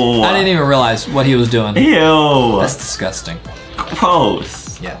 I didn't even realize what he was doing. Ew. That's disgusting.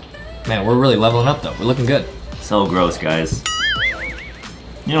 Gross. Yeah. Man, we're really leveling up though. We're looking good. So gross, guys.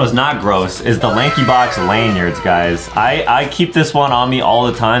 You know what's not gross is the LankyBox lanyards, guys. I keep this one on me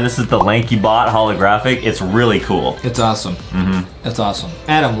all the time. This is the LankyBot holographic. It's really cool. It's awesome. It's awesome.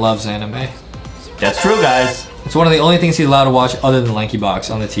 Adam loves anime. That's true, guys. It's one of the only things he's allowed to watch other than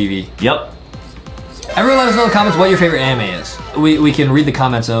LankyBox on the TV. Yep. Everyone let us know in the comments what your favorite anime is. We can read the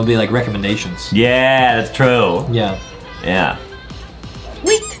comments and it'll be like recommendations. Yeah, that's true. Yeah. Yeah.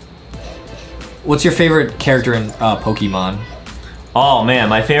 Wait. What's your favorite character in Pokemon? Oh man,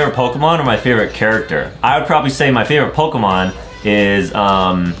 my favorite Pokemon or my favorite character? I would probably say my favorite Pokemon is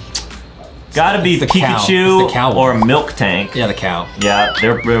gotta be Pikachu or Milk Tank. Yeah, the cow. Yeah,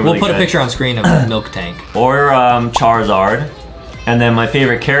 they're really We'll put good. a picture on screen of Milk Tank. Or Charizard. And then my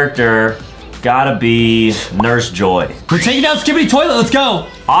favorite character gotta be Nurse Joy. We're taking down Skibbity Toilet, let's go!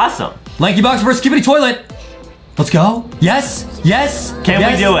 Awesome. LankyBox versus Skibbity Toilet. Let's go. Yes, yes, Can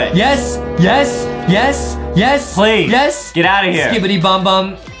yes, we do it? Yes, yes, yes, yes. Please. Yes. Get out of here. Skibbity bum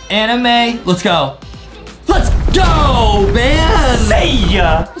bum. Anime. Let's go. Let's go, man. See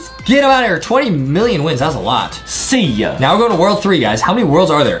ya. Get him out of here. 20 million wins. That's a lot. See ya. Now we're going to World 3, guys. How many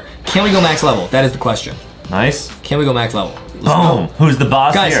worlds are there? Can we go max level? That is the question. Nice. Can we go max level? Let's Boom. go. Who's the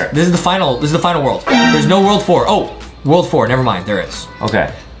boss Guys, here? this is the final world. There's no World 4. Oh, World 4. Never mind. There is.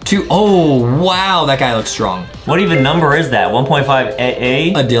 Okay. 2. Oh, wow. That guy looks strong. What even number is that? 1.5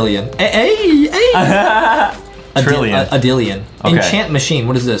 AA? Adillion. Trillion. Adillion. Okay. Enchant machine.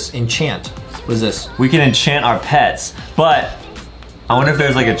 What is this? Enchant. What is this? We can enchant our pets, but I wonder if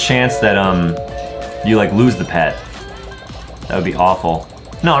there's like a chance that you like lose the pet. That would be awful.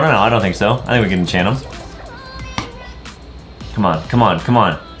 No, I don't think so. I think we can enchant them. Come on, come on, come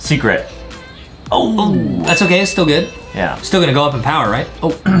on. Secret. Oh, That's okay. It's still good. yeah. Still gonna go up in power, right?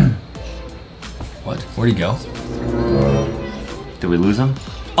 Oh. What? Where'd he go? Did we lose him?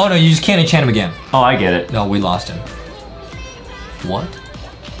 Oh no, you just can't enchant him again. Oh, I get it. No, we lost him. What?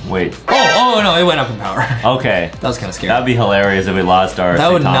 Wait. Oh no, it went up in power. Okay. That was kind of scary. That'd be hilarious if we lost our.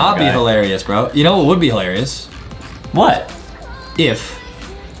 That would Saitama not be guy. hilarious, bro. You know what would be hilarious? What? If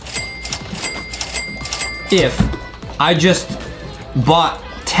I just bought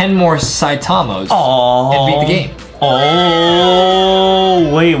 10 more Saitamos and beat the game.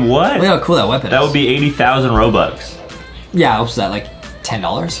 Oh, wait, what? Look how cool that weapon is. That would be 80,000 Robux. Yeah, what's that, like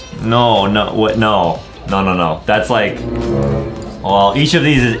 $10? No, what? No. That's like, well, each of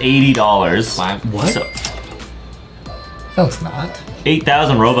these is $80. What? So, No, it's not.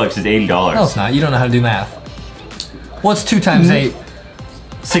 8,000 Robux is $80. No, it's not. You don't know how to do math. What's 2 times 8?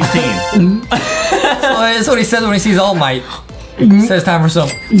 16. That's what he says when he sees All Might. Says time for some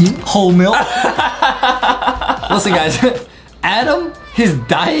whole milk. Listen, guys. Adam, his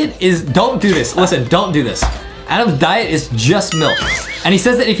diet is... Don't do this. Listen, don't do this. Adam's diet is just milk. And he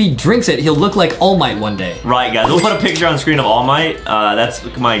says that if he drinks it, he'll look like All Might one day. Right, guys. We'll put a picture on the screen of All Might. That's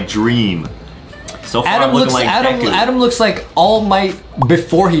my dream. So far, I'm looking like Deku. Adam looks like All Might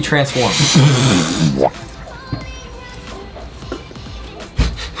before he transforms.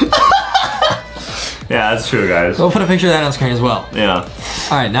 Yeah, that's true, guys. We'll put a picture of that on screen as well. Yeah.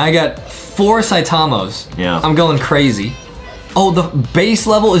 All right, now I got 4 Saitamos. Yeah. I'm going crazy. Oh, the base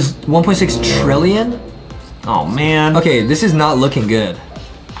level is 1.6 trillion? Oh, man. Okay, this is not looking good.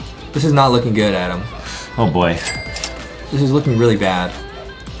 This is not looking good, Adam. Oh, boy. This is looking really bad.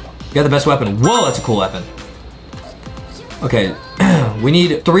 You got the best weapon. Whoa, that's a cool weapon. Okay, we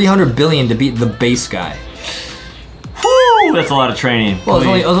need 300 billion to beat the base guy. Woo, that's a lot of training. Well,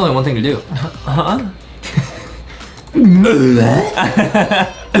 there's only one thing to do. Huh? Let's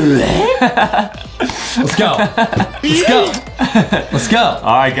go. Let's go. Let's go.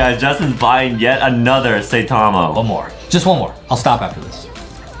 All right, guys. Justin's buying yet another Saitama. One more. Just one more. I'll stop after this.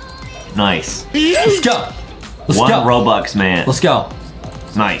 Nice. Let's go. Let's One go. Robux, man. Let's go.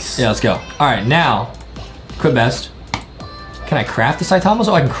 Nice. Yeah, let's go. All right, now, quit best. Can I craft the Saitamos?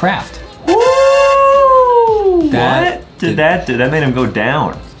 Oh, I can craft. Woo! That What? That made him go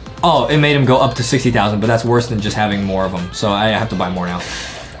down. Oh, it made him go up to 60,000, but that's worse than just having more of them. So I have to buy more now.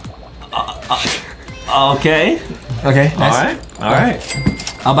 Okay. Okay, nice. All right.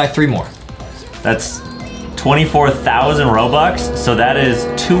 I'll buy 3 more. That's 24,000 Robux, so that is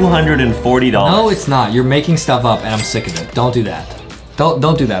 $240. No, it's not. You're making stuff up, and I'm sick of it. Don't do that.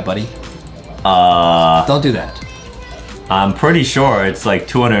 Don't do that, buddy. Don't do that. I'm pretty sure it's like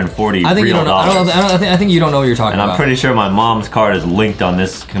 240 I think you don't know. I think you don't know what you're talking about. And I'm pretty sure my mom's card is linked on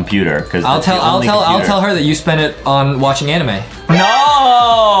this computer because I'll tell her that you spent it on watching anime.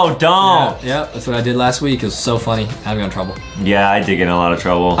 No, don't. Yeah, that's what I did last week. It was so funny. I got in trouble. Yeah, I did get in a lot of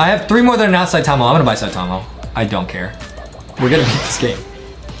trouble. I have 3 more that are not Saitama. I'm gonna buy Saitama. I don't care. We're gonna beat this game.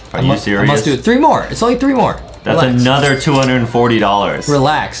 Are you serious? I must do it. 3 more. It's only 3 more. That's another $240.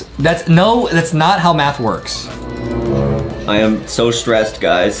 Relax. That's not how math works. I am so stressed,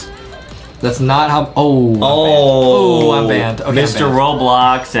 guys. That's not how. Oh, I'm banned. Okay, Mr.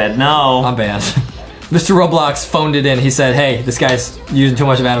 Roblox said no. I'm banned. Mr. Roblox phoned it in. He said, "Hey, this guy's using too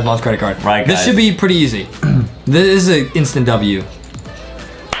much of Adam's mom's credit card." Right, guys. This should be pretty easy. This is an instant W. Boom.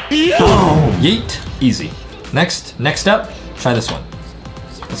 Yeet. Easy. Next up, try this one.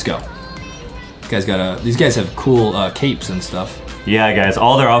 Let's go. These guys have cool capes and stuff. Yeah, guys,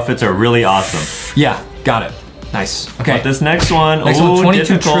 all their outfits are really awesome. Yeah, got it. Nice. Okay. But this next one,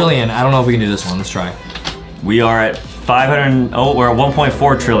 22 trillion. I don't know if we can do this one. Let's try. We are at 500. Oh, we're at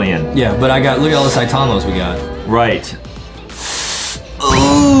 1.4 trillion. Yeah, but look at all the Saitamos we got. Right.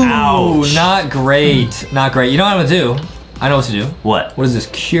 Ooh, ouch. Not great. Not great. You know what I'm gonna do? I know what to do. What? What is this?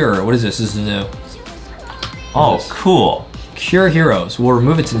 Cure. What is this? This is new. Oh, cool. Cure heroes. We'll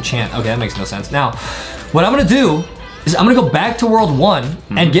remove its enchant. Okay, that makes no sense. Now, what I'm gonna do is I'm gonna go back to World 1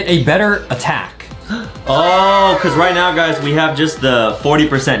 and get a better attack. Oh, because right now, guys, we have just the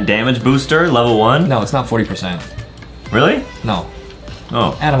 40% damage booster, level 1. No, it's not 40%. Really? No.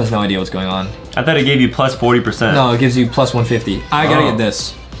 Oh. Adam has no idea what's going on. I thought it gave you plus 40%. No, it gives you plus 150. I gotta get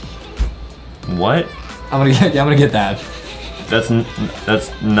this. What? I'm gonna get that. That's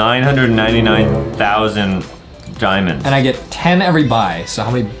 999,000 diamonds. And I get 10 every buy. So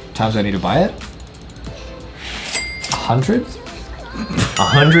how many times do I need to buy it? 100?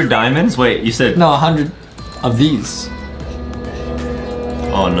 100 diamonds? Wait, you said... No, 100 of these.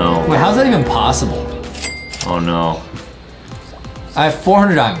 Oh no. Wait, how's that even possible? Oh no. I have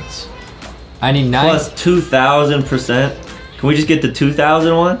 400 diamonds. I need 9. Plus 2,000%? Can we just get the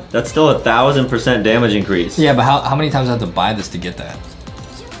 2,000 one? That's still 1,000% damage increase. Yeah, but how many times do I have to buy this to get that?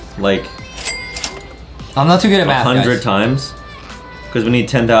 Like... I'm not too good at math, 100 times? Because we need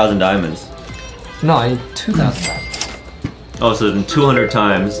 10,000 diamonds. No, I need 2,000 diamonds. Oh, so then 200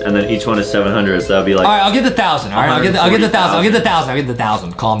 times, and then each one is 700, so that'd be like... All right, I'll get the 1,000. All right, I'll get the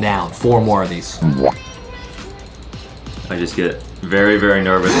 1,000. Calm down. 4 more of these. I just get very, very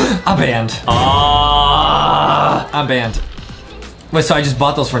nervous. I'm banned. I'm banned. Wait, so I just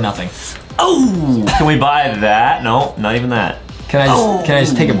bought those for nothing. Oh! Can we buy that? No, not even that. Can I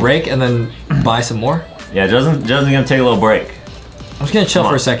just take a break and then buy some more? Yeah, Justin's gonna take a little break. I'm just gonna chill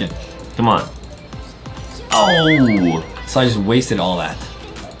for a second. Come on. Oh! So I just wasted all that.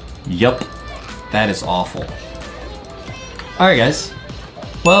 Yup. That is awful. Alright, guys.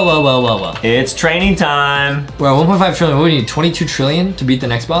 Well. It's training time. We're at 1.5 trillion. What do we need? 22 trillion to beat the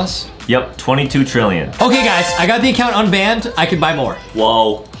next boss? Yep, 22 trillion. Okay, guys. I got the account unbanned. I could buy more.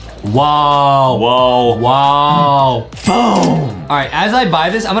 Whoa. Wow. Whoa. Wow. Boom. Alright, as I buy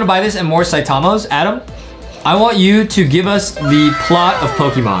this, I'm gonna buy this and more Saitamos. Adam, I want you to give us the plot of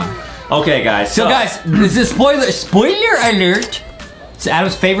Pokemon. Okay, guys. So guys, this is spoiler alert. It's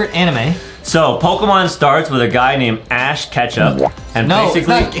Adam's favorite anime. So Pokemon starts with a guy named Ash Ketchup, and basically it's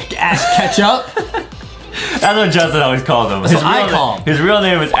not Ash Ketchup. That's what Justin always called him. That's what I call him. His real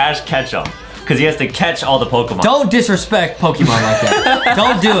name is Ash Ketchum because he has to catch all the Pokemon. Don't disrespect Pokemon like that.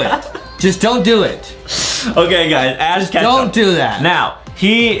 Don't do it. Just don't do it. Okay, guys, Ash Ketchum. Don't do that. Now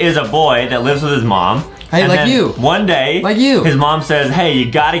he is a boy that lives with his mom. Hey, like you. One day, like you. His mom says, hey,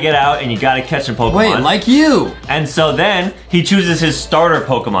 you gotta get out and you gotta catch some Pokemon. Wait, like you. And so then he chooses his starter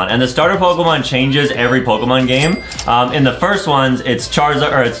Pokemon. And the starter Pokemon changes every Pokemon game. In the first ones, it's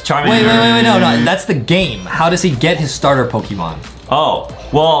Charizard, or it's Charmander. Wait, no. That's the game. How does he get his starter Pokemon? Oh,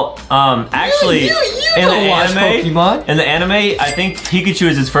 well, actually, in the anime, I think Pikachu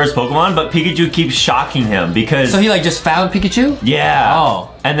is his first Pokemon, but Pikachu keeps shocking him because... So he like just found Pikachu? Yeah. Oh.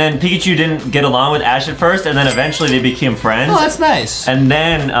 And then Pikachu didn't get along with Ash at first, and then eventually they became friends. Oh, that's nice. And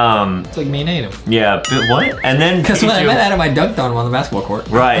then, it's like me and Adam. Yeah, what? And then because when I met Adam, I dunked on him on the basketball court.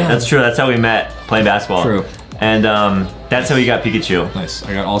 Right, that's true. That's how we met, playing basketball. True. And that's how he got Pikachu. Nice.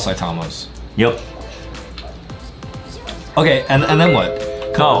 I got all Saitamos. Yep. Okay, and then what?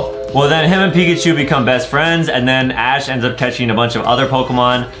 Oh, well then him and Pikachu become best friends, and then Ash ends up catching a bunch of other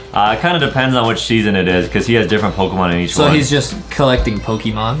Pokemon. It kind of depends on which season it is, because he has different Pokemon in each one. So he's just collecting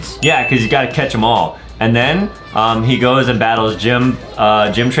Pokemons? Yeah, because you got to catch them all. And then he goes and battles gym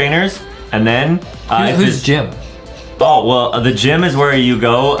trainers, and then... who's gym? Oh, well, the gym is where you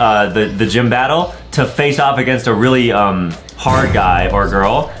go, the gym battle, to face off against a really hard guy or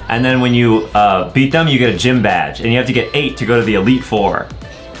girl, and then when you beat them, you get a gym badge, and you have to get 8 to go to the Elite Four.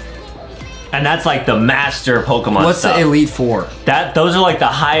 And that's like the master Pokemon What's stuff. the Elite Four? Those are like the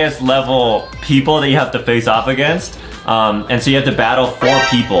highest level people that you have to face off against. And so you have to battle 4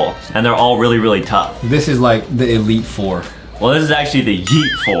 people, and they're all really, really tough. This is like the Elite Four. Well, this is actually the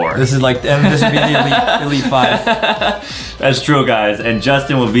Yeet 4. This is like, and this would be the Elite 5. That's true, guys. And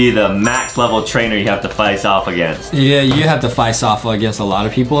Justin will be the max level trainer you have to face off against. Yeah, you have to face off against a lot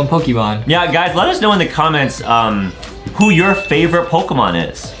of people in Pokemon. Yeah, guys, let us know in the comments who your favorite Pokemon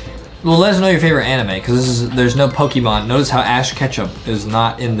is. Well, let us know your favorite anime, because there's no Pokemon. Notice how Ash Ketchum is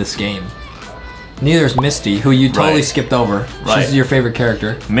not in this game. Neither is Misty, who you totally skipped over. Right. She's your favorite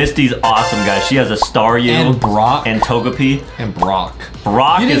character. Misty's awesome, guys. She has a Staryu. And Brock. And Togepi. And Brock.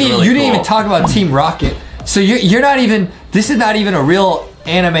 Brock is really cool. You didn't even talk about Team Rocket. So you're not even, this is not even a real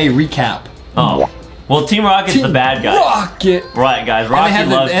anime recap. Oh. Well, Team Rocket's the bad guy. Rocket. Right, guys. Rocket loves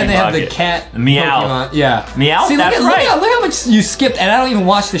Team Rocket. And they have the cat Meow. Pokemon. Yeah. Meow? See, That's right. Look how much you skipped, and I don't even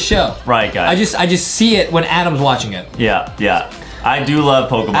watch the show. Right, guys. I just see it when Adam's watching it. Yeah, yeah. I do love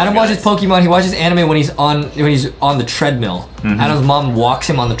Pokemon. Adam watches Pokemon. He watches anime when he's on the treadmill. Adam's mom walks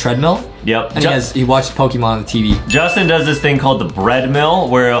him on the treadmill. Yep. And he watches Pokemon on the TV. Justin does this thing called the bread mill,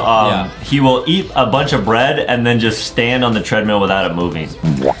 where he will eat a bunch of bread and then just stand on the treadmill without it moving.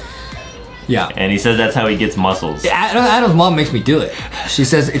 Yeah. And he says that's how he gets muscles. Adam's mom makes me do it. She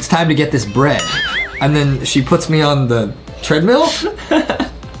says, it's time to get this bread. And then she puts me on the treadmill.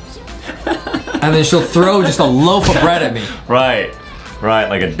 And then she'll throw just a loaf of bread at me. Right. Right,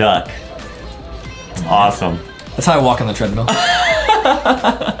 like a duck. Awesome. That's how I walk on the treadmill.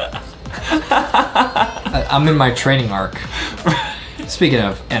 I'm in my training arc. Speaking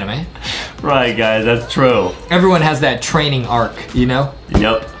of anime. Right, guys, that's true. Everyone has that training arc, you know?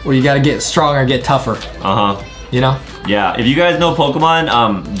 Yep. Where you gotta get stronger, get tougher. Uh-huh. You know? Yeah, if you guys know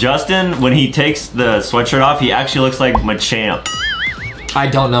Pokemon, Justin, when he takes the sweatshirt off, he actually looks like Machamp. I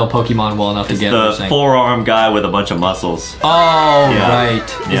don't know Pokemon well enough to get what you're saying. The four-arm guy with a bunch of muscles. Oh, right.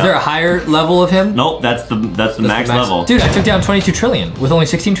 Is there a higher level of him? Nope, that's the max level. Dude, I took down 22 trillion with only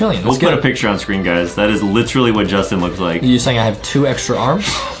 16 trillion. We'll put a picture on screen, guys. That is literally what Justin looks like. You're saying I have 2 extra arms?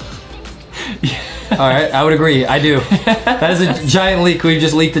 All right, I would agree. I do. That is a giant leak. We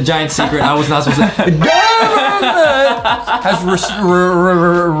just leaked a giant secret I was not supposed to. Has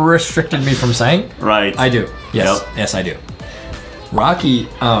restricted me from saying. Right. I do. Yes. Yep. Yes, I do. Rocky,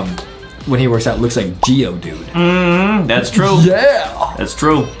 when he works out, looks like Geodude. That's true. Yeah. That's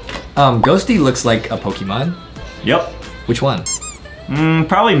true. Ghosty looks like a Pokemon. Yep. Which one?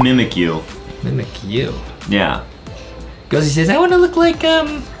 Probably Mimikyu. Mimikyu. Yeah. Ghosty says, I want to look like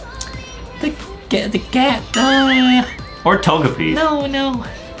the cat. Or Togepi. No,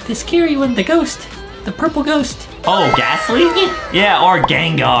 the scary one, the ghost, the purple ghost. Oh, Ghastly? Yeah, or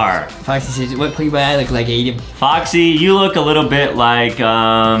Gengar. Foxy says, what Pokemon I look like, Aiden? Foxy, you look a little bit like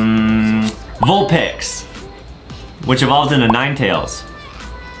Vulpix, which evolves into Ninetales.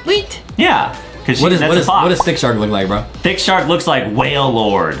 Wait. Yeah, because that's a fox. What does Thick Shark look like, bro? Thick Shark looks like Whale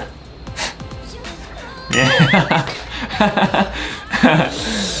Lord. Yeah.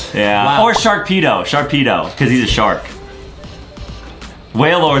 Yeah. Wow. Or Sharpedo, because he's a shark.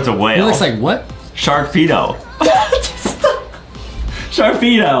 Whale Lord's a whale. He looks like what? Sharpedo.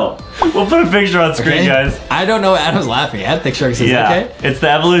 Sharpedo. We'll put a picture on screen, guys. I don't know. Adam's laughing at Thick Shark. Says, okay. It's the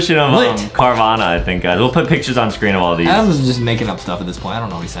evolution of Carvana, I think, guys. We'll put pictures on screen of all these. Adam's just making up stuff at this point. I don't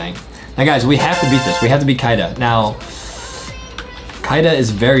know what he's saying. Now, guys, we have to beat this. We have to beat Kaida. Now, Kaida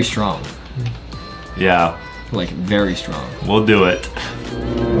is very strong. Yeah. Like, very strong. We'll do it.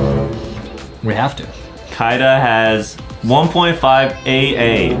 We have to. Kaida has 1.5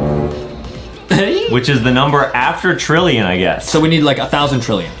 AA. Which is the number after trillion, I guess. So we need like 1,000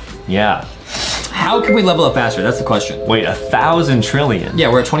 trillion. Yeah. How can we level up faster? That's the question. Wait, 1,000 trillion? Yeah,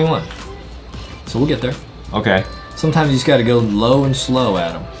 we're at 21. So we'll get there. Okay. Sometimes you just gotta go low and slow,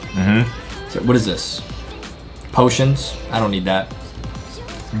 Adam. So what is this? Potions? I don't need that.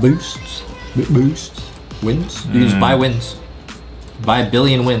 Boosts? Boosts? Wins? You can just buy wins. Buy 1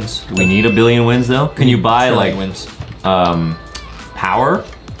 billion wins. Do we need 1 billion wins though? Can you buy like wins? Power?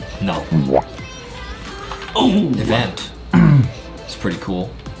 No. Event. It's pretty cool.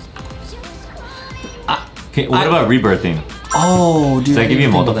 Okay, what about rebirthing? Oh, dude. Does that give you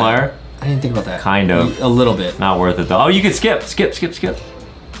a multiplier? I didn't think about that. Kind of. A little bit. Not worth it though. Oh, you could skip.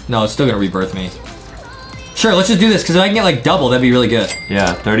 No, it's still gonna rebirth me. Sure, let's just do this, because if I can get like double, that'd be really good.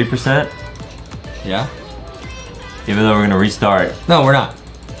 Yeah, 30%? Yeah. Even though we're gonna restart. No, we're not.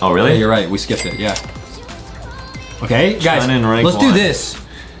 Oh, really? Yeah, you're right, we skipped it, yeah. Okay, guys, let's do this.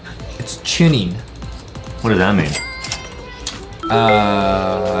 It's tuning. What does that mean?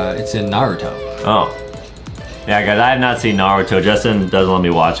 It's in Naruto. Oh. Yeah, guys, I have not seen Naruto. Justin doesn't let me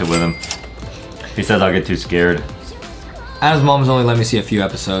watch it with him. He says I'll get too scared. Adam's mom's only let me see a few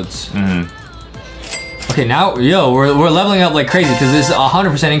episodes. Mm-hmm. Okay, now, yo, we're leveling up like crazy because this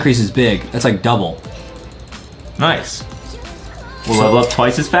 100% increase is big. That's like double. Nice. We'll level up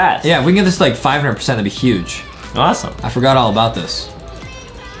twice as fast. Yeah, if we can get this to like 500%, that'd be huge. Awesome. I forgot all about this.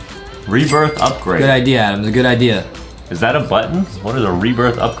 Rebirth upgrade. Good idea, Adam. It's a good idea. Is that a button? What is a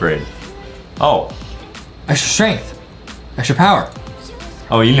rebirth upgrade? Oh. Extra strength. Extra power.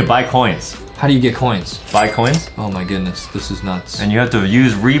 Oh, you need to buy coins. How do you get coins? Buy coins? Oh my goodness, this is nuts. And you have to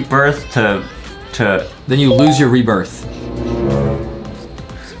use rebirth to... Then you lose your rebirth.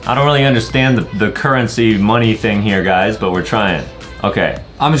 I don't really understand the currency money thing here, guys, but we're trying. Okay.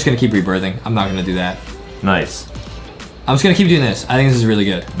 I'm just gonna keep rebirthing. I'm not gonna do that. Nice. I'm just gonna keep doing this. I think this is really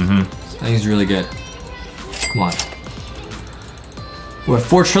good. Mm-hmm. I think it's really good. Come on. We're at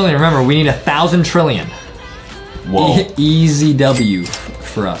 4 trillion. Remember, we need 1,000 trillion. Whoa. Easy W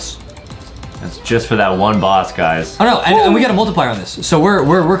for us. That's just for that one boss, guys. Oh no, and we got a multiplier on this. So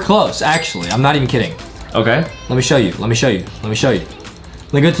we're close, actually. I'm not even kidding. Okay. Let me show you. Let me show you. Let me show you.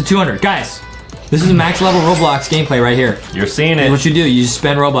 Let me go to 200. Guys, this is max level Roblox gameplay right here. You're seeing it. What you do, you just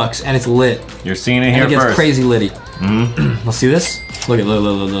spend Robux and it's lit. You're seeing it And here it gets first. crazy litty. Mm-hmm. Let's see this. Look.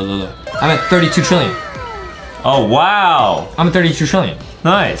 I'm at 32 trillion. Oh, wow. I'm at 32 trillion.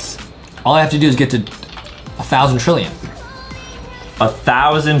 Nice. All I have to do is get to 1,000 trillion.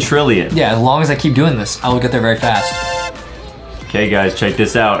 1,000 trillion. Yeah, as long as I keep doing this, I will get there very fast. Okay, guys, check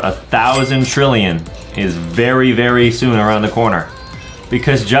this out. 1,000 trillion is very, very soon around the corner.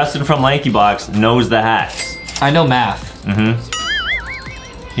 Because Justin from LankyBox knows the hacks. I know math.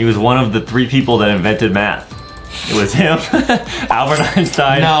 Mm-hmm. He was one of the 3 people that invented math. It was him, Albert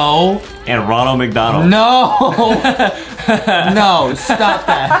Einstein, No. and Ronald McDonald. No. No, stop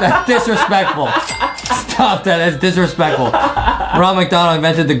that. That's disrespectful. Stop that. That's disrespectful. Ronald McDonald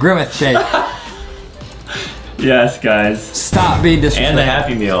invented the Grimace shape. Yes, guys. Stop being disrespectful. And the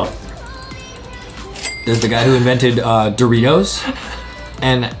Happy Meal. There's the guy who invented Doritos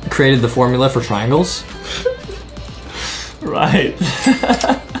and created the formula for triangles. Right.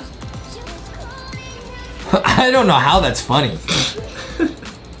 I don't know how that's funny.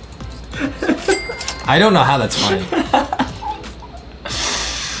 I don't know how that's funny.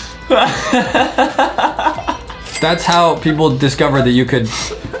 That's how people discovered that you could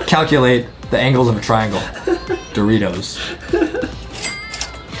calculate the angles of a triangle. Doritos.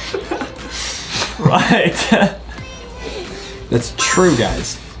 Right. That's true,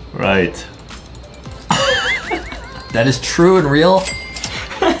 guys. Right. That is true and real.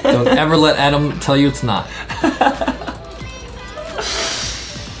 Don't ever let Adam tell you it's not.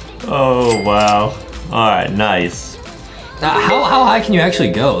 Oh, wow. All right, nice. Now, how high can you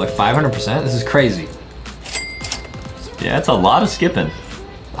actually go? Like 500%? This is crazy. Yeah, it's a lot of skipping.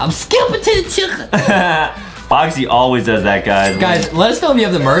 I'm skipping to the chicken. Foxy always does that, guys. Guys, let us know if you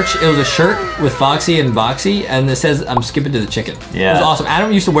have the merch. It was a shirt with Foxy and Boxy, and it says, I'm skipping to the chicken. Yeah. It was awesome.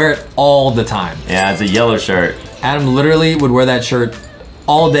 Adam used to wear it all the time. Yeah, it's a yellow shirt. Adam literally would wear that shirt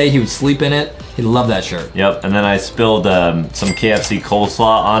all day. He would sleep in it. He loved that shirt. Yep, and then I spilled some KFC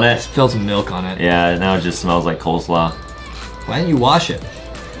coleslaw on it. Spilled some milk on it. Yeah, now it just smells like coleslaw. Why didn't you wash it?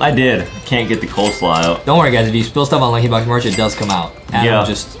 I did. Can't get the coleslaw out. Don't worry, guys. If you spill stuff on LankyBox merch, it does come out. Adam Yeah.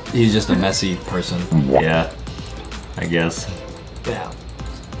 he's just a messy person. Yeah, I guess. Yeah.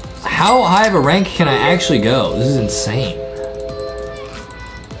 How high of a rank can I actually go? This is insane.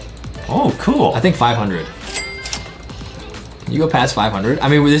 Oh, cool. I think 500. Can you go past 500? I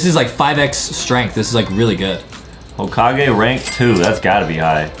mean, this is like 5x strength. This is like really good. Hokage rank 2. That's gotta be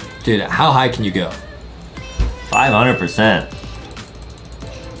high. Dude, how high can you go? 500%.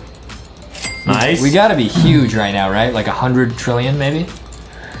 Nice. We gotta be huge right now, right? Like 100 trillion, maybe?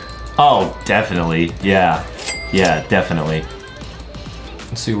 Oh, definitely. Yeah. Yeah, definitely.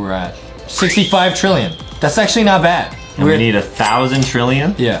 Let's see where we're at. 65 trillion. That's actually not bad. And we need 1,000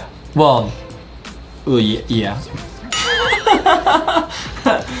 trillion? Yeah. Well, yeah.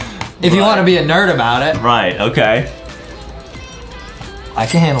 If you want to be a nerd about it. Right, okay. I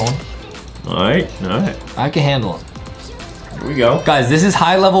can handle them. Alright, alright. I can handle them. Here we go. Guys, this is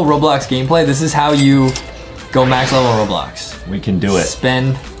high level Roblox gameplay. This is how you go max level Roblox. We can do it.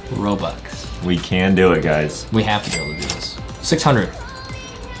 Spend Robux. We can do it, guys. We have to be able to do this. 600.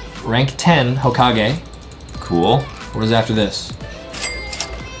 Rank 10, Hokage. Cool. What is after this?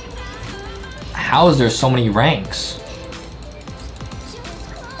 How is there so many ranks?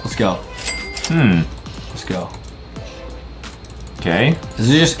 Let's go. Let's go. Okay. Is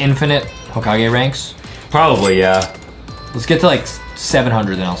it just infinite Hokage ranks? Probably, yeah. Let's get to like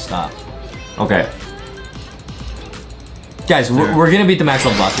 700, then I'll stop. Okay. Guys, we're gonna beat the max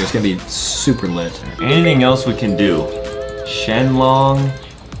level boss here. It's gonna be super lit. Anything else we can do? Shenlong.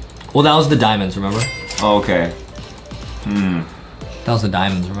 Well, that was the diamonds, remember? Oh, okay. That was the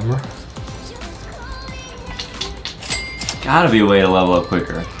diamonds, remember? Gotta be a way to level up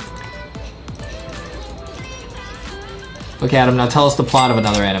quicker. Okay, Adam, now tell us the plot of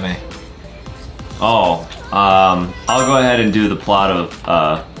another anime. Oh, I'll go ahead and do the plot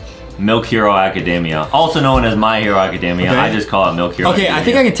of Milk Hero Academia, also known as My Hero Academia. Okay. I just call it Milk Hero Academia. I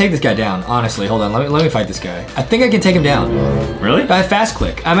think I can take this guy down, honestly. Hold on, let me fight this guy. I think I can take him down. Really? By fast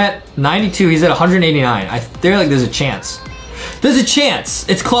click. I'm at 92, he's at 189. I feel like there's a chance. There's a chance.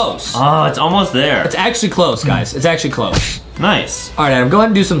 It's close. Oh, it's almost there. It's actually close, guys. It's actually close. Nice. All right, Adam, go ahead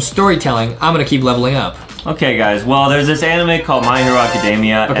and do some storytelling. I'm gonna keep leveling up. Okay, guys. Well, there's this anime called My Hero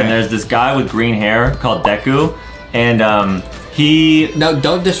Academia, and there's this guy with green hair called Deku, and he... No,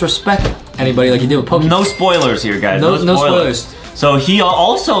 don't disrespect anybody like you did with Pokemon. No spoilers here, guys. No spoilers. So he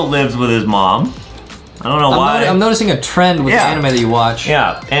also lives with his mom. I don't know why. I'm noticing a trend with the anime that you watch.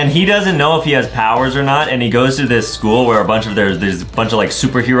 Yeah, and he doesn't know if he has powers or not, and he goes to this school where there's a bunch of like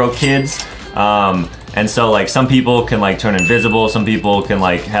superhero kids. And so like some people can like turn invisible, some people can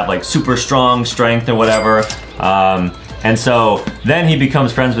like have like super strong strength or whatever. And so then he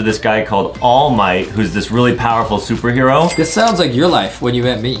becomes friends with this guy called All Might, who's this really powerful superhero. This sounds like your life when you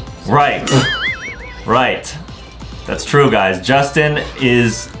met me. Right. Right. That's true, guys. Justin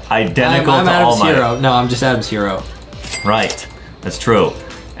is identical I'm to Adam's All Might. hero. No, I'm just Adam's hero. Right. That's true.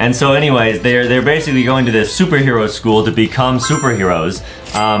 And so anyways, they're basically going to this superhero school to become superheroes.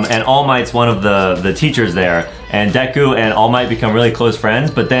 And All Might's one of the teachers there. And Deku and All Might become really close friends,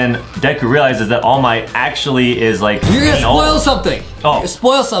 but then Deku realizes that All Might actually is like... You're gonna spoil something! Oh.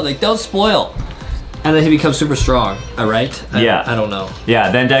 Spoil something, don't spoil! And then he becomes super strong, alright? Yeah. I don't know. Yeah,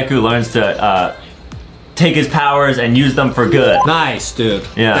 then Deku learns to take his powers and use them for good. Nice, dude.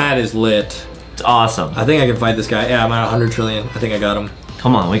 Yeah. That is lit. It's awesome. I think I can fight this guy. Yeah, I'm at 100 trillion. I think I got him.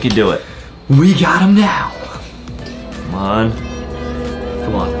 Come on, we can do it. We got him now. Come on.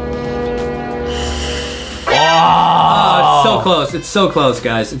 Come on. Oh, it's so close. It's so close,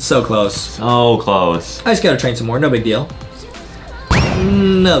 guys. It's so close. So close. I just gotta train some more. No big deal.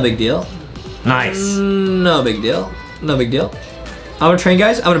 No big deal. Nice. No big deal. No big deal. I'm gonna train,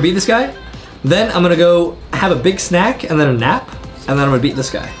 guys. I'm gonna beat this guy. Then I'm gonna go have a big snack and then a nap. And then I'm gonna beat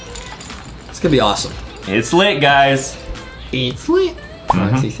this guy. It's gonna be awesome. It's lit, guys. It's lit.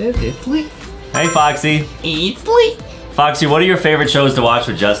 Foxy says it's lit. Hey, Foxy. It's lit. Foxy, what are your favorite shows to watch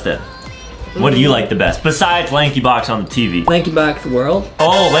with Justin? What do you like the best, besides LankyBox on the TV? LankyBox World.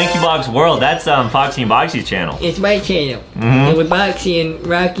 Oh, LankyBox World. That's Foxy and Boxy's channel. It's my channel. And with Boxy and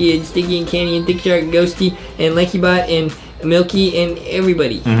Rocky and Sticky and Candy and Thick Shark and Ghosty and LankyBot and Milky and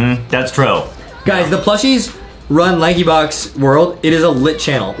everybody. That's true. Guys, the plushies run LankyBox World. It is a lit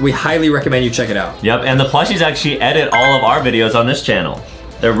channel. We highly recommend you check it out. Yep, and the plushies actually edit all of our videos on this channel.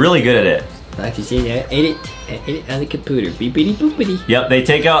 They're really good at it. Like you see that, edit on the computer. Beepity boopity. Yep, they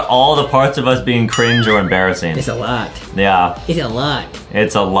take out all the parts of us being cringe or embarrassing. It's a lot. Yeah. It's a lot.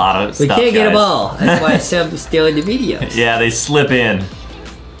 It's a lot of We stuff, can't get guys. them all. That's why some still in the videos. Yeah, they slip in.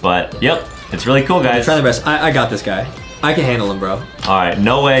 But, yep, it's really cool, guys. Try the best. I got this guy. I can handle him, bro. Alright,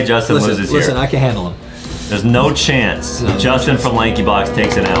 no way Justin loses here. Listen, I can handle him. There's no chance Justin from LankyBox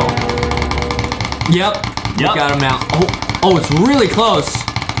takes an L. Yep. Got him now. Oh, it's really close.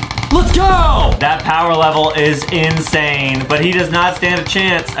 Let's go! That power level is insane, but he does not stand a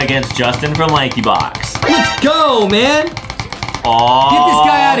chance against Justin from LankyBox. Let's go, man! Oh, Get this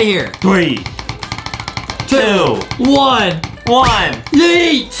guy out of here! 3, 2, 1.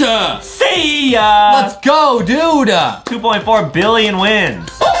 Yeet! See ya! Let's go, dude! 2.4 billion wins.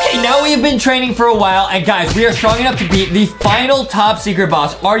 Okay, now we have been training for a while, and guys, we are strong enough to beat the final top secret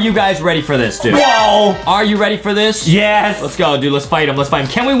boss. Are you guys ready for this, dude? Whoa! Are you ready for this? Yes! Let's go, dude. Let's fight him. Let's fight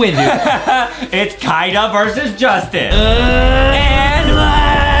him. Can we win, dude? It's Kaida versus Justin. And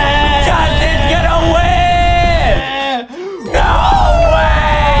Justin's gonna win! No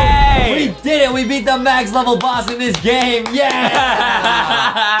way! We did it. We beat the max level boss in this game.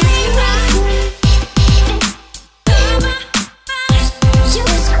 Yeah!